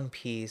on one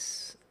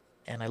piece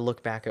and I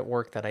look back at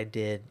work that I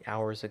did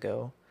hours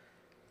ago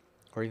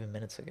or even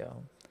minutes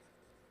ago,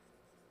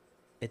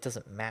 it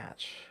doesn't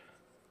match.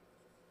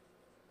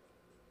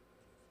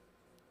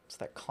 It's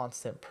that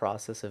constant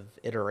process of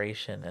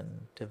iteration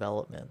and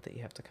development that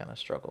you have to kind of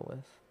struggle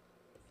with.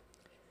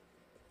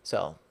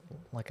 So,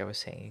 like I was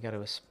saying, you got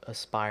to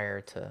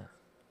aspire to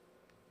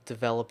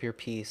develop your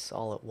piece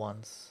all at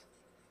once.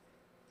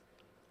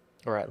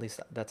 Or at least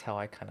that's how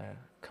I kind of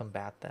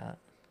combat that.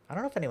 I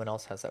don't know if anyone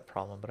else has that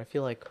problem, but I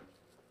feel like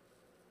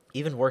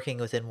even working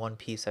within one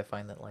piece, I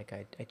find that like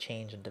I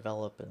change and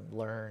develop and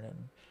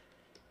learn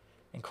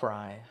and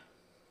cry.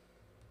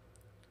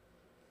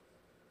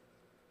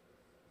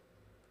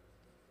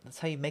 That's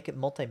how you make it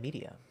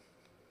multimedia.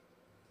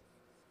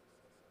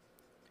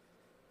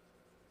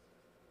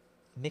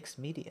 Mixed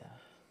media.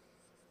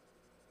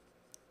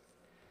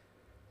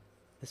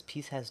 This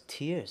piece has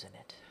tears in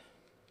it.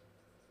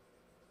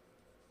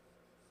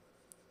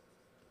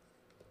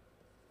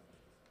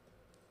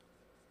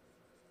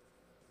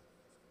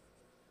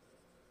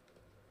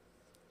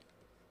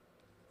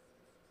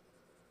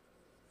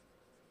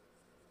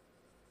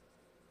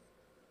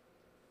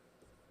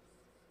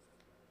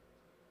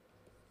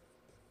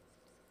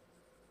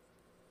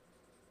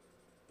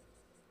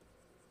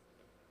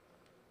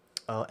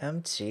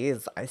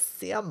 OMGs, I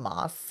see a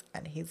moss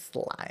and he's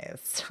live.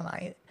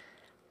 Tonight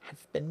has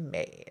been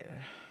made.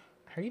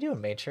 How are you doing,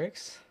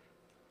 Matrix?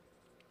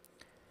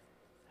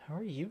 How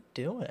are you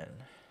doing?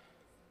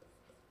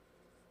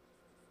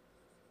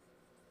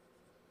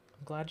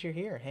 I'm glad you're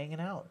here,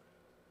 hanging out.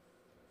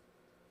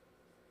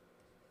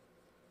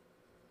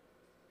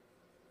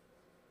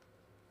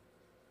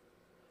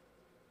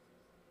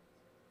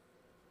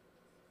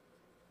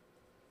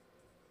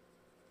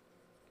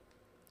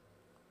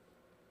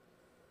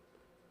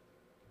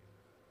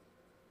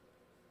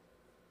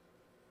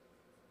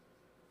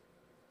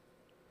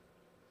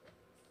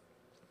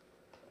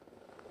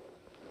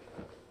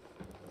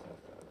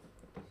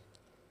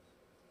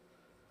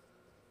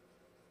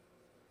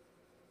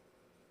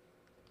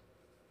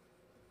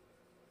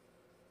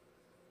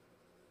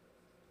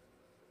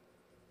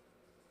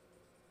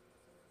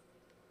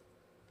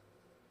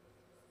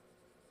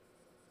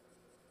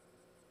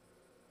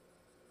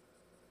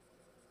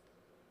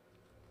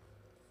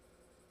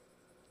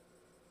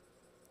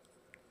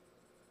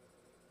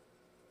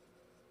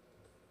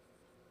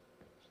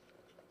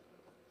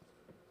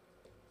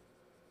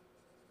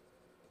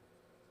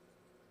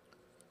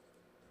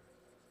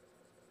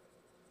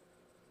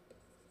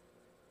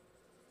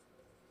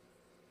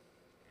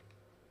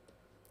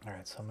 All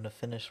right, so I'm going to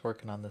finish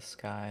working on this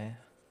sky,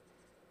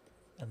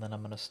 and then I'm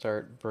going to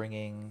start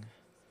bringing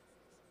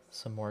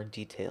some more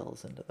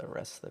details into the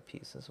rest of the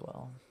piece as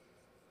well.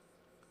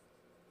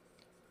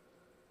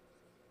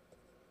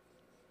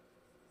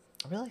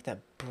 I really like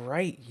that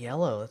bright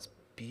yellow. That's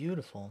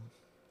beautiful.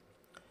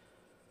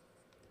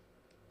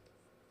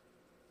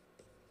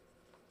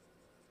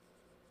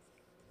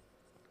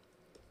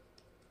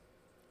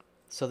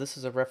 So this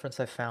is a reference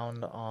I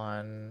found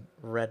on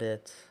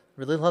Reddit.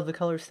 Really love the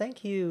colors.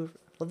 Thank you.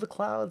 Love the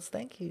clouds.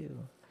 Thank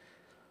you.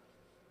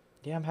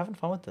 Yeah, I'm having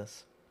fun with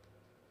this.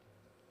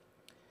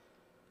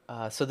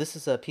 So this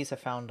is a piece I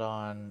found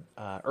on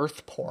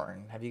Earth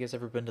Porn. Have you guys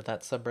ever been to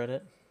that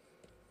subreddit?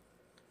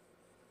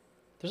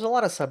 There's a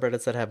lot of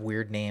subreddits that have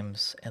weird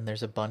names, and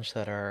there's a bunch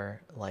that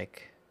are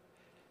like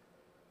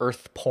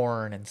Earth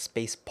porn and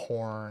space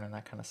porn and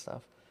that kind of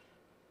stuff.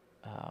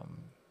 Um,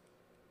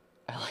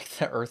 I like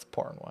the Earth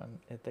porn one.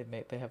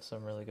 They have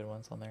some really good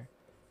ones on there.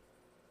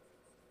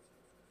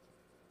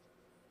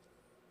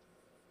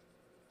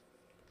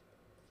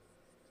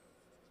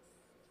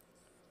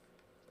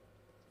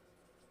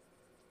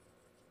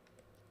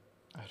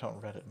 I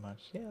don't Reddit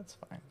much. Yeah, it's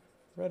fine.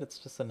 Reddit's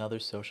just another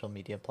social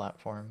media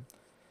platform.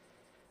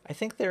 I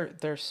think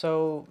they're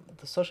so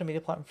the social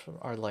media platforms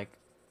are like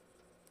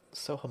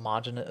so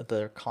homogenous.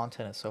 Their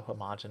content is so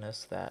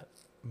homogenous that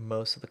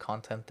most of the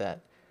content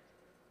that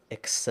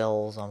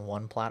excels on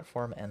one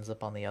platform ends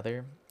up on the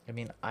other. I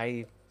mean,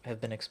 I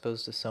have been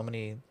exposed to so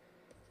many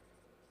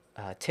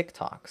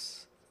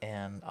TikToks,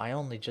 and I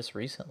only just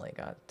recently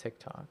got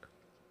TikTok.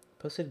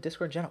 Posted to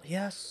Discord channel.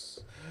 Yes,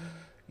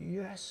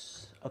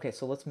 yes. Okay,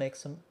 so let's make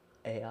some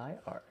AI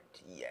art.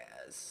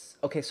 Yes.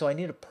 Okay, so I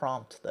need a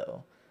prompt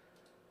though.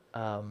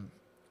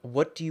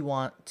 What do you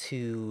want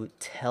to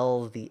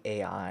tell the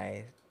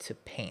AI to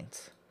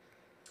paint?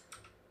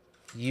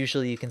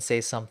 Usually you can say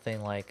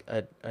something like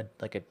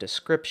a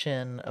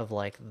description of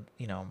like,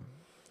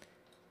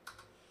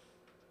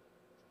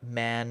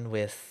 man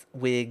with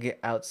wig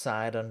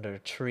outside under a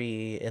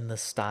tree in the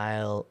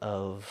style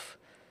of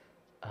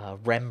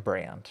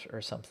Rembrandt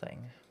or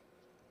something.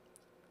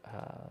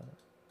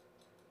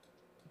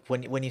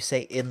 when you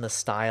say in the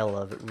style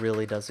of, it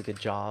really does a good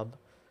job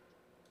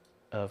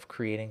of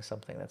creating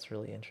something that's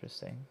really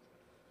interesting.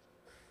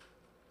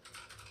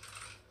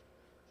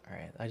 All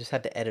right, I just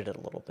had to edit it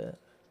a little bit.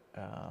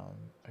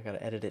 I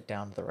gotta edit it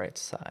down to the right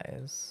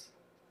size.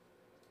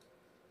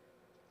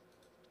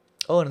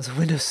 Oh, and the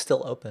window's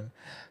still open.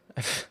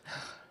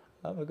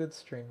 I'm a good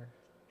streamer.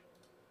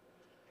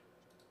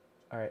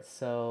 All right,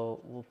 so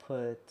we'll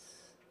put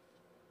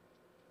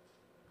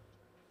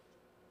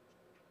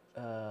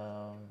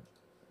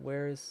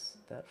where is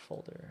that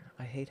folder?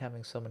 I hate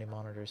having so many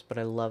monitors, but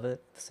I love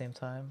it at the same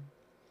time.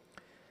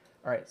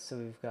 All right, so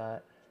we've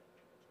got,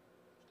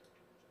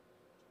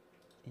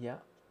 yeah,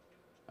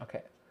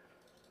 okay.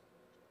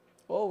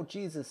 Oh,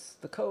 Jesus,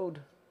 the code.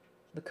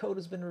 The code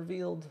has been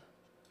revealed.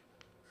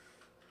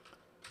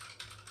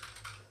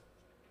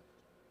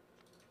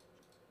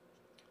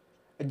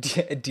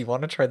 Do you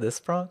want to try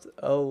this prompt?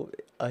 Oh,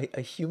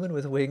 a human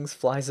with wings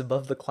flies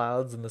above the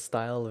clouds in the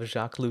style of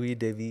Jacques-Louis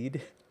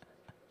David.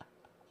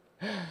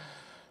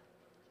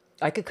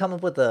 I could come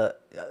up with a...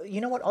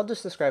 you know what? I'll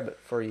just describe it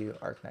for you,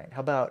 Arknight.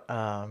 How about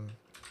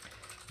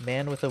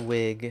man with a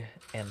wig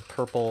and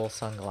purple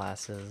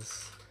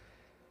sunglasses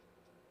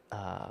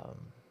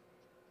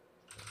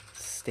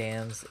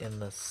stands in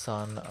the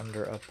sun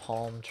under a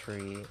palm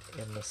tree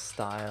in the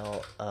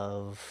style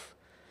of...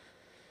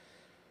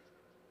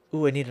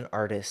 Ooh, I need an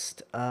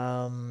artist.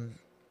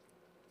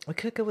 We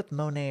could go with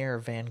Monet or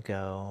Van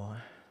Gogh.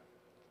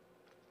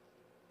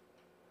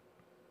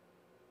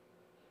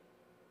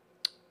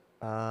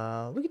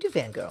 We could do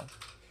Van Gogh.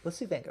 Let's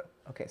do Van Gogh.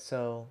 Okay,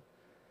 so...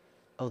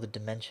 Oh, the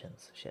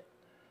dimensions. Shit.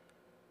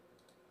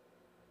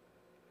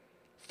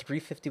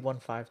 351,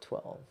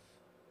 512.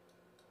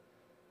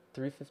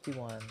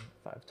 351,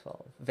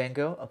 512. Van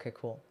Gogh? Okay,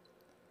 cool.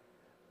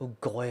 Oh,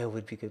 Goya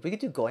would be good. We could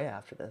do Goya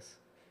after this.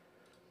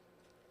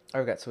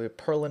 All right, so we have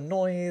Pearl and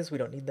Noise. We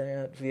don't need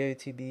that.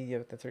 VOTB, you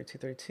have the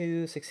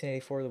 3232.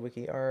 1684, the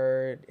wiki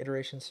art.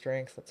 Iteration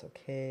strength, that's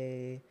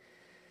okay.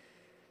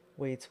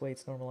 Weights,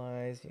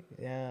 normalize.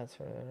 Yeah, that's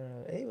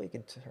right. We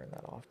can turn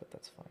that off, but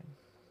that's fine.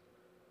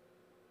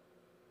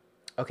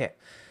 Okay,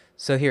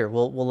 so here,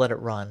 we'll let it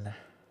run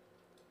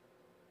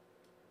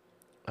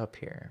up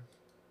here.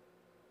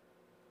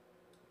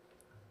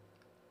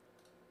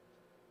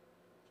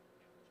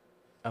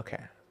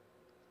 Okay.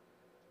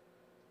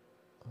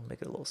 I'll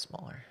make it a little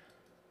smaller.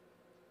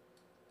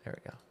 There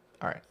we go.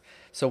 All right.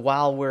 So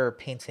while we're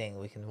painting,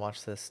 we can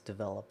watch this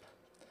develop.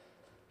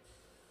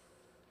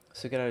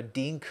 So we got a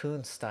Dean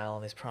Koontz style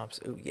on these prompts.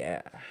 Oh,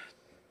 yeah.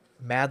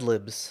 Mad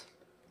Libs.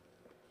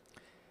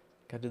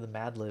 Gotta do the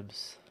Mad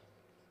Libs.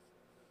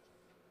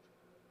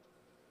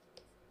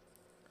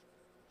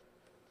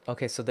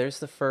 Okay, so there's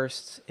the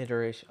first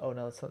iteration. Oh,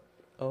 no, it's not.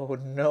 Oh,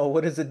 no.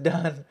 What has it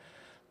done?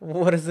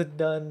 What has it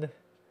done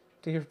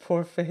to your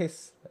poor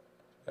face?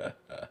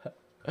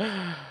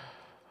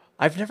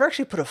 I've never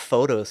actually put a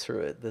photo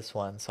through it, this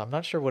one, so I'm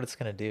not sure what it's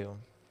going to do.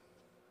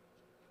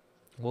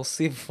 We'll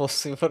see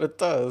what it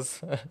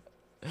does.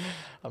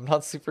 I'm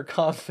not super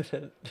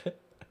confident.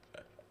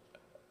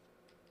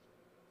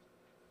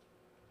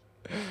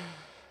 You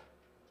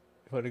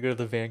want to go to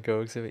the Van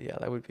Gogh exhibit? Yeah,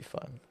 that would be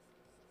fun.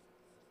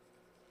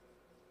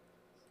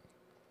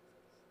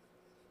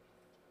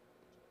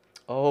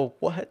 Oh,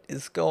 what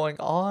is going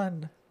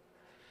on?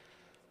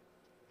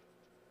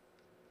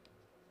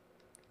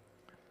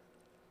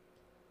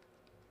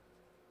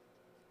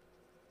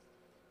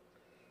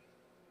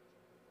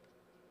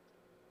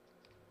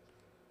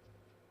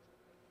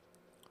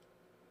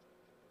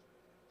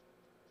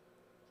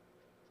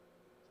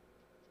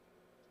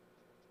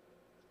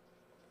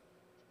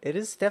 It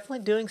is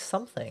definitely doing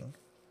something.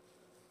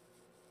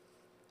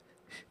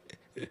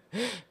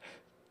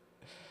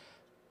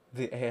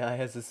 The AI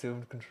has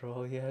assumed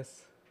control,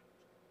 yes.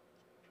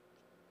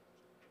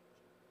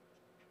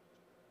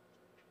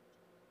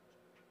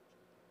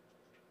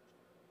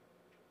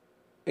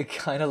 It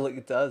kind of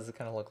it does. It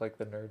kind of look like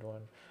the nerd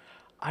one.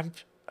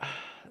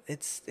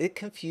 It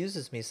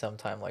confuses me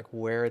sometimes, like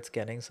where it's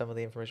getting some of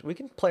the information. We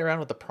can play around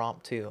with the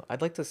prompt too.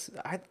 I'd like to.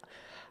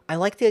 I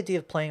like the idea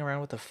of playing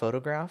around with a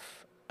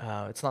photograph.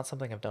 It's not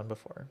something I've done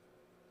before.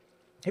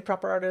 Hey,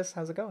 proper artist,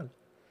 how's it going?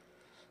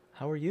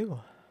 How are you?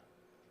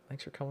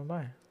 Thanks for coming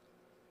by.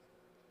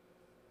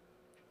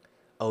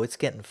 Oh, it's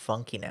getting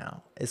funky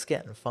now. It's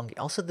getting funky.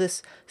 Also,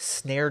 this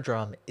snare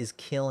drum is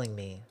killing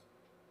me.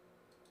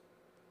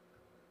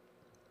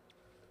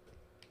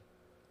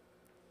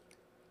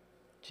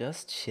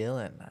 Just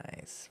chilling.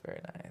 Nice. Very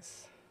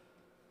nice.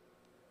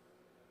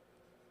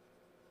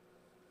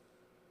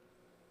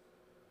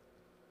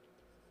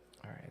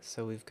 All right,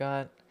 so we've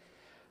got...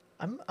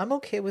 I'm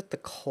okay with the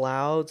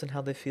clouds and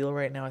how they feel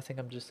right now. I think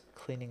I'm just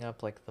cleaning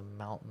up like the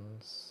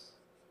mountains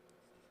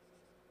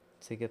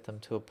to get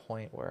them to a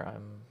point where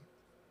I'm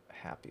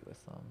happy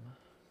with them.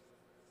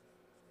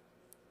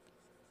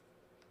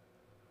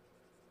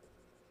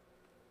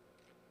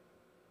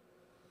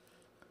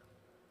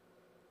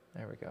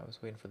 There we go. I was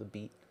waiting for the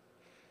beat.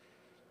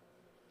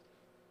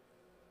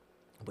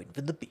 Waiting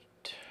for the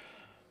beat.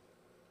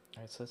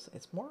 All right, so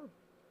it's more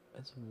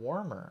It's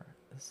warmer.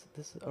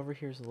 This over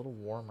here is a little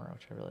warmer,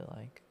 which I really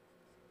like.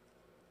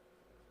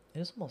 It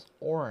is almost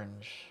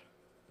orange,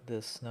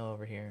 this snow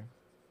over here.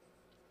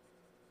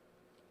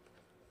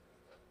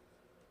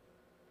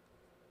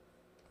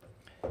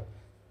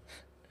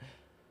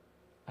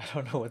 I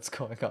don't know what's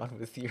going on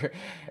with your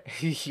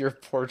your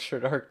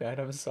portrait, Arc Knight.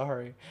 I'm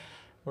sorry.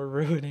 We're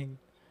ruining.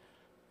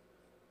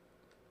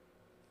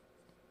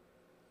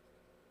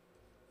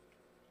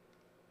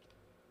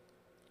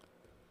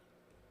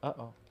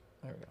 Uh-oh.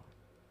 There we go.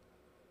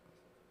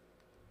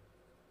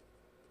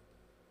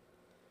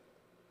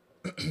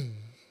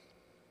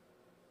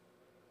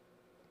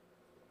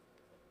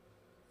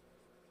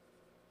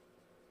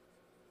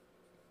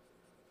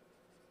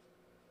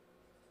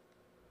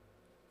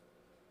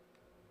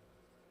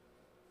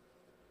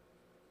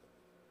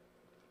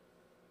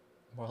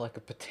 More like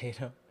a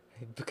potato.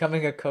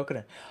 Becoming a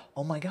coconut.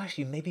 Oh my gosh,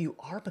 maybe you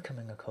are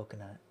becoming a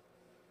coconut.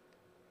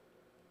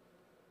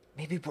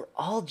 Maybe we're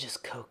all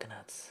just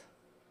coconuts.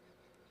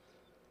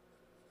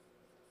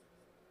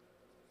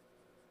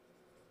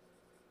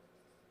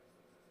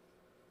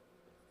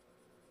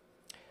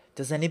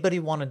 Does anybody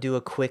want to do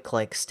a quick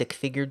like stick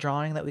figure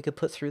drawing that we could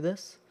put through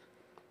this?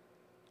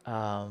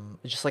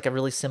 Just like a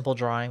really simple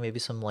drawing, maybe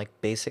some like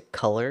basic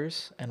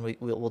colors, and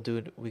we'll do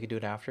it. We could do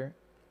it after.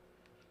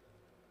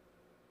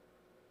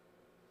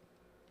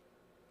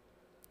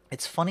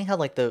 It's funny how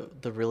like the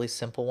really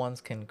simple ones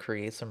can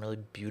create some really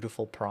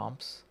beautiful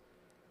prompts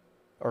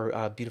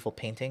or beautiful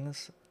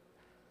paintings.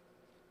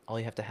 All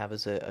you have to have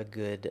is a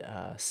good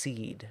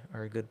seed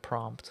or a good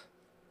prompt.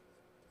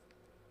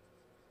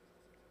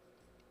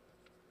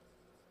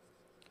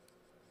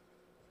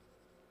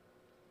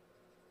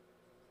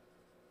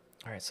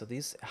 All right, so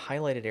these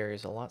highlighted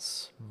areas are a lot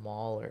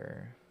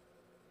smaller.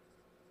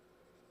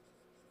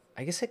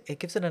 I guess it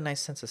gives it a nice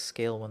sense of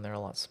scale when they're a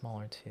lot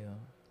smaller too.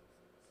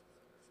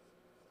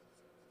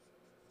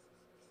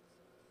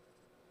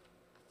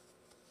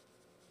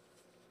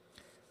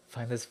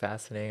 Find this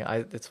fascinating.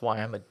 It's why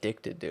I'm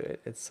addicted to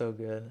it. It's so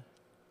good.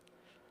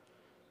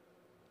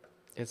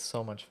 It's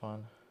so much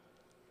fun.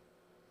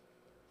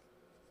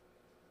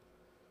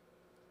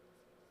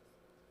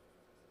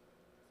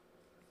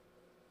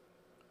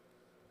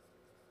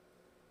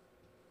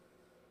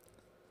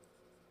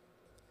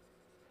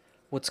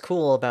 What's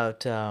cool about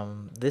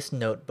this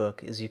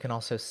notebook is you can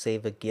also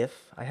save a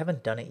GIF. I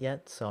haven't done it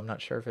yet, so I'm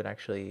not sure if it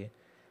actually,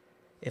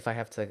 if I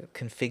have to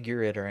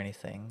configure it or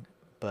anything,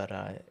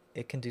 but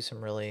it can do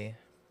some really,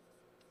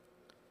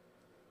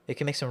 it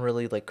can make some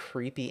really like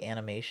creepy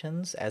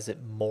animations as it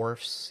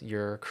morphs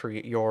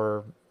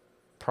your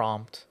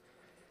prompt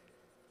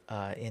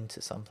into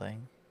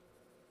something.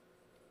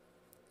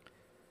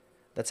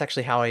 That's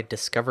actually how I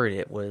discovered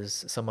it.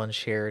 Was someone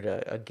shared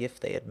a GIF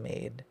they had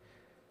made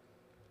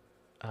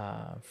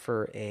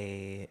for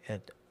in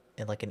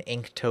like an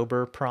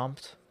Inktober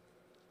prompt,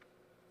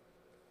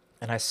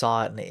 and I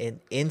saw it and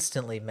it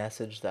instantly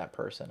messaged that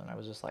person, and I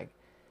was just like,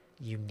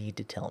 "You need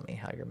to tell me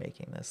how you're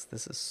making this.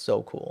 This is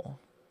so cool."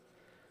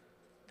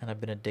 And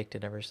I've been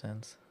addicted ever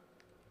since.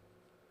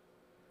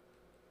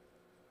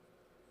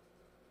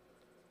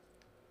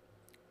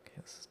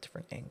 Okay, this is a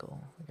different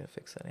angle. I gotta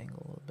fix that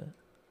angle a little bit.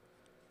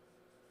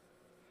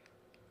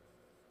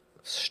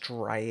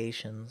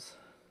 Striations.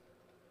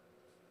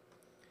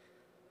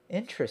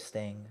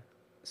 Interesting.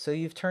 So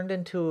you've turned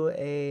into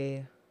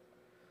a...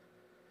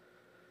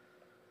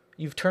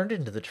 You've turned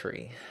into the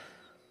tree.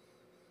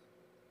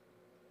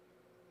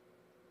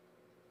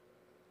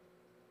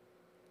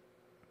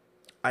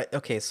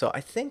 Okay, so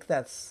I think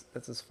that's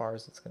as far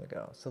as it's gonna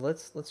go. So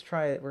let's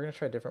try it. We're gonna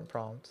try a different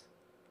prompt.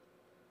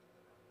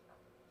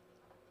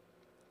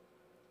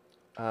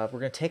 We're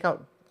gonna take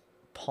out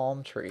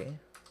palm tree,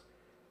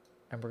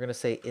 and we're gonna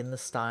say in the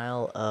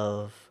style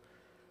of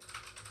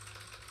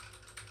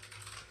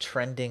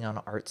trending on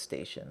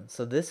ArtStation.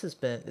 So this has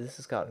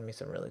gotten me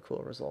some really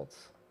cool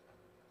results.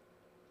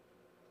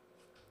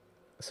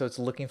 So it's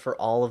looking for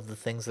all of the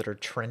things that are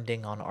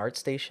trending on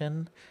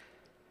ArtStation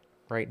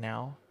right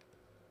now,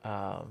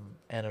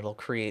 and it'll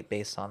create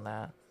based on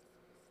that.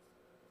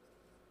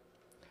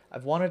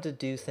 I've wanted to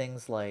do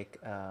things like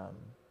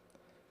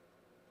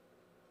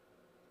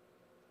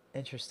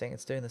interesting.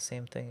 It's doing the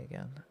same thing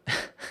again.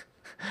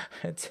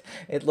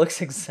 It looks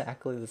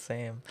exactly the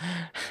same.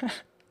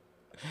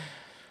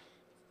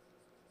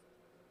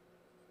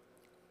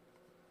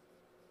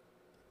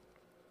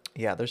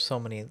 Yeah, there's so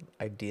many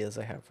ideas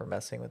I have for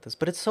messing with this,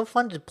 but it's so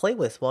fun to play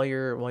with while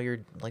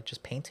you're like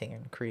just painting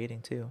and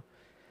creating too,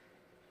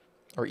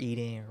 or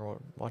eating or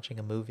watching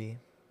a movie.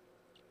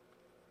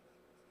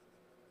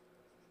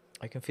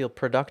 I can feel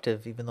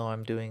productive even though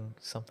I'm doing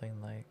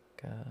something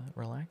like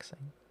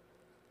relaxing.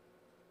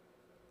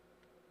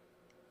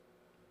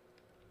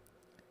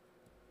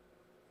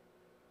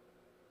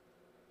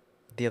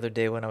 The other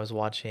day when I was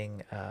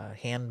watching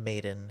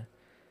Handmaiden,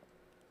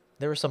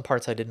 there were some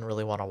parts I didn't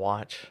really want to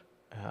watch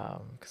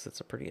because it's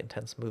a pretty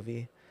intense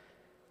movie,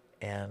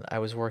 and I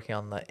was working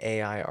on the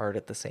AI art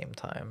at the same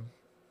time,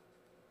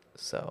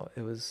 so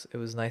it was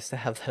nice to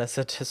have that as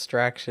a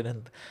distraction,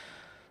 and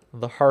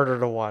The harder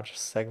to watch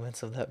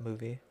segments of that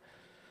movie.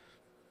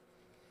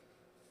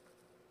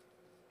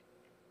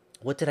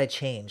 What did I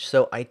change?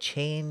 So I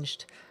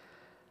changed.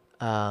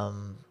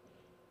 Um,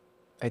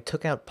 I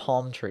took out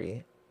palm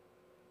tree,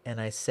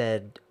 and I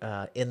said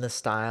in the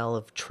style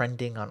of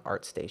trending on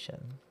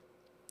ArtStation.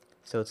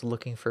 So it's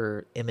looking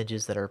for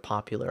images that are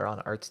popular on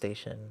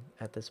ArtStation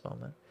at this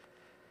moment.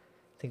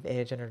 I think the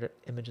AI generated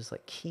images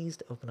like keys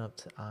to open up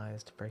to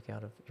eyes to break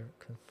out of your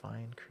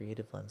confined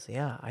creative lens.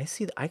 Yeah, I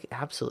see. I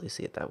absolutely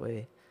see it that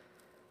way.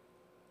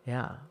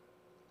 Yeah,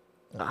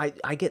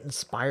 I get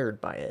inspired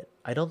by it.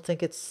 I don't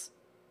think it's.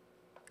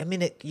 I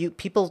mean,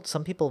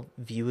 some people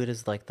view it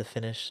as like the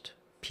finished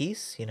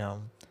piece.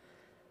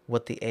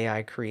 What the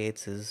AI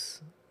creates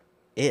is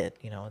it.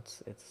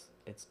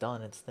 It's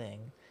done its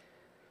thing.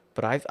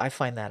 But I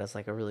find that as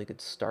like a really good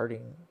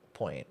starting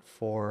point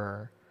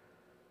for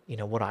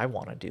what I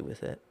want to do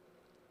with it,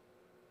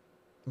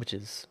 which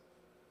is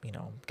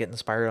get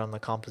inspired on the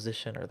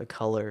composition or the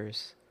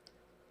colors.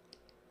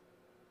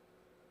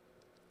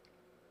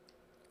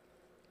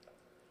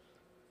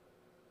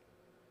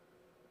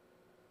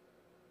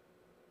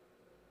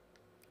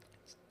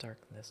 Let's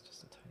darken this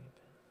just a tiny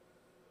bit.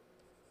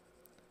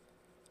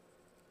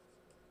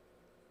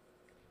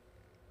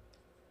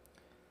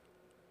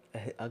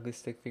 A ugly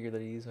stick figure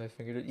that I use my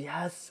finger to.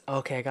 Yes.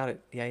 Okay, I got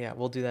it. Yeah, yeah.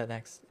 We'll do that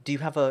next. Do you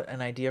have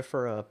an idea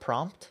for a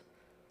prompt,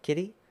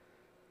 Kitty?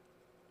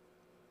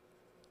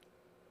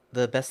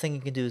 The best thing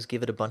you can do is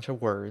give it a bunch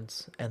of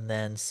words and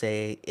then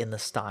say in the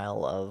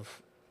style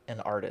of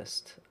an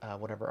artist,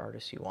 whatever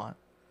artist you want.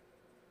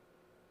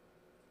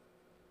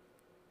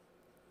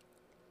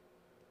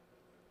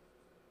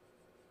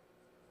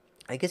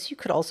 I guess you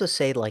could also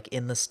say like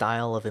in the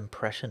style of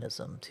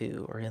Impressionism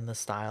too, or in the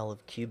style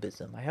of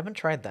Cubism. I haven't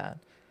tried that,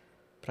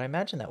 but I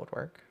imagine that would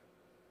work.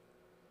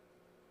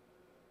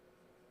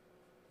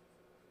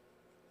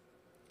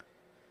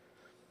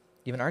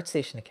 You have an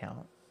ArtStation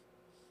account.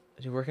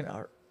 Do you work in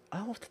art?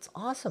 Oh, that's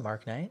awesome,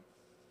 Arknight.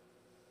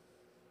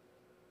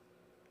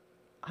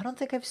 I don't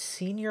think I've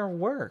seen your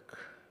work.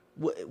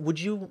 Would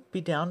you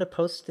be down to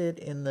post it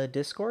in the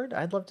Discord?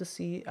 I'd love to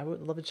see. I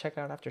would love to check it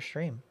out after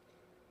stream.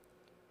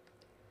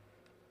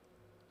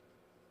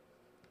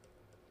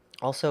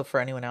 Also, for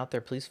anyone out there,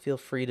 please feel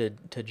free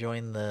to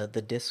join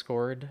the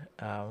Discord.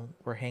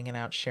 We're hanging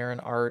out, sharing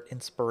art,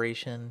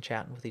 inspiration,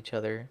 chatting with each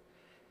other.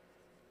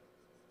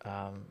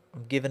 I'm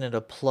giving it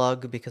a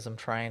plug because I'm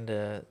trying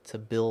to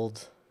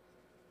build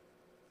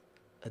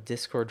a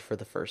Discord for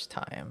the first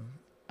time.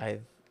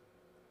 I've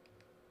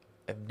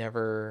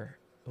never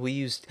we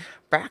used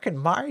back in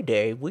my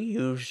day, we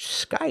used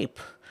Skype.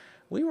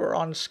 We were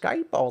on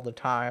Skype all the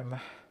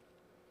time.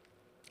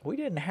 We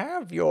didn't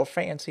have your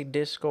fancy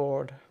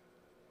Discord.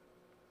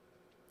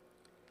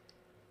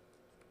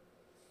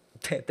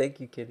 Thank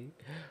you, Kitty.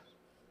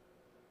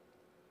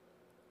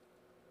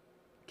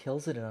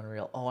 Kills it in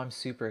Unreal. Oh, I'm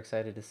super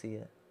excited to see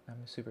it.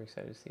 I'm super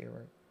excited to see your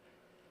work.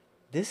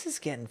 This is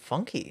getting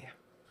funky.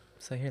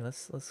 So here,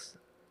 let's.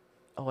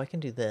 Oh, I can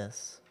do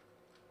this.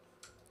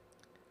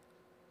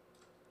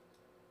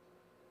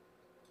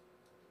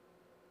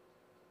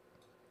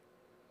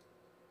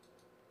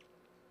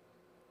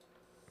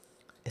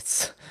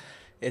 It's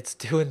it's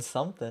doing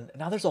something.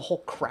 Now there's a whole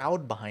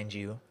crowd behind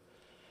you.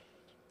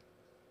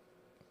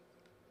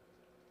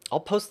 I'll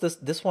post this.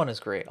 This one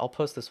is great. I'll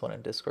post this one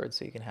in Discord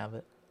so you can have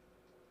it.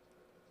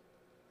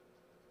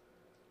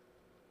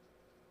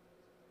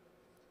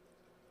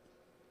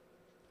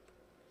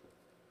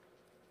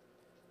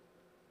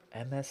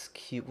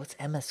 MSQ. What's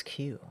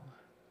MSQ?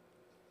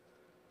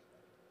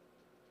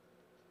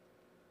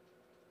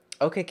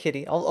 Okay,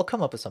 Kitty. I'll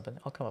come up with something.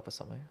 I'll come up with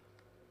something.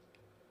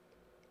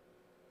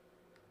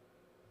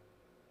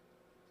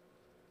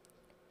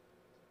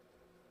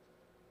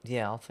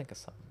 Yeah, I'll think of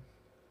something.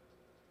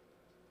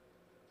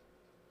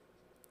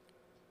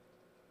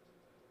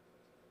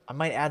 I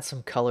might add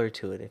some color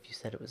to it if you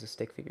said it was a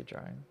stick figure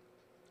drawing.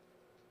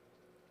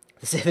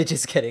 This image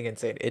is getting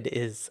insane. It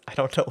is. I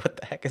don't know what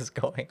the heck is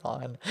going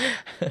on.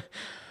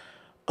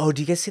 Oh,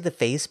 do you guys see the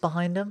face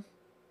behind him?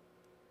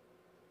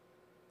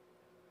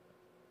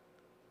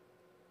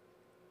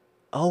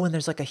 Oh, and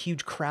there's like a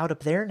huge crowd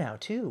up there now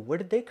too. Where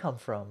did they come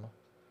from?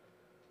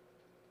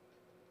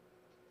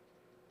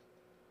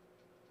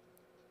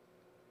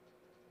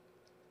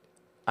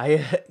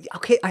 I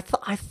okay. I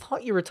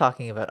thought you were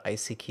talking about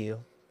ICQ.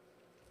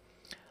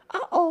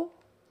 Uh-oh.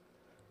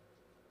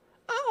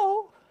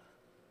 Uh-oh.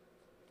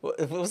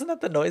 Wasn't that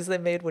the noise they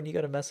made when you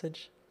got a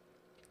message?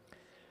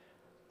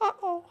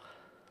 Uh-oh.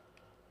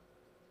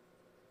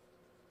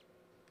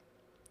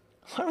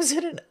 Why was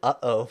it an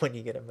uh-oh when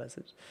you get a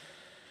message?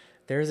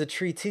 There's a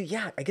tree too.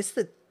 Yeah, I guess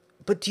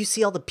but do you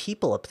see all the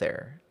people up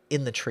there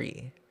in the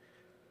tree?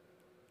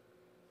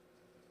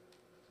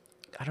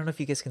 I don't know if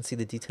you guys can see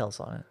the details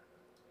on it.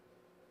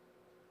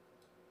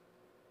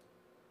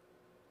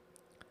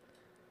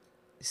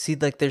 See,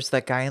 like, there's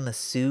that guy in the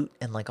suit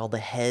and, like, all the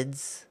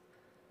heads.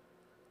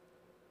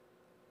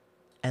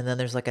 And then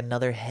there's, like,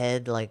 another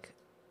head, like,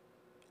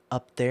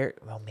 up there.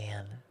 Oh,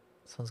 man.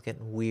 This one's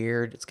getting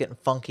weird. It's getting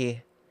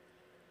funky.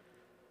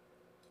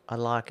 I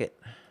like it.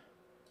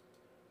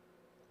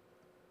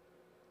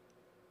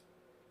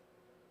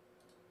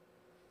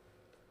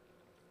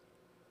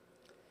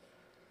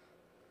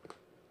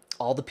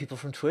 All the people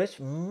from Twitch?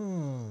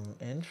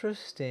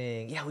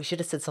 Interesting. Yeah, we should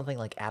have said something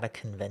like at a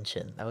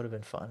convention. That would have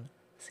been fun.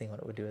 Seeing what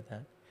it would do with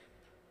that.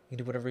 You can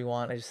do whatever you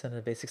want. I just sent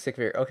a basic stick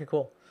figure. Okay,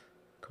 cool.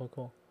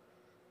 Cool.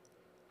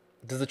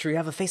 Does the tree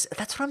have a face?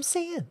 That's what I'm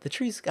saying. The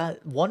tree's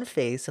got one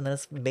face and then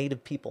it's made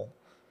of people.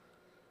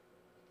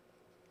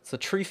 So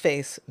tree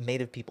face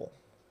made of people.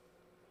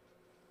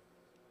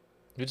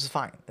 Which is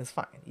fine. It's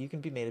fine. You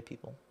can be made of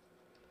people.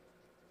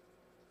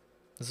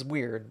 It's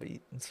weird, but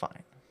it's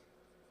fine.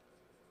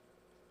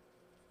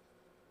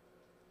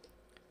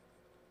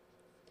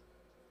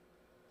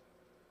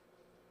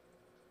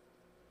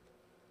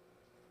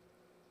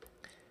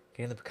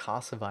 Getting the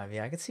Picasso vibe.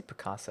 Yeah, I can see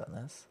Picasso in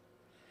this.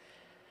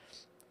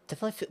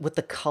 Definitely with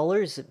the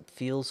colors, it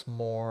feels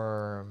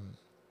more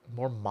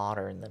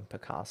modern than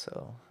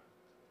Picasso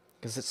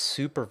because it's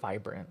super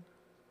vibrant.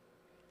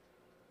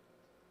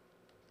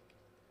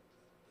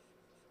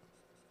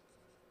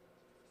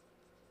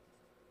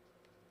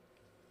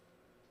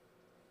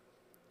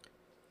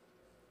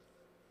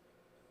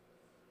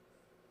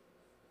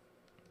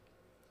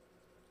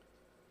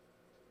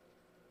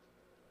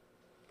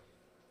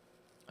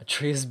 A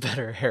tree has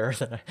better hair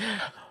than I.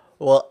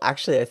 Well,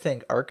 actually, I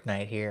think Arc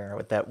Knight here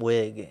with that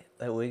wig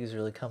is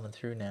really coming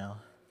through now.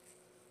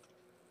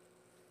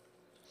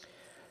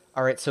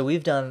 All right, so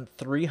we've done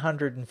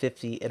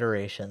 350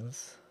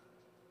 iterations,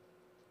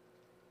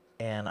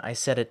 and I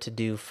set it to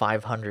do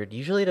 500.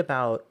 Usually at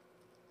about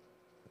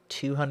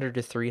 200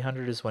 to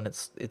 300 is when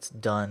it's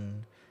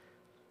done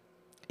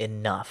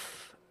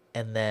enough,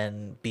 and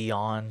then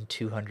beyond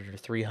 200 or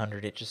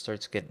 300, it just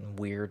starts getting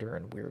weirder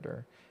and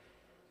weirder.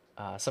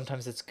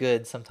 Sometimes it's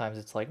good, sometimes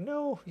it's like,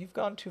 no, you've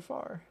gone too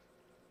far.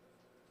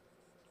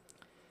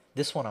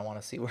 This one I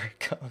want to see where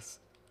it goes.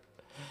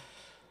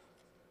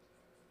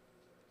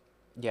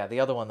 Yeah, the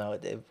other one, though,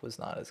 it was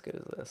not as good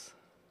as this.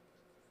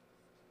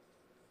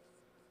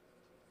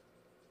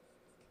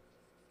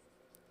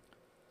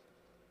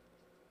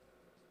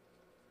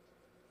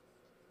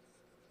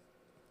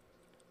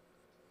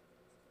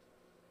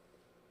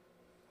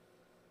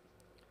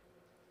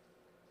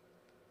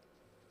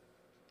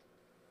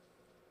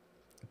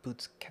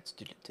 Boots, cats,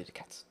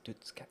 cats,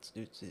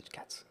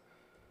 cats.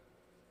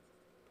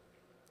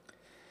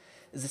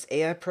 Is this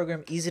AI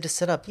program easy to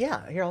set up?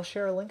 Yeah, here, I'll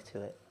share a link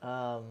to it.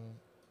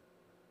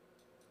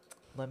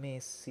 Let me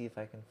see if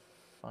I can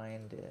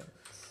find it.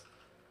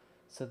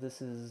 So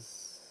this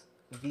is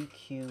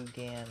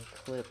VQGAN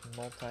Clip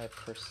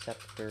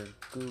Multi-Perceptor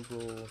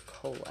Google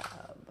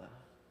Collab.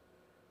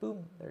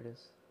 Boom, there it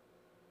is.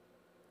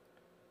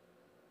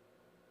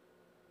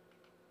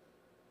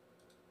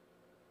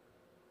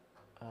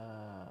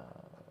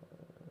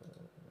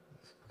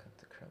 Let's cut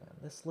the curly on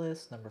this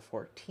list, number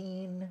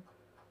 14.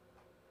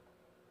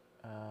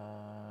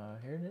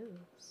 Here it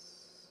is.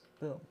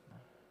 Boom.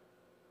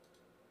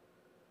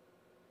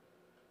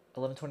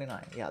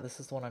 1129. Yeah, this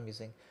is the one I'm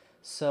using.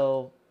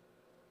 So,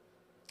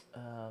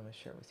 let me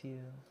share it with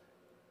you.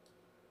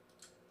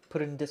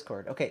 Put it in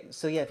Discord. Okay,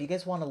 so yeah, if you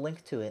guys want a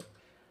link to it,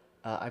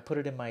 I put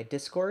it in my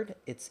Discord.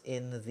 It's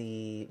in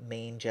the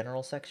main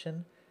general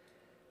section.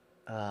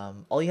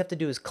 All you have to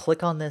do is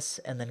click on this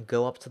and then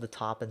go up to the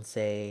top and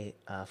say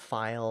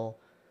File,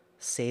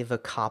 Save a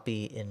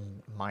Copy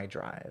in My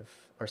Drive,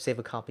 or Save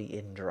a Copy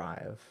in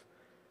Drive.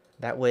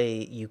 That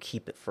way you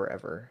keep it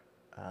forever.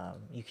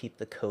 You keep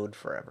the code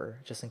forever,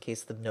 just in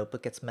case the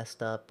notebook gets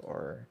messed up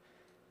or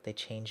they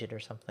change it or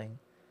something.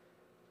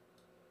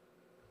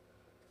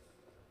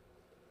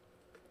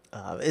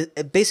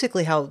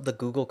 Basically how the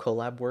Google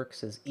Colab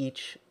works is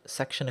each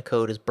section of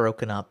code is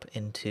broken up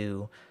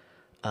into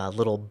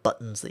little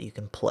buttons that you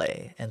can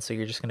play. And so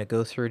you're just going to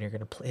go through and you're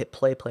going to hit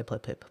play.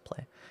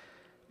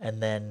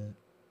 And then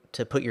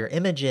to put your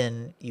image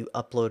in, you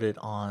upload it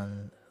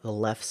on the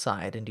left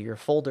side into your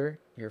folder,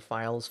 your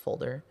files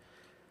folder.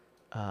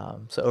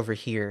 So over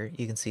here,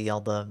 you can see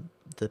all the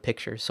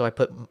pictures. So I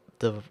put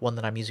the one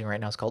that I'm using right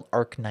now is called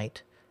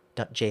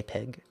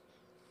arcnight.jpg.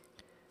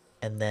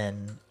 And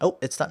then, oh,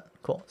 it's done.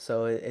 Cool.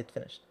 So it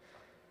finished.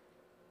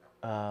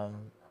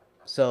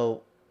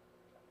 So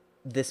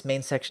this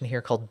main section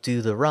here called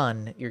do the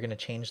run, you're going to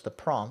change the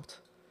prompt.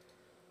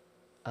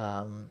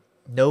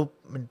 No,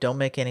 don't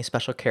make any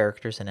special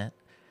characters in it.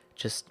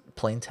 Just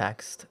plain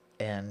text.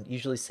 And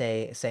usually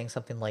saying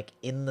something like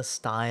in the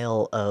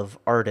style of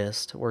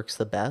artist works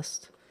the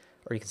best.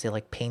 Or you can say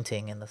like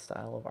painting in the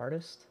style of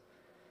artist.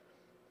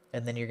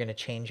 And then you're going to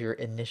change your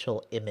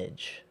initial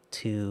image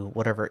to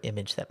whatever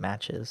image that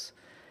matches.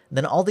 And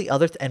then all the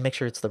other, and make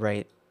sure it's the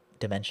right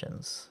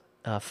dimensions.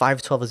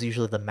 512 is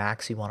usually the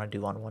max you want to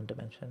do on one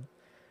dimension.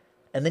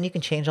 And then you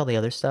can change all the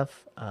other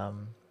stuff.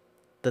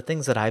 The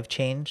things that I've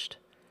changed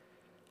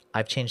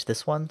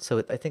this one.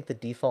 So I think the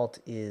default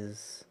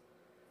is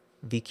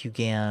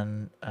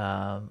VQGAN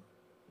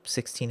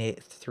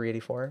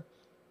 16384.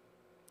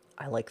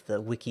 I like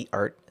the wiki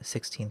art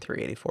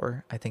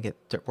 16384. I think it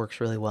works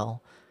really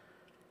well.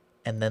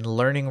 And then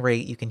learning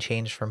rate, you can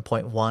change from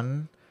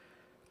 0.1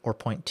 or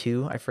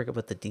 0.2. I forget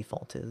what the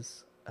default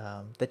is.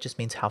 That just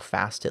means how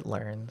fast it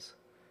learns.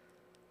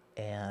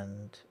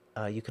 And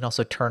you can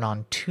also turn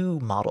on 2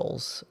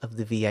 models of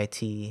the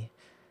VIT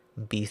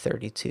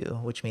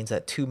B32, which means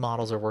that 2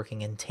 models are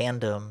working in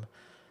tandem,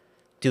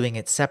 doing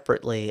it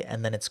separately,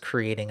 and then it's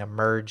creating a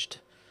merged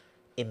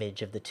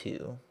image of the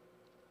 2.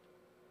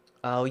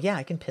 Oh, yeah,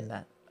 I can pin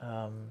that.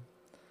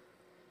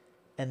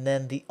 And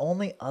then the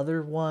only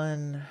other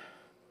one,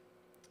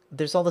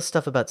 there's all this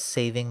stuff about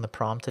saving the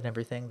prompt and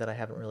everything that I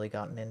haven't really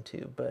gotten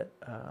into, but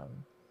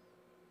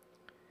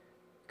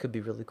could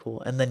be really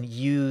cool. And then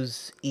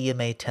use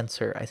EMA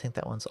tensor. I think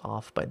that one's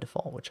off by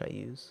default, which I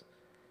use.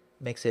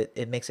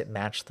 It makes it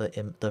match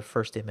the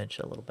first image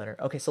a little better.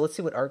 Okay, so let's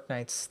see what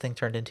Arknight's thing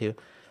turned into.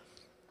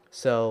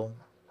 So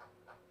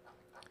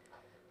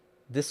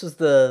this was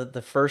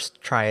the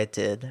first try it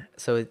did.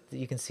 So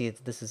you can see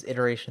this is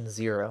iteration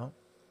 0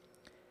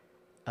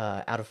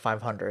 out of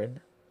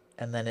 500,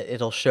 and then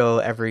it'll show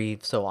every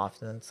so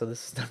often. So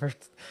this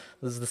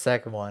is the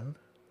second one,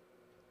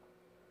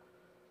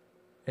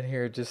 and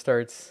here it just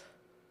starts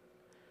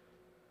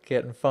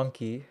getting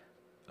funky.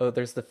 Oh,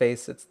 there's the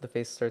face. The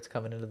face starts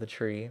coming into the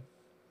tree,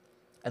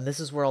 and this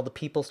is where all the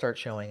people start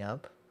showing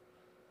up.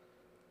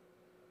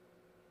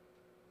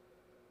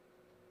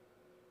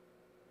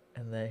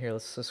 And then here,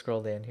 let's just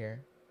scroll down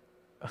here.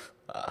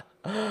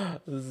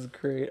 This is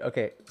great.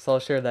 Okay, so I'll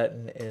share that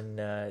in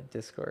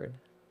Discord.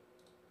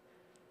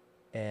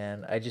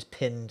 And I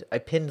pinned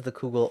the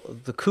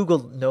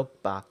Kugel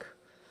Notebook.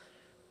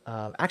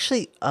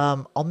 Actually,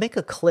 I'll make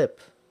a clip.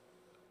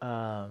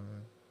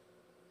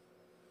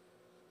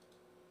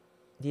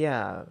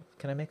 Yeah,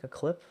 can I make a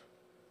clip?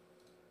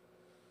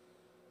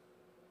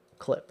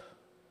 Clip.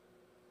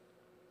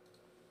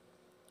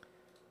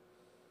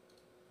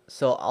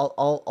 So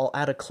I'll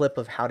add a clip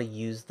of how to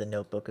use the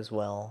notebook as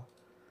well,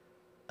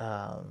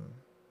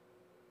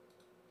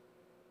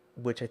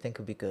 which I think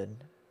would be good.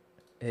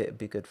 It'd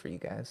be good for you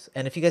guys.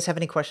 And if you guys have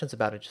any questions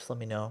about it, just let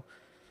me know.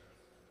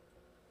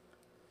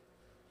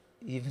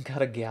 You even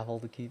got a gavel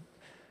to keep.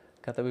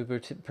 Got that we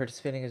were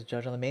participating as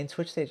judge on the main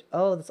Twitch stage.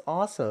 Oh, that's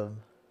awesome.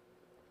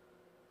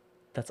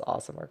 That's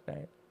awesome,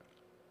 Arknight.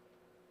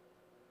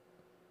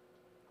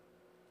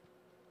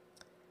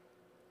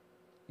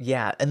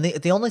 Yeah, and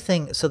the only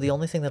thing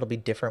that'll be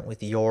different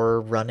with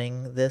your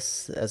running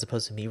this as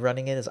opposed to me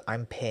running it is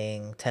I'm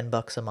paying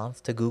 $10 a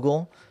month to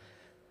Google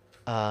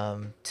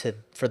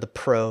for the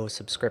pro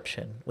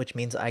subscription, which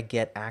means I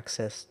get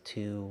access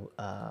to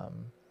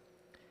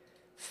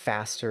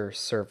faster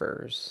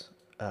servers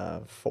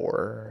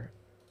for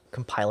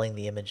compiling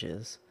the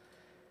images.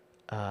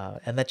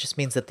 And that just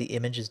means that the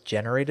image is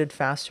generated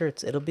faster.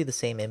 It'll be the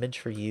same image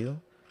for you.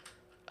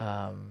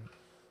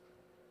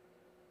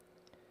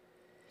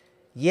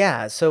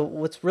 Yeah, so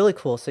what's really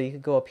cool, so you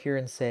could go up here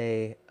and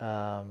say,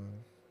 let's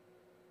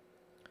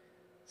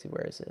see,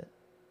 where is it?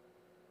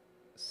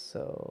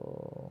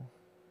 So,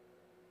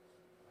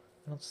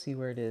 I don't see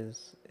where it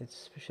is. It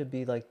should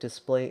be like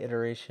display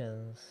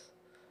iterations,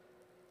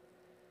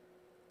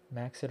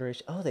 max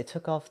iteration. Oh, they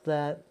took off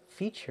that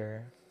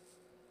feature.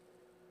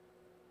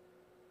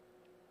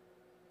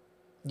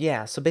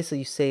 Yeah, so basically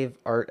you save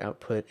art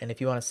output, and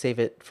if you want to save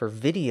it for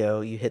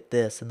video, you hit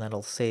this, and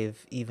that'll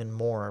save even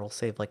more. It'll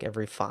save like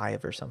every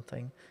 5 or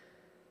something,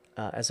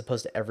 as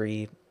opposed to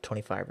every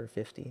 25 or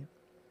 50.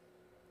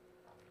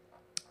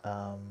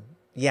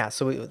 Yeah,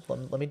 so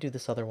let me do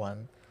this other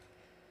one.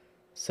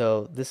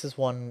 So this is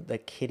one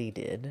that Kitty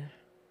did.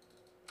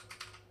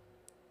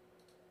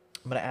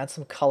 I'm going to add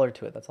some color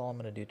to it. That's all I'm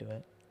going to do to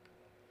it.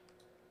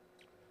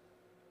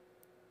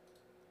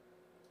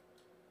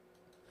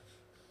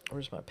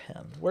 Where's my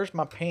pen? Where's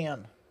my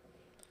pen?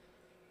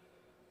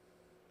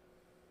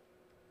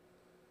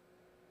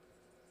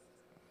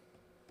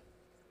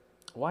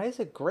 Why is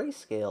it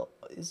grayscale?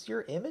 Is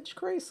your image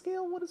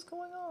grayscale? What is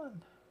going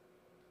on?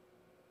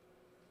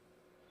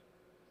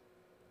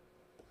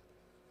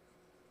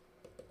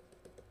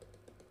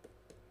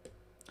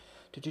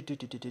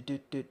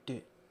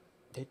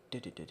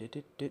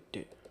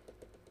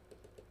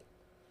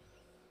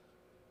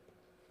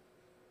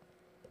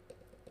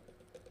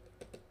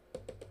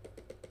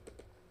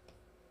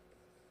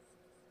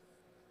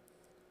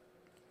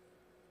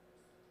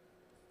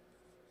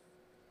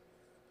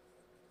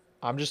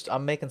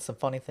 I'm making some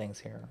funny things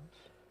here.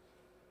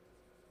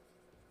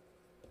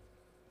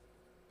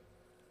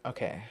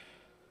 Okay.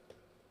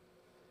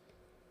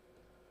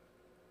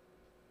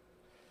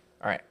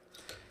 All right.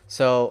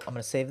 So I'm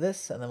going to save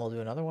this, and then we'll do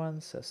another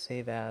one. So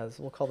save as,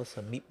 we'll call this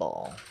a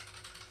meatball.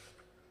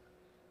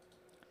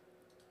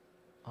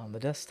 On the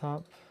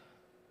desktop.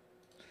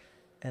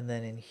 And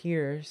then in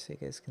here, so you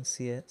guys can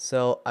see it.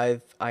 So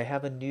I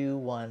have a new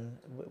one.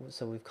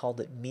 So we've called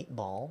it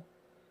meatball.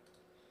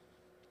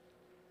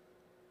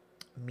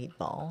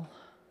 Meatball.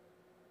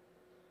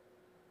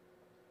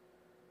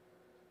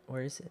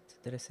 Where is it?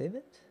 Did I save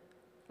it?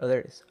 Oh,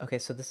 there it is. Okay,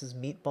 so this is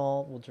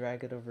meatball. We'll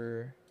drag it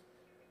over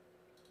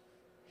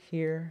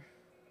here.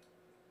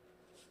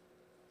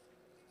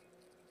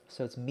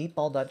 So it's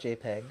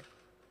meatball.jpg.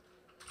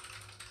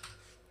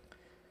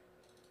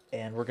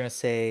 And we're going to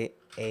say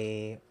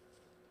a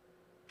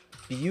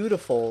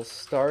beautiful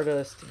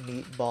stardust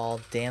meatball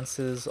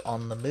dances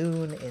on the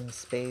moon in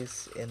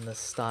space in the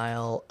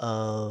style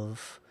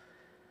of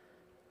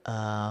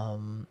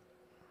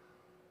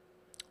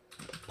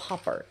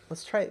pop art.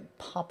 Let's try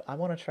pop. I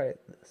want to try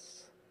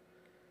this.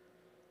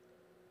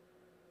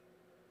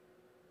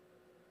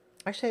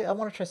 Actually, I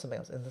want to try something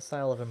else in the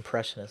style of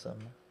impressionism.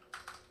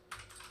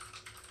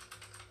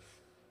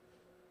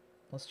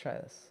 Let's try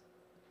this.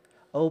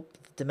 Oh,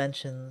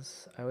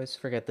 dimensions. I always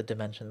forget the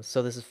dimensions.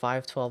 So this is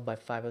 512 by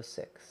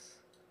 506.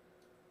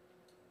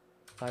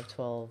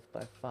 512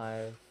 by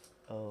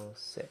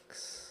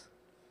 506.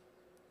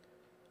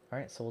 All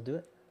right, so we'll do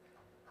it.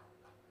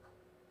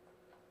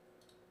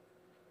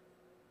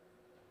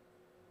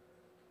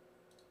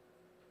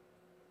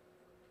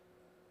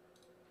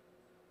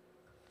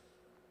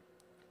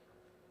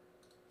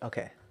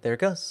 Okay, there it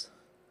goes.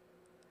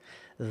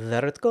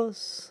 There it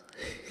goes.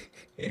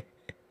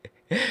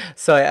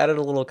 So I added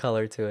a little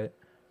color to it.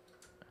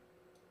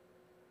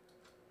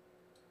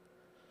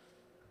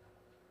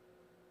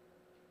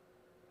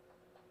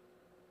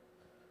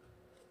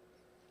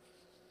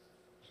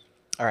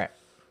 All right.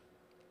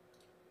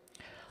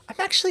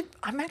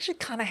 I'm actually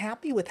kind of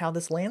happy with how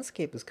this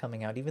landscape is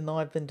coming out, even though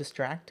I've been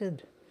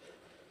distracted.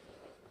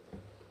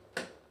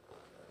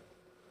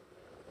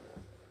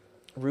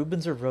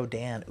 Rubens or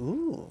Rodin?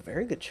 Ooh,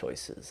 very good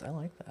choices. I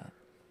like that.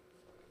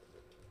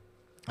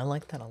 I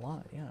like that a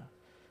lot. Yeah.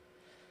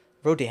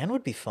 Rodin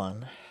would be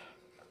fun.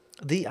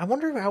 I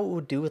wonder how it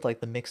would do with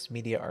like the mixed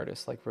media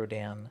artists like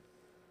Rodin.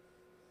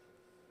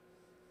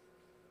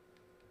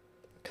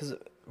 Because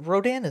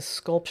Rodin is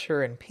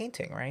sculpture and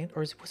painting, right?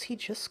 Or was he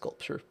just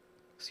sculpture?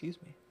 Excuse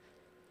me.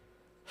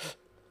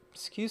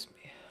 Excuse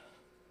me.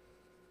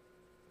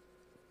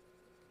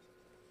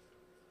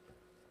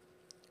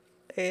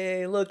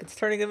 Hey, look, it's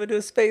turning him into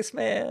a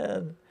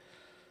spaceman.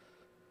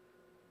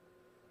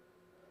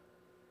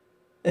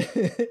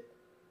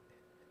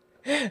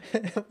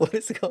 What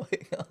is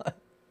going on?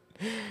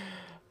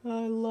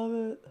 I love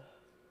it.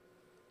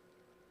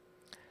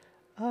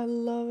 I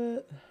love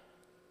it.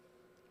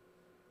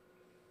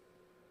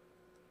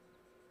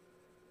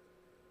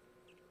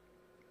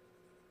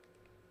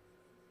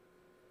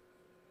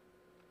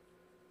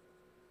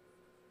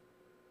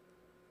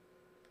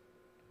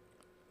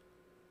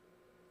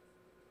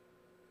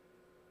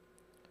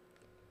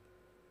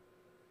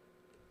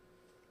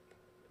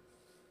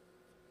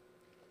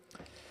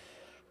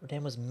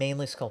 Rodin was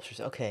mainly sculptures.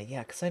 Okay,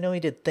 yeah, because I know he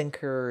did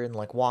Thinker and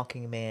like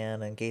Walking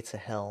Man and Gates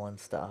of Hell and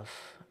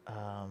stuff.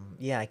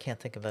 Yeah, I can't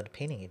think of that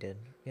painting he did.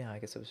 Yeah, I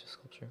guess it was just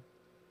sculpture.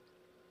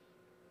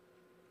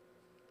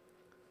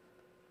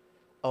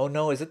 Oh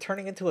no, is it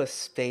turning into a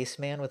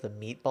spaceman with a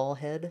meatball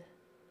head?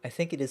 I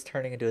think it is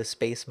turning into a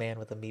spaceman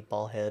with a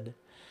meatball head.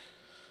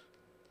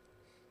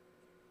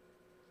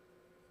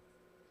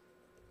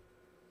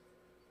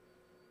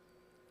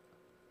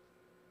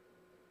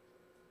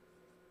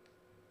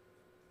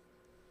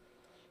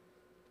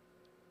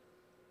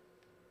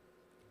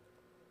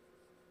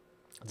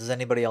 Does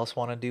anybody else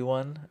want to do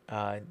one?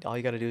 All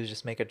you got to do is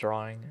just make a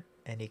drawing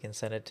and you can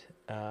send it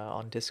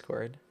on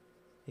Discord.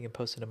 You can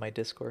post it in my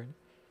Discord.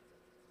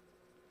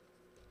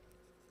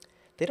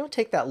 They don't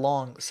take that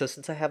long. So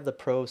since I have the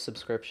Pro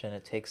subscription,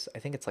 it takes, I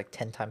think it's like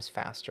 10 times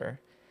faster.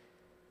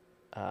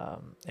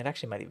 It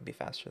actually might even be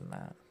faster than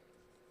that.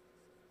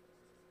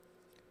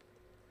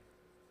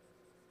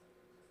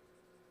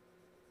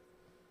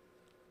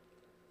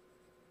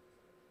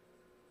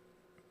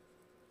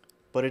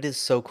 But it is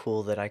so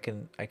cool that I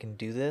can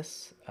do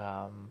this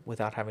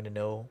without having to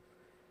know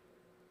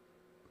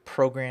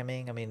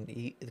programming. I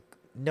mean,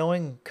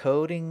 knowing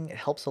coding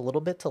helps a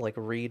little bit to like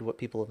read what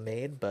people have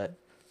made, but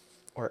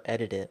or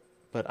edit it.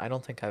 But I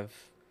don't think I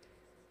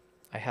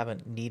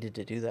haven't needed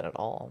to do that at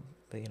all.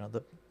 But you know,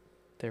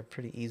 they're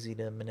pretty easy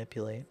to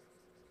manipulate.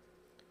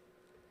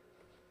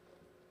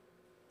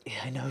 Yeah,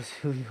 I know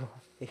who you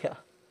are. Yeah.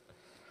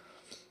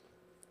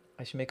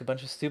 I should make a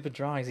bunch of stupid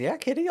drawings. Yeah,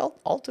 Kitty,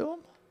 I'll do them.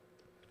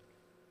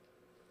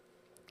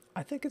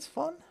 I think it's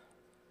fun.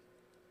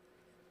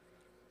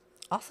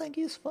 I think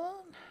it's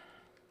fun.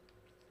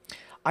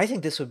 I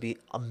think this would be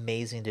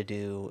amazing to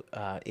do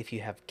if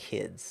you have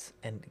kids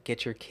and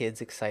get your kids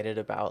excited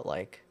about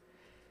like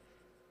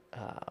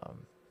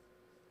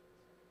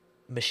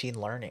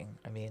machine learning.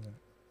 I mean,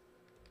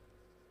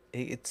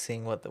 it's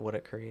seeing what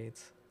it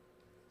creates.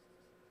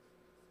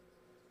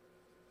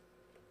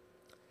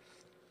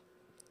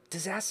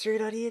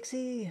 Disaster.exe.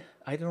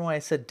 I don't know why I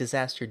said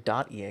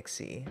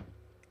disaster.exe,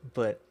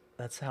 but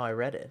that's how I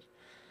read it.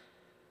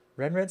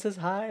 Red says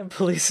hi and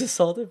police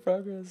assault in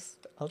progress.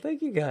 Oh,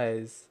 thank you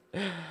guys.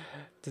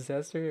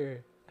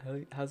 Disaster,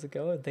 how's it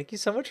going? Thank you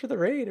so much for the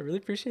raid. I really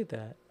appreciate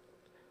that.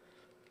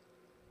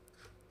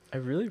 I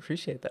really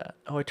appreciate that.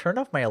 Oh, I turned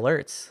off my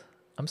alerts.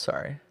 I'm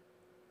sorry.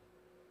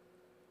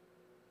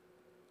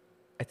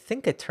 I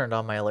think I turned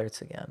on my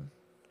alerts again.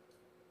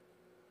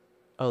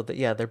 Oh,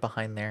 yeah, they're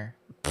behind there.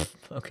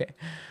 Okay.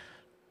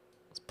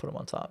 Let's Put them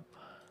on top.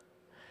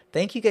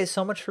 Thank you guys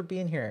so much for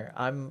being here.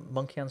 I'm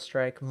Monkey on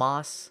Strike.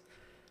 Moss,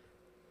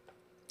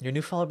 your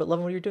new follower, but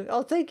loving what you're doing.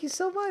 Oh, thank you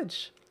so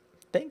much.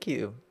 Thank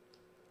you.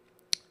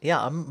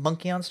 Yeah, I'm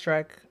Monkey on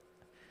Strike.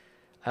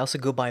 I also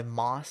go by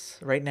Moss.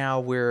 Right now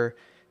we're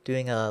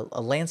doing a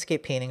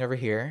landscape painting over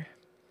here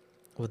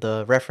with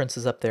the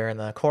references up there in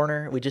the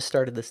corner. We just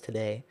started this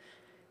today.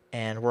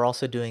 And we're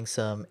also doing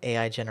some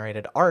AI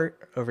generated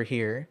art over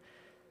here.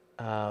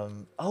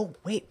 Oh,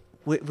 wait,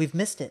 we've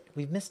missed it.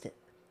 We've missed it.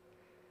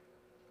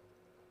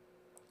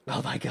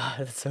 Oh my God,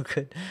 that's so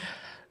good.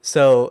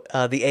 So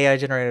the AI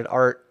generated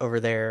art over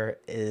there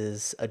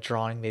is a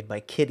drawing made by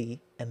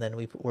Kitty. And then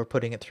we're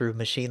putting it through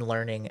machine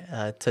learning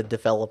to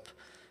develop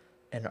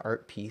an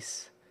art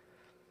piece.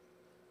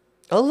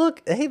 Oh,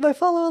 look. Hey, my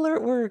follow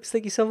alert works.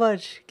 Thank you so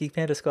much, Geek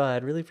Panda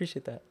Squad. Really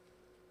appreciate that.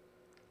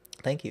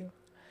 Thank you.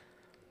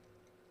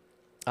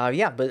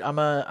 Yeah, but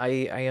I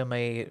am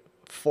a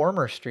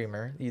former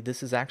streamer.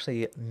 This is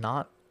actually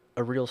not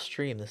a real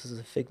stream. This is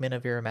a figment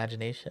of your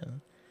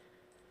imagination.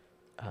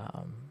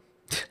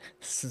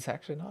 This is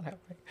actually not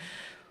happening.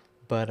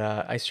 But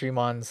I stream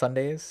on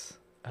Sundays.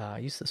 I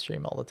used to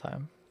stream all the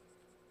time.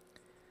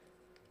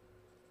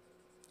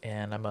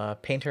 And I'm a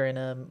painter and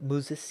a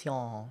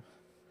musician.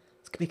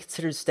 This could be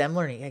considered STEM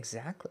learning.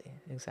 Exactly.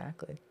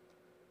 Exactly.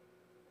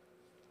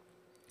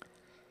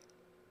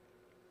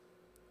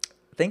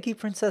 Thank you,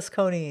 Princess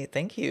Coney.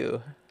 Thank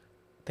you.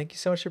 Thank you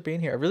so much for being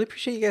here. I really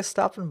appreciate you guys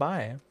stopping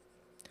by.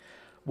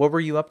 What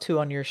were you up to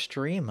on your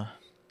stream?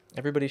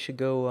 Everybody should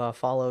go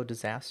follow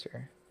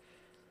Disaster.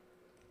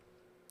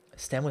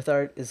 STEM with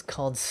art is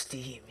called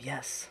Steam.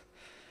 Yes.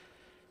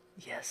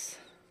 Yes.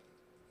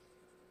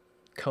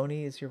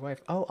 Coney is your wife.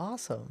 Oh,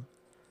 awesome.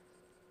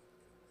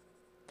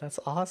 That's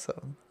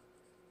awesome.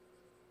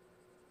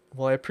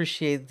 Well, I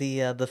appreciate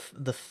the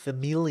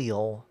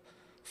familial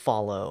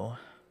follow.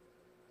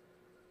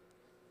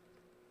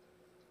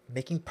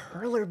 Making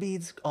perler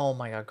beads. Oh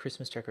my God,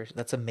 Christmas decoration.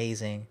 That's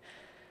amazing.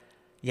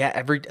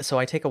 Yeah, so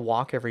I take a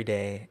walk every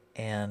day,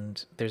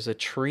 and there's a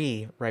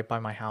tree right by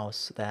my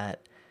house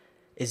that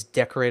is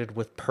decorated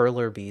with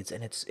perler beads,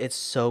 and it's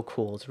so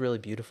cool. It's really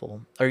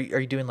beautiful. Are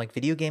you doing like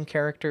video game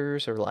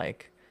characters, or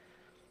like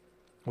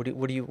what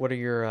are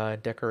your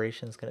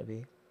decorations gonna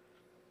be?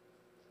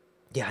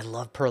 Yeah, I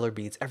love perler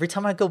beads. Every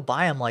time I go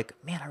by, I'm like,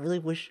 man, I really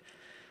wish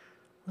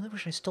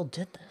I still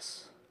did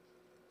this.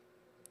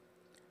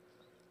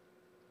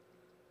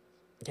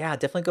 Yeah,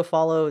 definitely go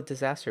follow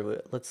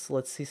Disaster.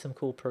 Let's see some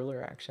cool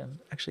perler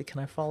action. Actually, can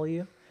I follow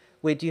you?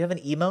 Wait, do you have an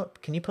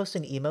emote? Can you post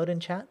an emote in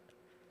chat?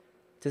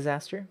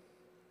 Disaster?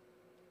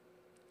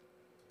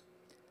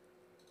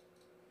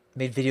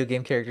 Made video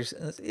game characters.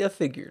 I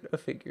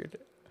figured.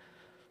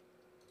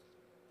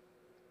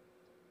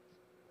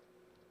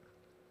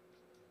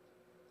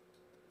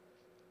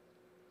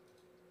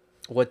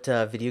 What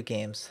video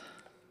games?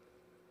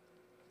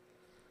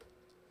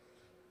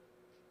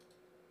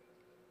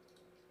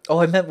 Oh,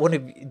 I meant one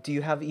of. Do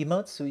you have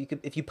emotes? So you could,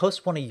 if you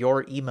post one of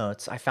your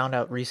emotes, I found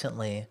out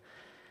recently,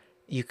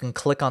 you can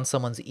click on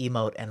someone's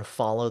emote and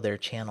follow their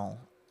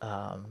channel.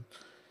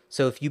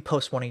 So if you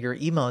post one of your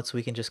emotes,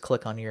 we can just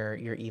click on your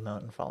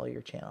emote and follow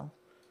your channel.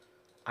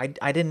 I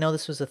didn't know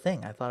this was a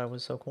thing. I thought it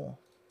was so cool.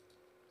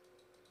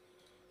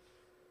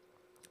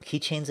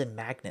 Keychains and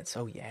magnets.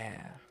 Oh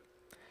yeah.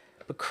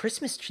 But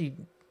Christmas tree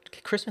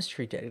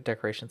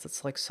decorations.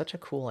 It's like such a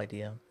cool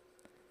idea.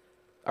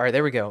 All right,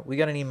 there we go. We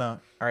got an emote.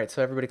 All right,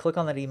 so everybody click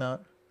on that emote.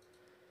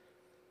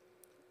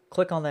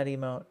 Click on that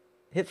emote.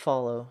 Hit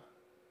follow.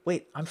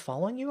 Wait, I'm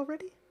following you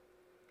already?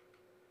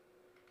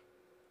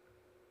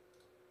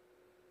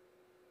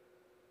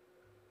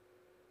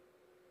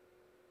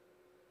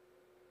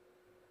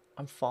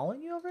 I'm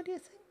following you already, I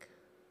think?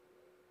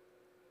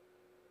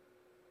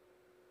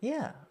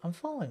 Yeah, I'm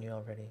following you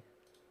already.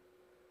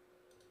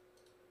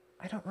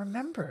 I don't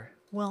remember.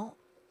 Well,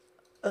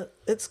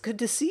 it's good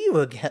to see you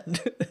again.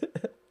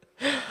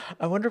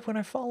 I wonder when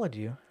I followed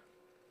you.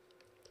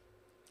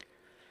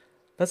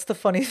 That's the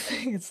funny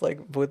thing. It's like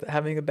with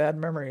having a bad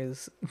memory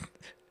is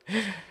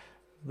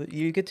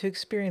you get to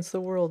experience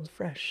the world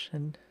fresh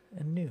and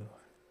new.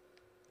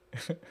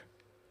 But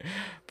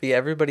yeah,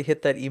 everybody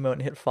hit that emote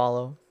and hit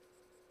follow.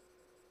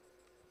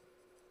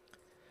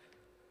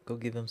 Go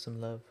give him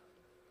some love.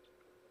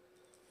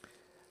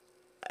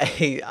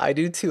 I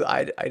do too.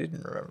 I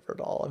didn't remember at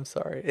all. I'm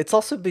sorry. It's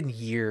also been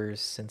years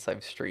since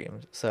I've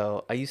streamed.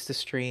 So I used to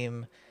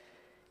stream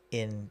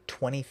in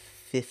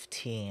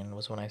 2015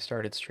 was when I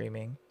started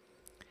streaming.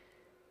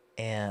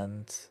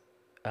 And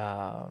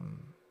I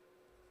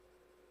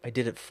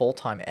did it full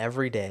time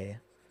every day.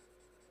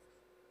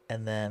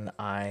 And then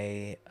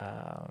I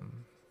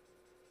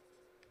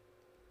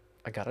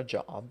got a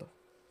job,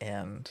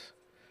 and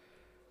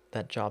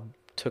that job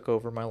took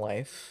over my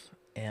life,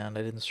 and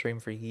I didn't stream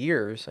for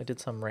years. I did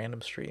some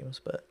random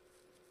streams, but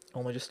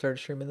only just started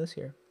streaming this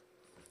year.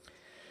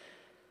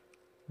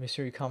 Let me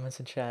see your comments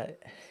in chat.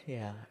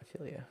 Yeah, I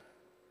feel you.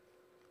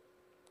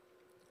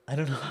 I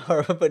don't know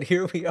how, but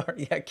here we are.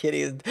 Yeah,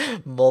 Kitty,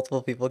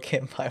 multiple people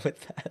came by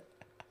with that.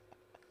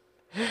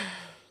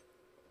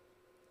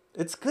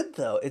 It's good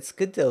though. It's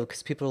good though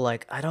because people are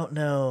like, I don't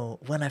know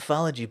when I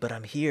followed you, but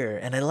I'm here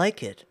and I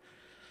like it.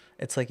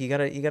 It's like you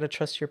gotta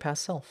trust your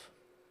past self.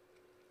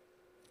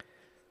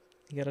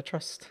 You gotta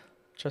trust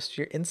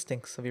your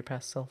instincts of your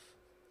past self.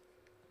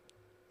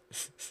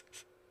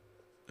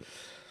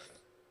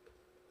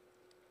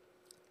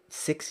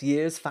 6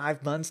 years,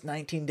 5 months,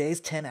 19 days,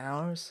 10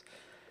 hours.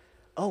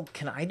 Oh,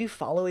 can I do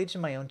follow age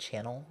in my own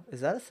channel?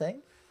 Is that a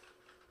thing?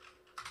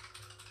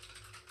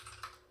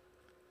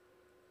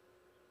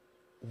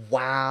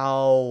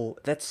 Wow,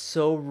 that's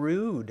so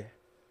rude.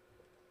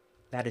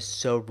 That is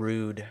so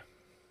rude.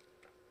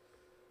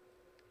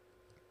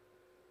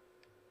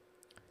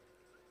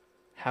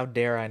 How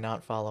dare I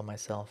not follow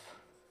myself?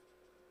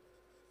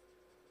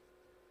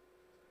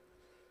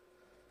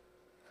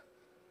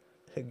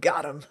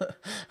 Got him.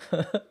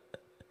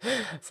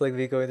 It's like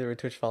me going through a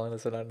Twitch following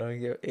this and not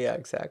knowing you. Yeah,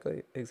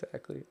 exactly.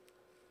 Exactly.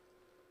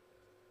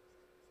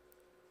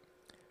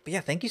 But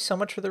yeah, thank you so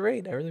much for the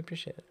raid. I really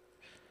appreciate it.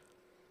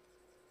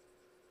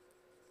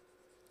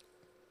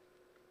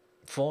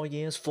 4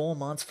 years, 4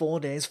 months, 4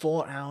 days,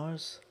 4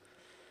 hours.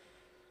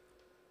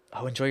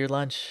 Oh, enjoy your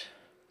lunch.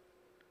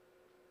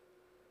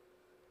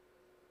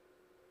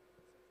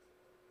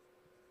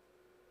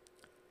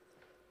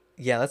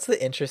 Yeah, that's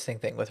the interesting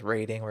thing with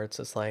raiding where it's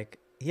just like,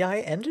 yeah, I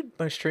ended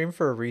my stream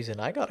for a reason.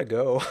 I gotta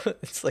go.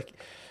 It's like,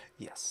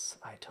 yes,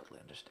 I totally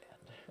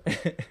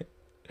understand.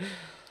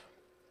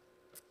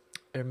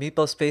 Or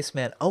Meatball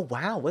Spaceman. Oh,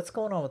 wow. What's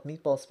going on with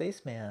Meatball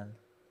Spaceman?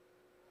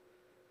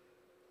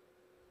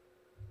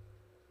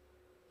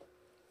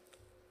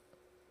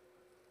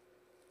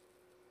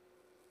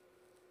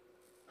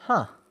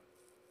 Huh.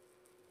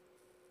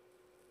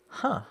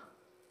 Huh.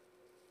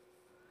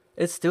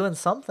 It's doing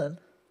something.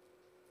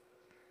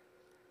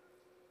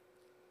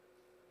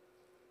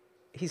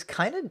 He's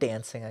kind of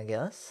dancing, I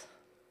guess.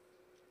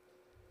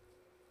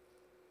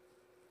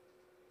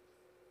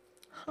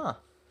 Huh.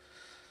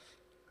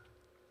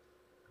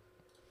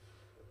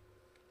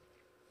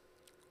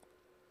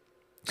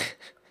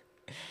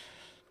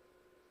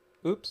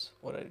 Oops.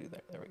 What did I do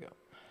there? There we go.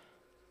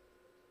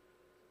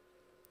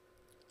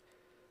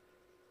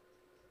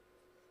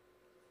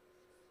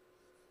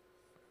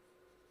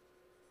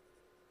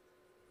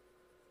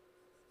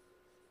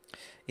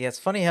 Yeah, it's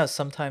funny how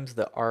sometimes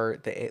the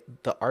art that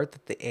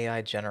the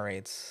AI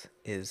generates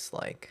is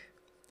like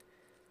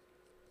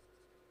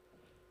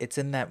it's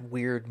in that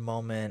weird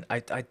moment.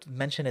 I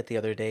mentioned it the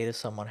other day to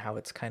someone how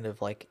it's kind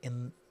of like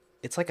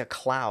it's like a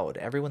cloud.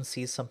 Everyone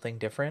sees something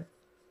different,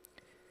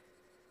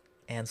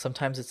 and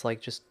sometimes it's like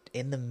just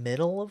in the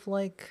middle of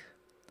like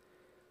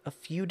a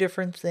few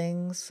different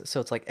things. So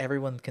it's like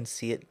everyone can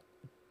see it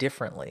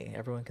differently.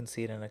 Everyone can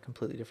see it in a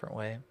completely different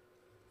way.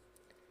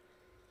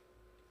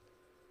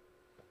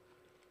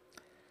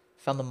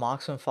 Found the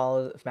maximum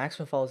follows is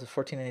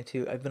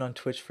 1492. I've been on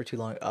Twitch for too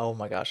long. Oh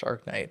my gosh,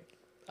 Arc Knight.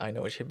 I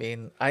know what you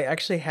mean. I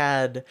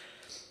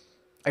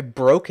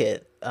broke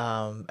it.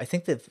 I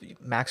think the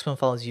maximum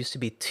follows used to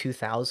be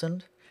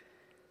 2,000,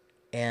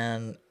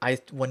 and I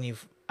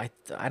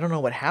don't know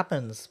what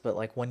happens, but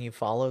like when you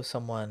follow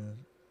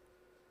someone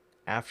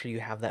after you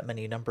have that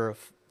number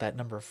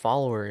of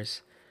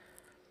followers,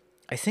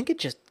 I think it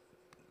just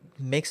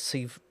makes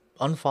you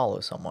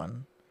unfollow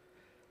someone.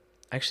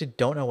 I actually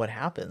don't know what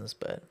happens,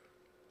 but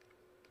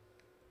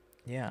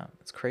yeah,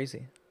 it's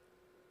crazy.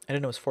 I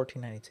didn't know it was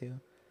 1492.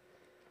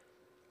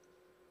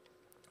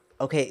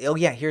 Okay, oh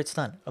yeah, here it's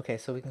done. Okay,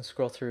 so we can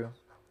scroll through.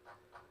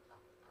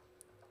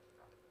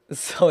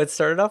 So it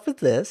started off with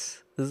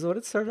this. This is what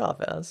it started off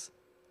as.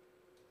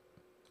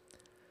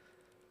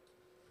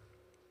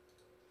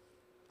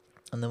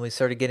 And then we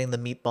started getting the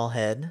meatball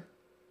head.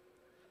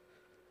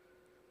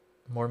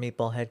 More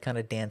meatball head kind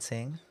of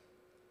dancing.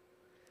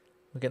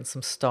 We're getting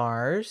some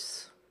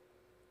stars.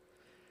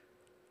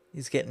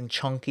 He's getting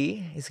chunky.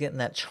 He's getting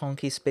that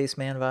chunky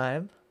spaceman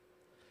vibe.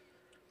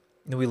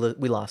 We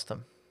lost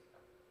him.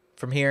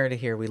 From here to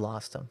here, we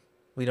lost him.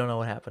 We don't know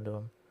what happened to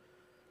him.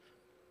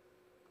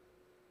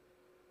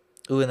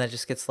 Ooh, and that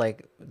just gets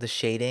like the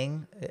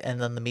shading, and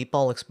then the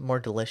meatball looks more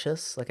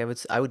delicious. Like I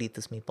would eat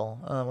this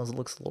meatball. It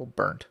looks a little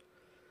burnt.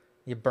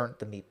 You burnt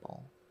the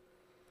meatball.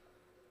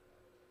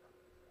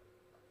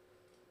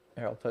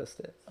 Here, I'll post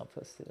it. I'll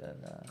post it in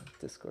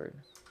Discord.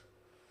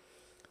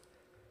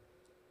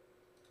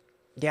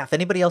 Yeah, if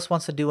anybody else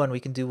wants to do one, we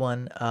can do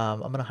one.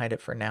 I'm gonna hide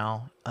it for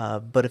now.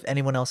 But if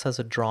anyone else has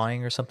a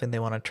drawing or something they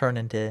want to turn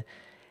into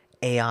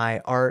AI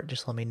art,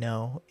 just let me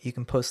know. You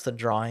can post the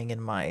drawing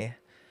in my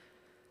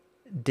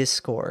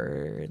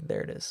Discord.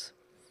 There it is.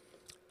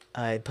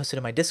 I posted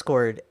in my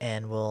Discord,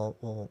 and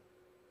we'll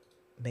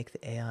make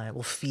the AI.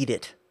 We'll feed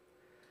it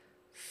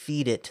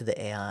to the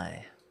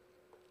AI.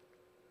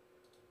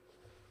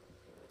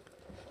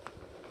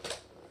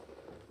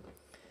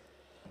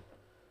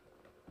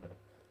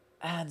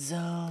 Ad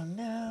zone,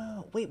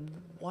 no. Wait,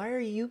 why are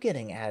you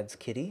getting ads,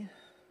 kitty?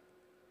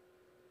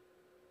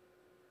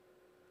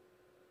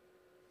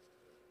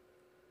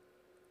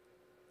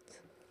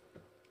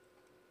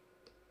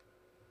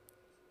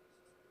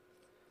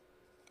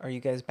 Are you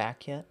guys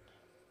back yet?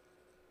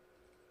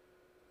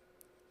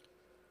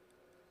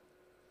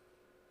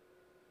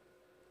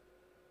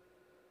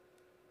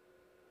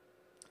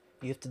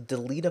 You have to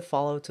delete a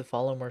follow to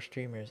follow more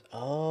streamers.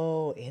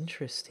 Oh,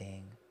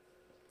 interesting.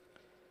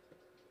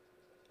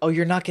 Oh,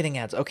 you're not getting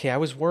ads. Okay, I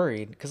was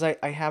worried because I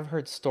have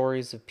heard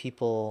stories of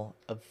people,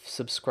 of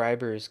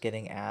subscribers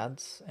getting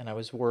ads, and I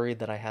was worried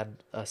that I had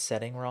a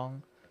setting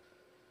wrong.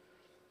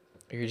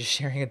 Or you're just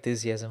sharing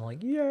enthusiasm,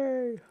 like,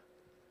 yay!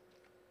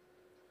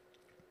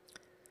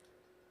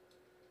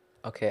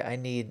 Okay, I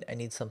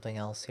need something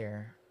else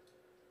here.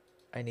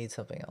 I need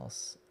something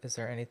else. Is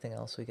there anything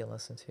else we can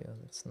listen to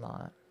that's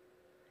not?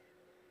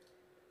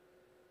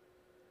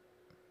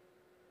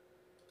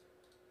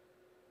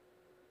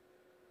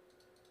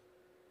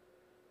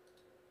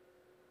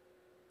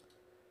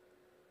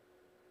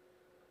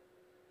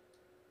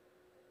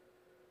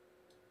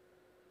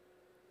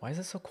 Why is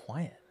it so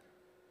quiet?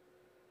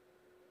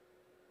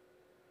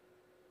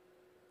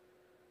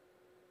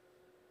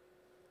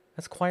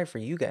 That's quiet for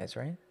you guys,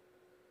 right?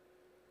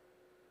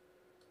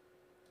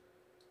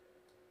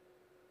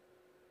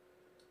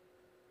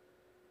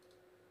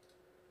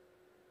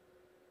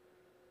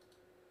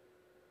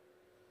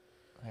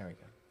 There we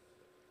go.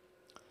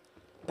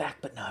 Back,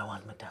 but now I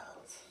want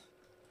McDonald's.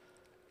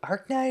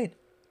 Arc Knight!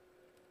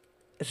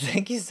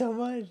 Thank you so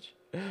much.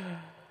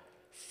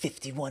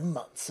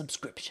 51-month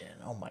subscription.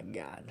 Oh my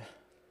god.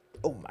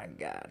 Oh my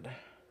god.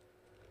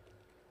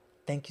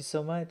 Thank you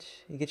so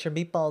much. You get your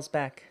meatballs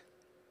back.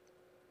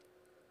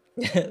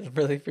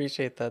 Really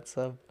appreciate that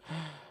sub.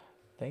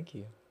 Thank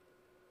you.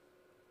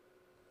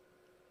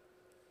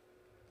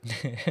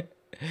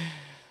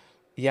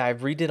 Yeah, I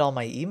redid all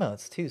my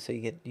emotes too, so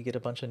you get a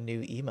bunch of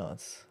new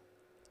emotes.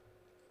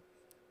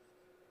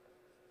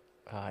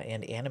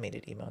 And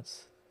animated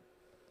emotes.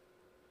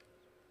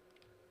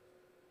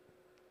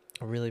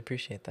 I really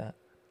appreciate that.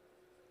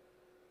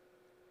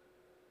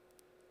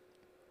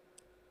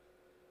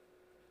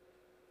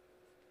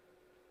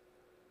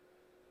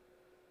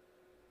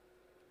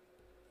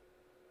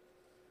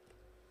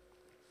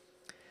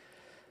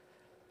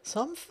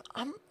 So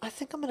I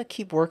think I'm gonna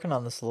keep working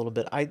on this a little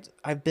bit.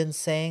 I've been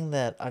saying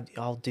that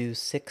I'll do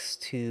 6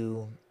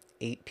 to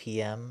 8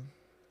 p.m.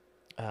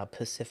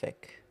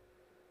 Pacific.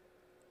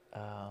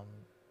 Um,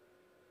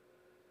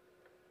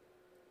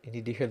 you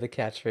need to hear the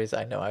catchphrase.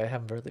 I know I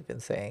haven't really been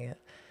saying it.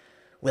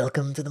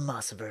 Welcome to the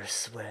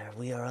Mossiverse, where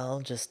we are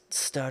all just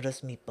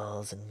Stardust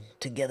meatballs, and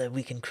together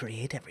we can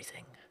create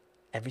everything.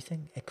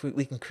 Everything?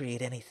 We can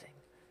create anything.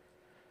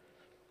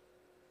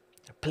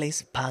 A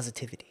place of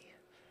positivity.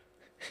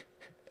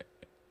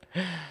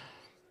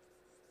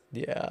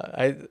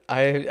 Yeah,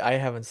 I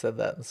haven't said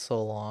that in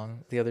so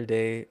long. The other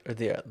day, or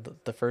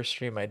the first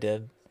stream I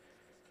did,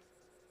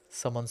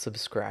 someone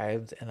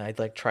subscribed, and I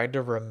like tried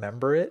to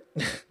remember it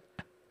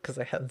because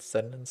I hadn't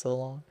said it in so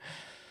long.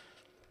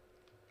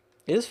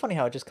 It is funny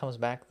how it just comes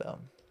back though.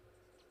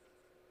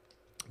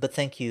 But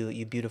thank you,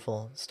 you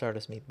beautiful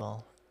Stardust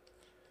meatball.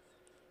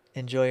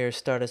 Enjoy your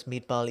Stardust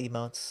meatball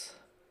emotes.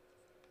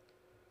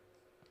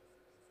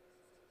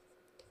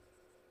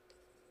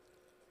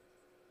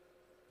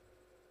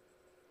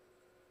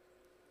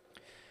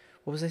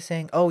 What was I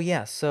saying? Oh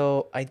yeah,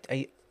 so I'm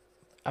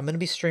gonna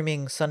be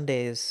streaming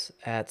Sundays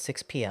at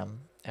 6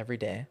 p.m. every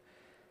day.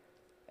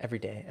 Every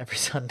day, every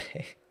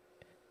Sunday.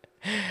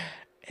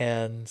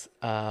 And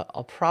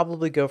I'll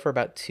probably go for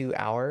about 2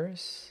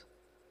 hours.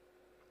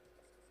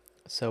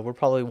 So we're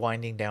probably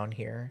winding down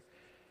here,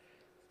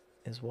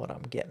 is what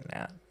I'm getting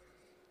at.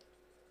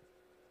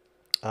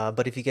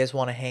 But if you guys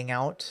want to hang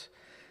out,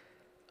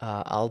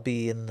 I'll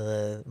be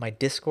in my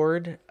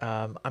Discord.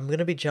 I'm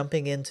gonna be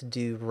jumping in to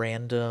do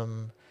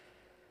random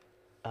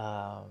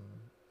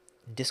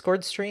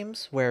Discord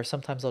streams where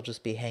sometimes I'll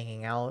just be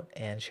hanging out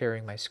and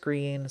sharing my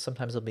screen.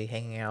 Sometimes I'll be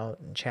hanging out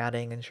and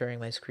chatting and sharing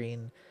my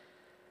screen.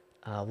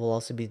 We'll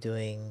also be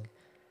doing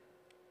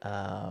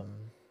I'll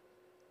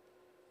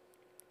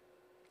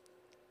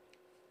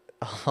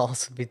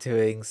also be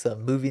doing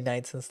some movie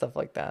nights and stuff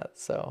like that.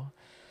 So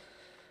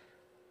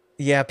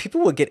yeah,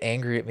 people would get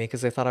angry at me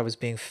because they thought I was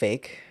being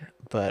fake,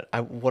 but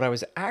what I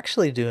was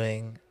actually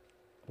doing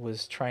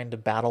was trying to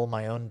battle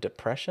my own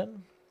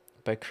depression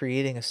by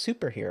creating a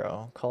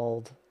superhero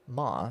called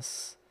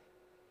Moss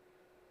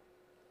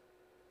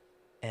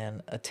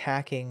and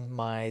attacking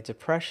my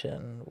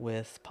depression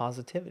with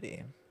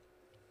positivity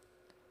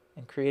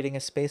and creating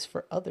a space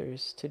for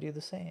others to do the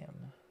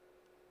same.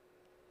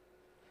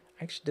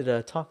 I actually did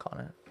a talk on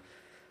it.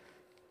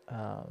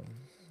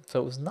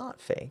 So it was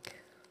not fake.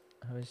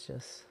 I was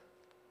just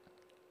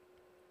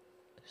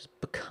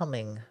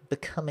becoming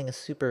a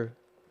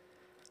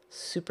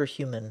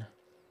superhuman.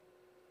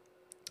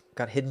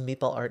 Got hidden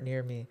meatball art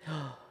near me.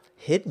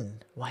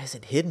 Hidden? Why is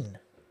it hidden?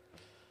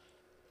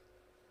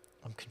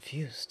 I'm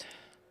confused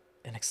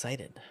and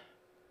excited.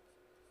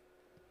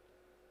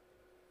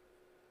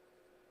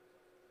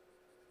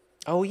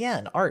 Oh yeah,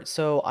 and art.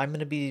 So I'm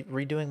gonna be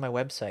redoing my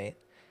website.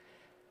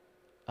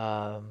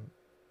 I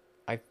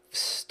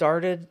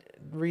started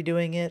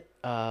redoing it,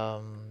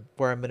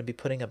 where I'm gonna be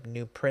putting up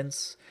new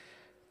prints.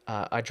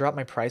 I dropped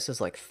my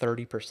prices like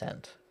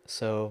 30%.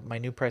 So my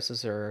new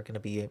prices are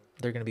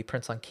they're gonna be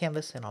prints on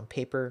canvas and on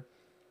paper,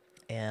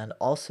 and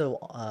also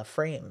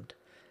framed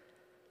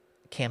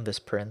canvas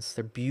prints.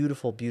 They're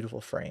beautiful, beautiful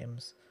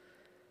frames.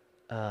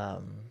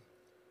 Um,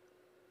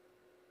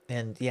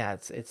 and yeah,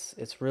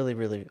 it's really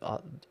really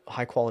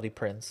high quality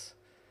prints,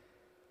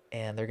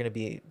 and they're gonna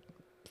be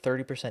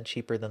 30%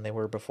 cheaper than they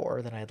were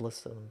before, than I had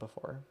listed them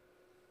before.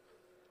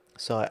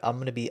 So I'm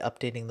gonna be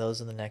updating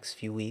those in the next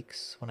few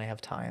weeks when I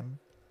have time.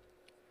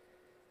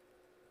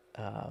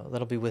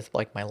 That'll be with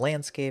like my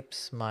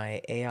landscapes,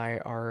 my AI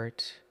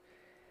art,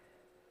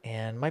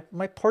 and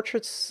my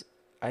portraits.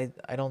 I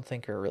don't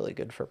think are really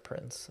good for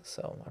prints,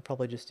 so I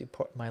probably just do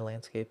my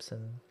landscapes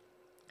and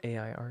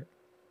AI art.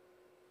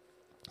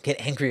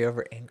 Get angry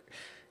over anger.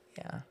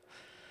 Yeah,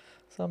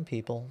 some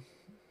people.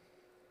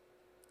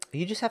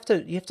 You have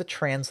to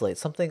translate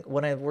something.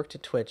 When I worked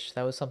at Twitch,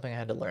 that was something I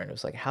had to learn. It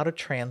was like how to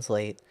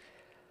translate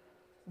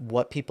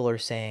what people are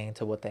saying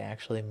to what they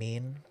actually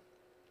mean.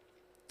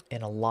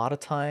 And a lot of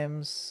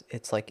times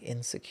it's like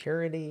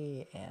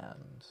insecurity,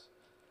 and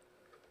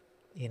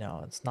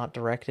it's not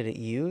directed at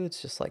you.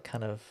 It's just like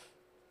kind of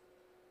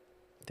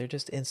they're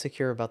just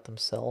insecure about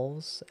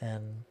themselves,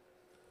 and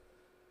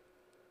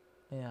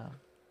yeah.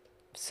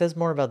 It says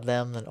more about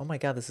them than, oh my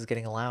god, this is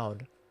getting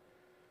loud.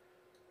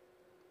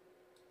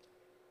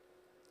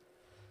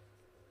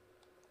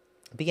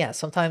 But yeah,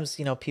 sometimes,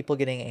 people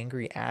getting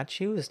angry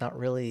at you is not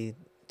really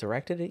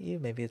directed at you.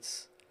 Maybe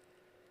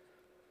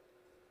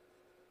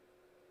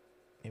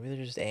they're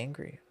just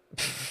angry.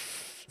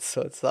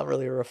 So it's not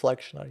really a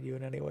reflection on you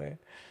in any way.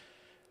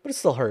 But it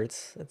still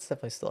hurts. It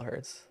definitely still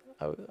hurts.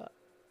 It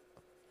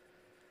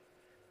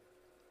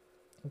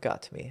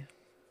got to me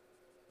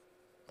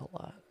a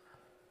lot.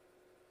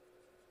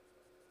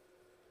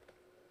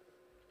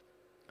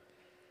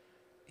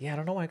 Yeah, I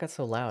don't know why it got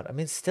so loud. I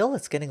mean, still,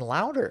 it's getting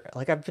louder.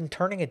 Like, I've been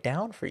turning it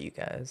down for you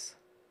guys.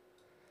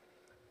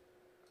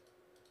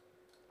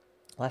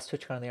 Last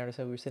TwitchCon on the artist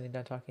said we were sitting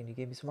down talking. You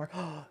gave me some more.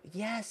 Oh,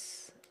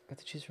 yes! Got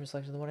to choose from a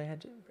selection of the one I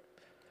had.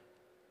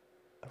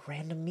 A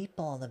random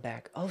meatball in the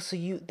back. Oh, so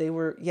they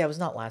were, yeah, it was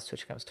not last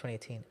TwitchCon, it was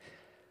 2018.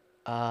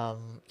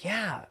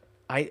 Yeah,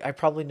 I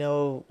probably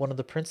know one of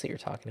the prints that you're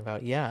talking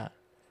about. Yeah.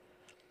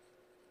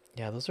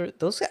 Yeah,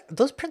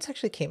 those prints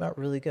actually came out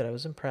really good. I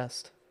was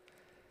impressed.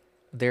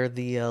 They're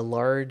the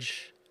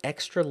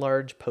extra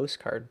large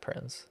postcard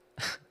prints.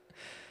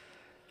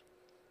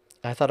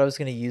 I thought I was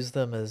going to use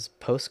them as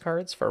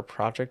postcards for a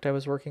project I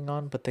was working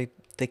on, but they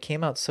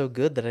came out so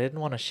good that I didn't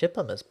want to ship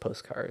them as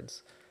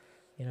postcards,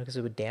 because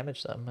it would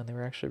damage them, and they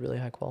were actually really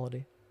high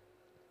quality.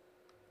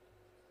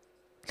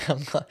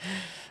 I'm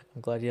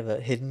glad you have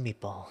a hidden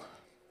meatball.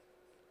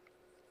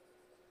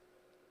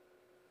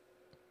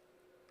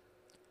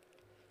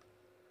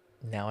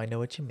 Now I know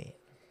what you mean.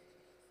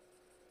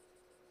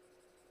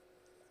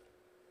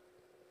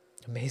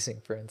 Amazing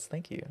prints,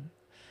 thank you.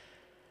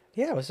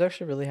 Yeah, I was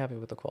actually really happy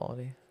with the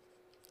quality.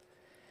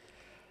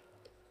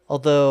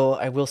 Although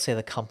I will say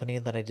the company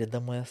that I did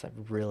them with, I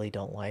really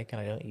don't like,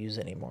 and I don't use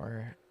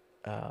anymore,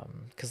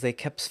 because they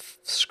kept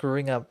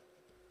screwing up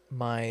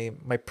my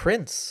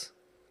prints.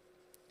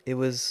 It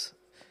was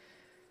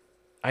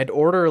I'd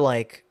order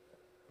like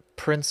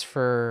prints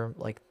for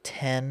like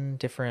 10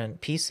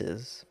 different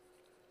pieces,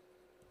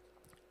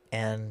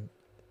 and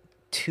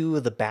two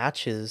of the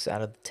batches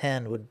out of the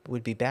 10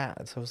 would be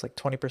bad. So it was like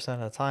 20%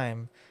 of the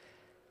time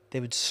they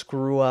would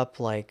screw up,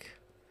 like,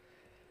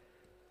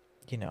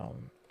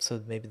 so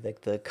maybe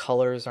like the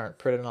colors aren't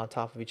printed on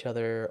top of each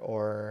other,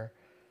 or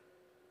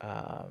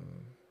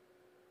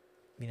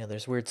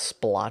there's weird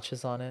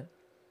splotches on it.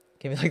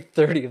 Give me like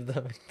 30 of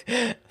them.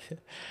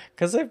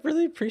 Because I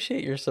really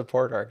appreciate your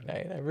support,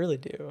 Arknight. I really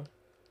do.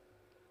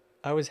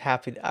 I was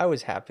happy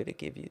to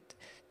give you.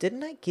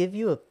 Didn't I give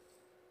you a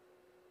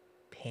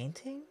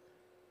painting?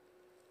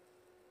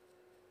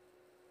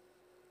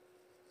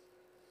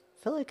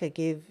 I feel like I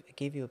gave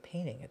you a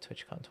painting at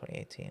TwitchCon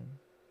 2018.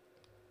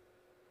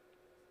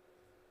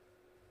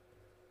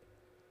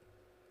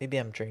 Maybe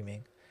I'm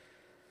dreaming.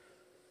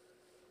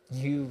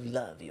 You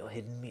love your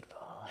hidden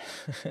meatball.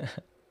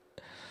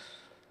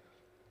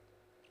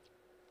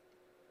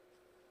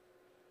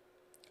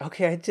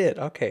 Okay, I did.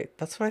 Okay,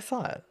 that's what I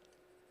thought.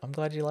 I'm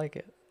glad you like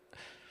it.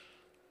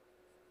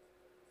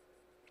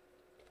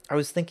 I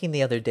was thinking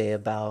the other day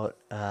about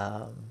it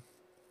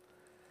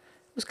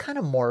was kind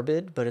of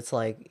morbid, but it's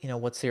like,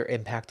 what's your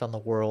impact on the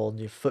world,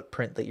 your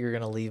footprint that you're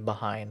going to leave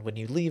behind when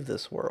you leave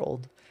this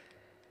world?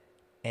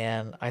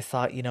 And I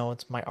thought,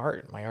 it's my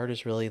art. My art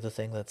is really the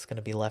thing that's going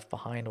to be left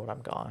behind when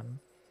I'm gone.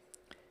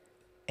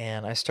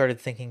 And I started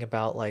thinking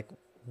about like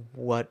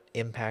what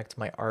impact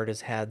my art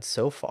has had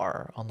so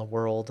far on the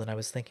world, and I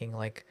was thinking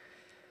like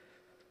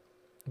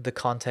the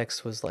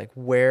context was like,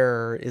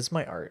 where is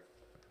my art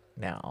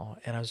now?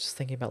 And I was just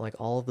thinking about like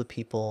all of the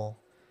people,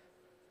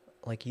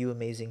 like you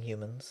amazing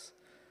humans,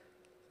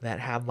 that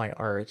have my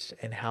art,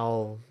 and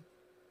how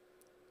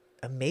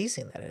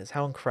amazing that is,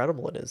 how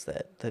incredible it is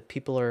that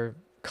people are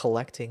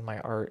collecting my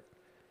art.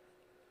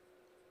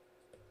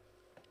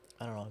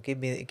 I don't know,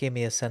 it gave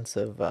me a sense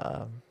of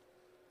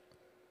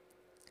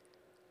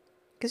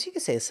because you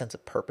could say a sense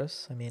of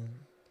purpose. I mean,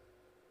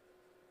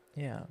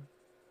 yeah.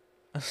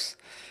 It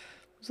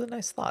was a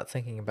nice thought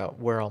thinking about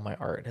where all my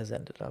art has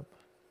ended up.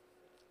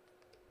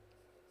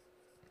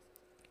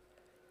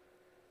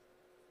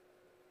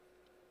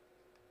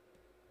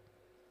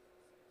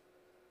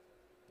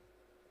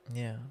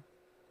 Yeah.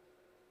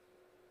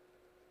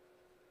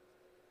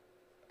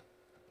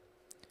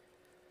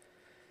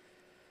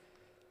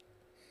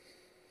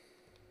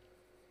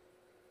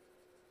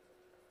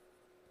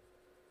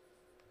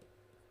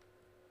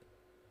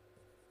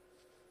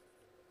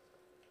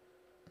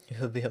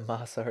 You'll be a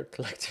mass art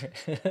collector.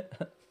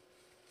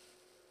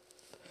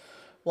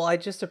 Well, I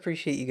just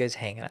appreciate you guys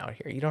hanging out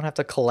here. You don't have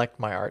to collect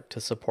my art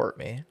to support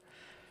me.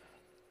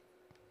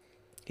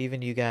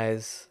 Even you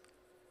guys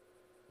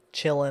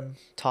chilling,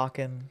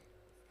 talking,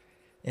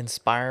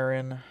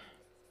 inspiring.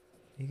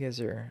 You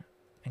guys are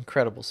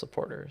incredible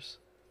supporters.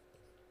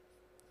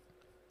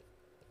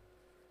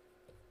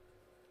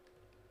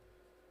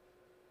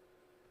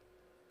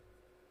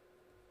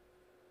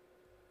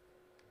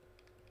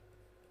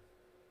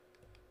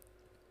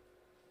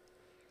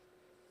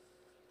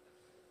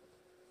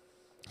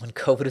 When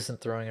COVID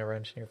isn't throwing a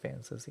wrench in your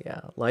finances,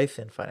 yeah. Life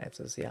and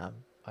finances, yeah.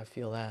 I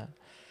feel that.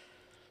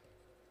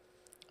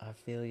 I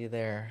feel you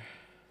there.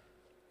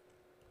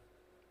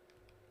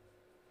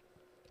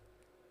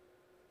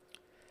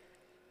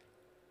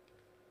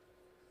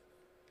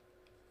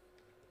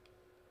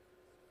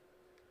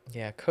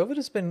 Yeah, COVID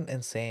has been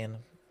insane.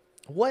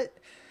 What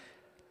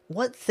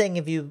what thing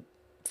have you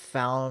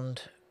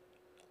found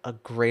a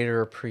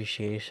greater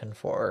appreciation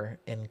for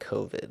in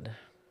COVID?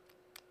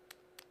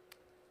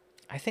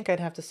 I think I'd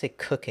have to say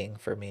cooking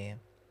for me.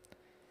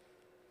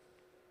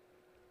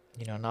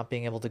 You know, not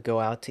being able to go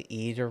out to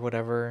eat or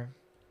whatever,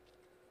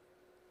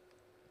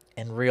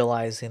 and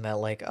realizing that,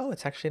 like, oh,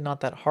 it's actually not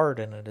that hard,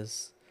 and it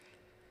is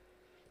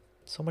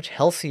so much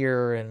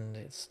healthier, and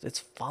it's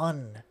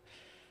fun.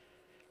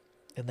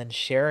 And then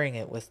sharing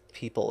it with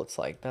people, it's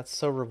like that's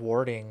so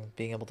rewarding,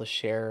 being able to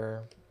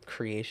share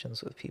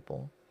creations with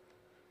people.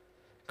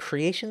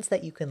 Creations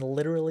that you can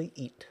literally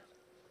eat.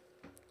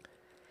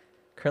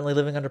 Currently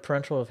living under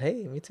parental of,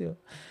 hey, me too.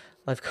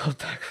 Life go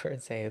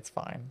backwards. Hey, it's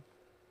fine.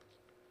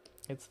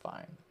 It's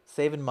fine.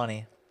 Saving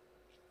money.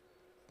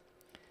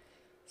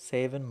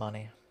 Saving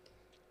money.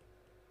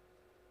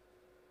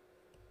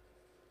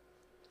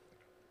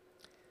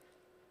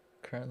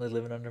 Currently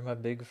living under my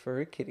big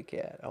furry kitty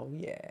cat. Oh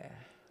yeah.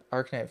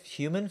 Archetype.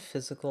 Human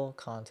physical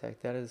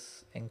contact. That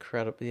is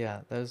incredible.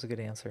 Yeah, that is a good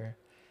answer.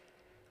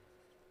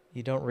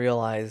 You don't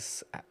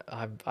realize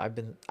I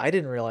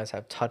didn't realize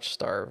how touch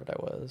starved I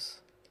was.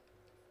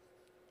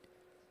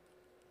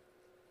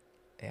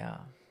 Yeah.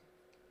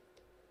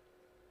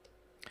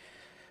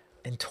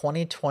 In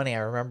 2020, I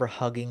remember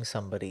hugging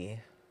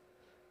somebody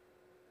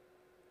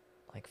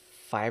like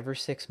 5 or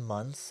 6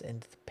 months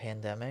into the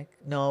pandemic.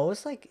 No,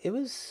 it's like 8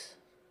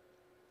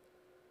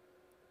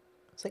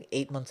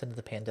 months into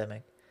the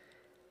pandemic.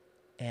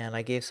 And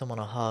I gave someone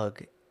a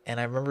hug, and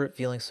I remember it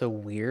feeling so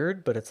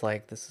weird, but it's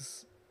like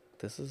this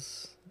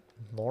is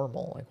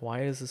normal. Like,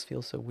 why does this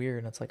feel so weird?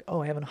 And it's like,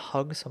 oh, I haven't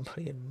hugged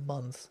somebody in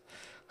months.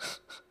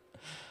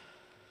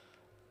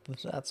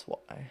 That's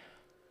why.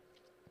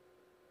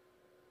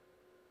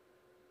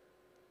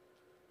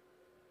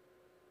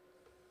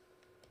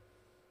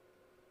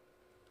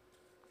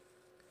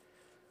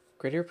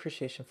 Greater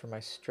appreciation for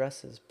my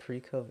stresses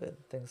pre-COVID.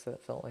 Things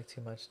that felt like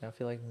too much now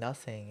feel like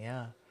nothing.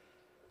 Yeah.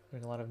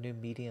 Learning a lot of new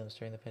mediums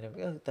during the pandemic.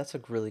 Yeah, that's a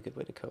really good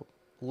way to cope.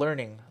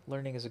 Learning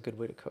is a good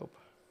way to cope.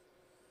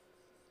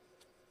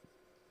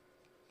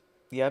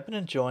 Yeah, I've been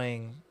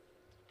enjoying.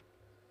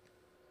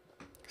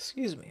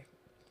 Excuse me.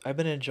 I've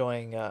been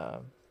enjoying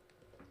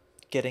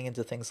getting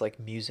into things like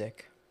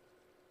music,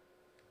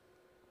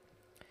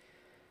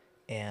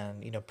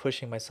 and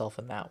pushing myself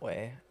in that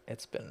way.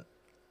 It's been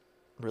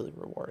really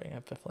rewarding.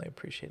 I've definitely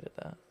appreciated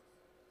that.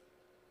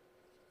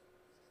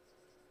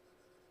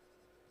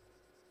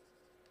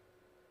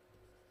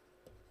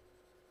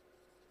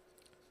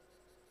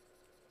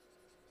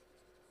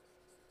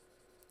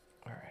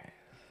 All right.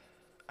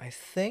 I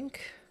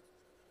think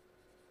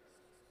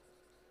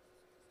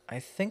I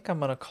think I'm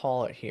gonna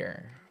call it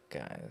here,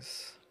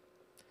 guys.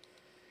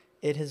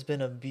 It has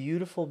been a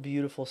beautiful,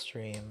 beautiful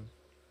stream.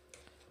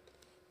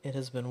 It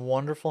has been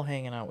wonderful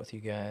hanging out with you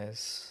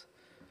guys.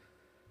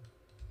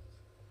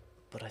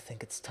 But I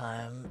think it's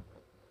time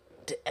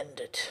to end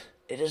it.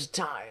 It is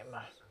time.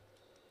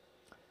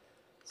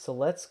 So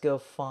let's go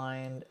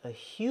find a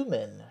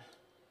human.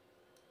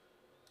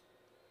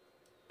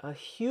 A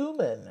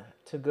human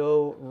to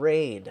go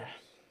raid.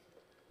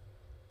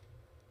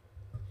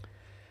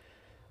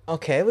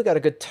 Okay, we got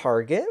a good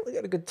target.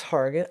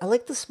 I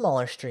like the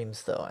smaller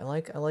streams though. I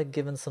like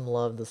giving some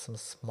love to some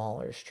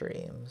smaller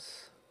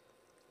streams.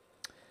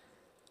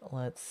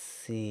 Let's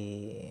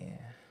see.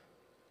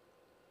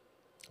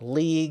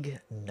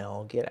 League,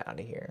 no, get out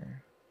of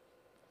here.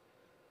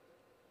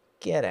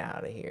 Get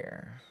out of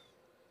here.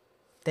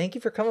 Thank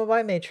you for coming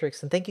by,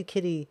 Matrix, and thank you,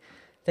 Kitty.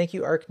 Thank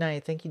you, Arc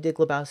Knight. Thank you, Dick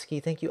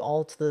Lebowski. Thank you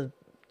all to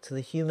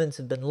the humans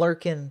who've been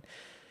lurking,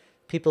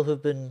 people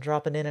who've been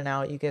dropping in and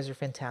out. You guys are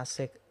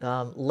fantastic.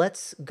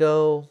 Let's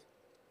go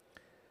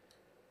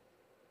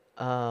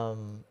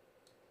Um,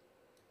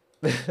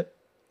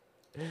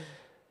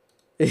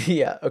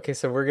 yeah. Okay.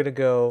 So we're gonna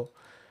go.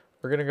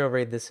 We're gonna go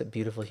raid this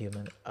beautiful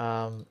human.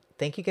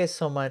 Thank you guys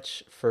so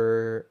much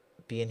for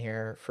being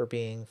here, for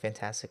being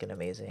fantastic and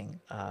amazing.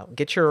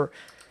 Get your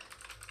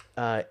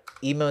uh,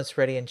 emotes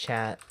ready in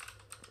chat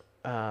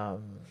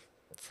um,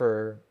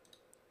 for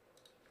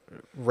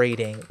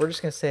raiding. We're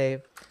just gonna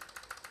say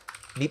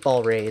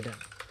meatball raid.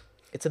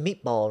 It's a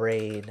meatball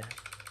raid.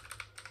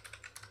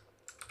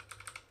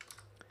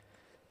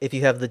 If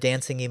you have the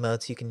dancing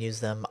emotes, you can use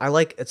them. I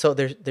like it. So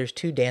there's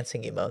two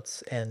dancing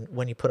emotes, and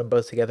when you put them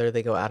both together,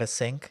 they go out of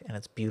sync, and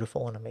it's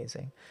beautiful and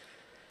amazing.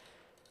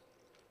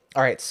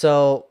 All right,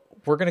 so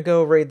we're gonna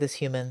go raid this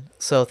human.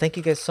 So thank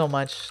you guys so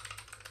much.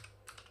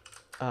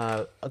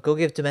 Go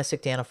give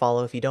Domestic Dan a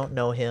follow. If you don't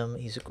know him,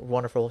 he's a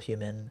wonderful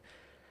human.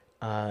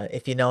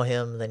 If you know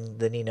him,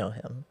 then you know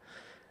him.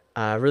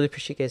 I really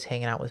appreciate you guys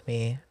hanging out with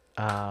me.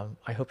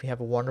 I hope you have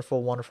a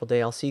wonderful, wonderful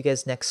day. I'll see you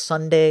guys next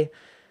Sunday.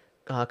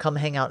 Come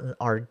hang out in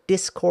our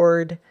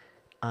Discord.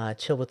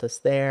 Chill with us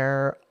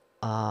there.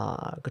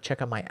 Go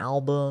check out my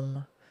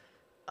album.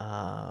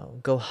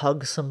 Go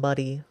hug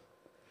somebody.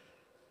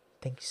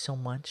 Thank you so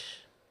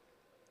much.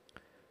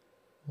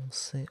 We'll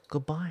say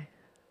goodbye.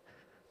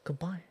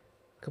 Goodbye.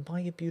 Goodbye,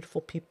 you beautiful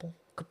people.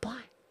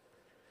 Goodbye.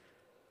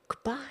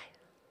 Goodbye.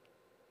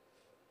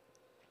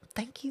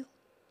 Thank you.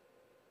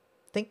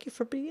 Thank you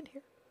for being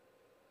here.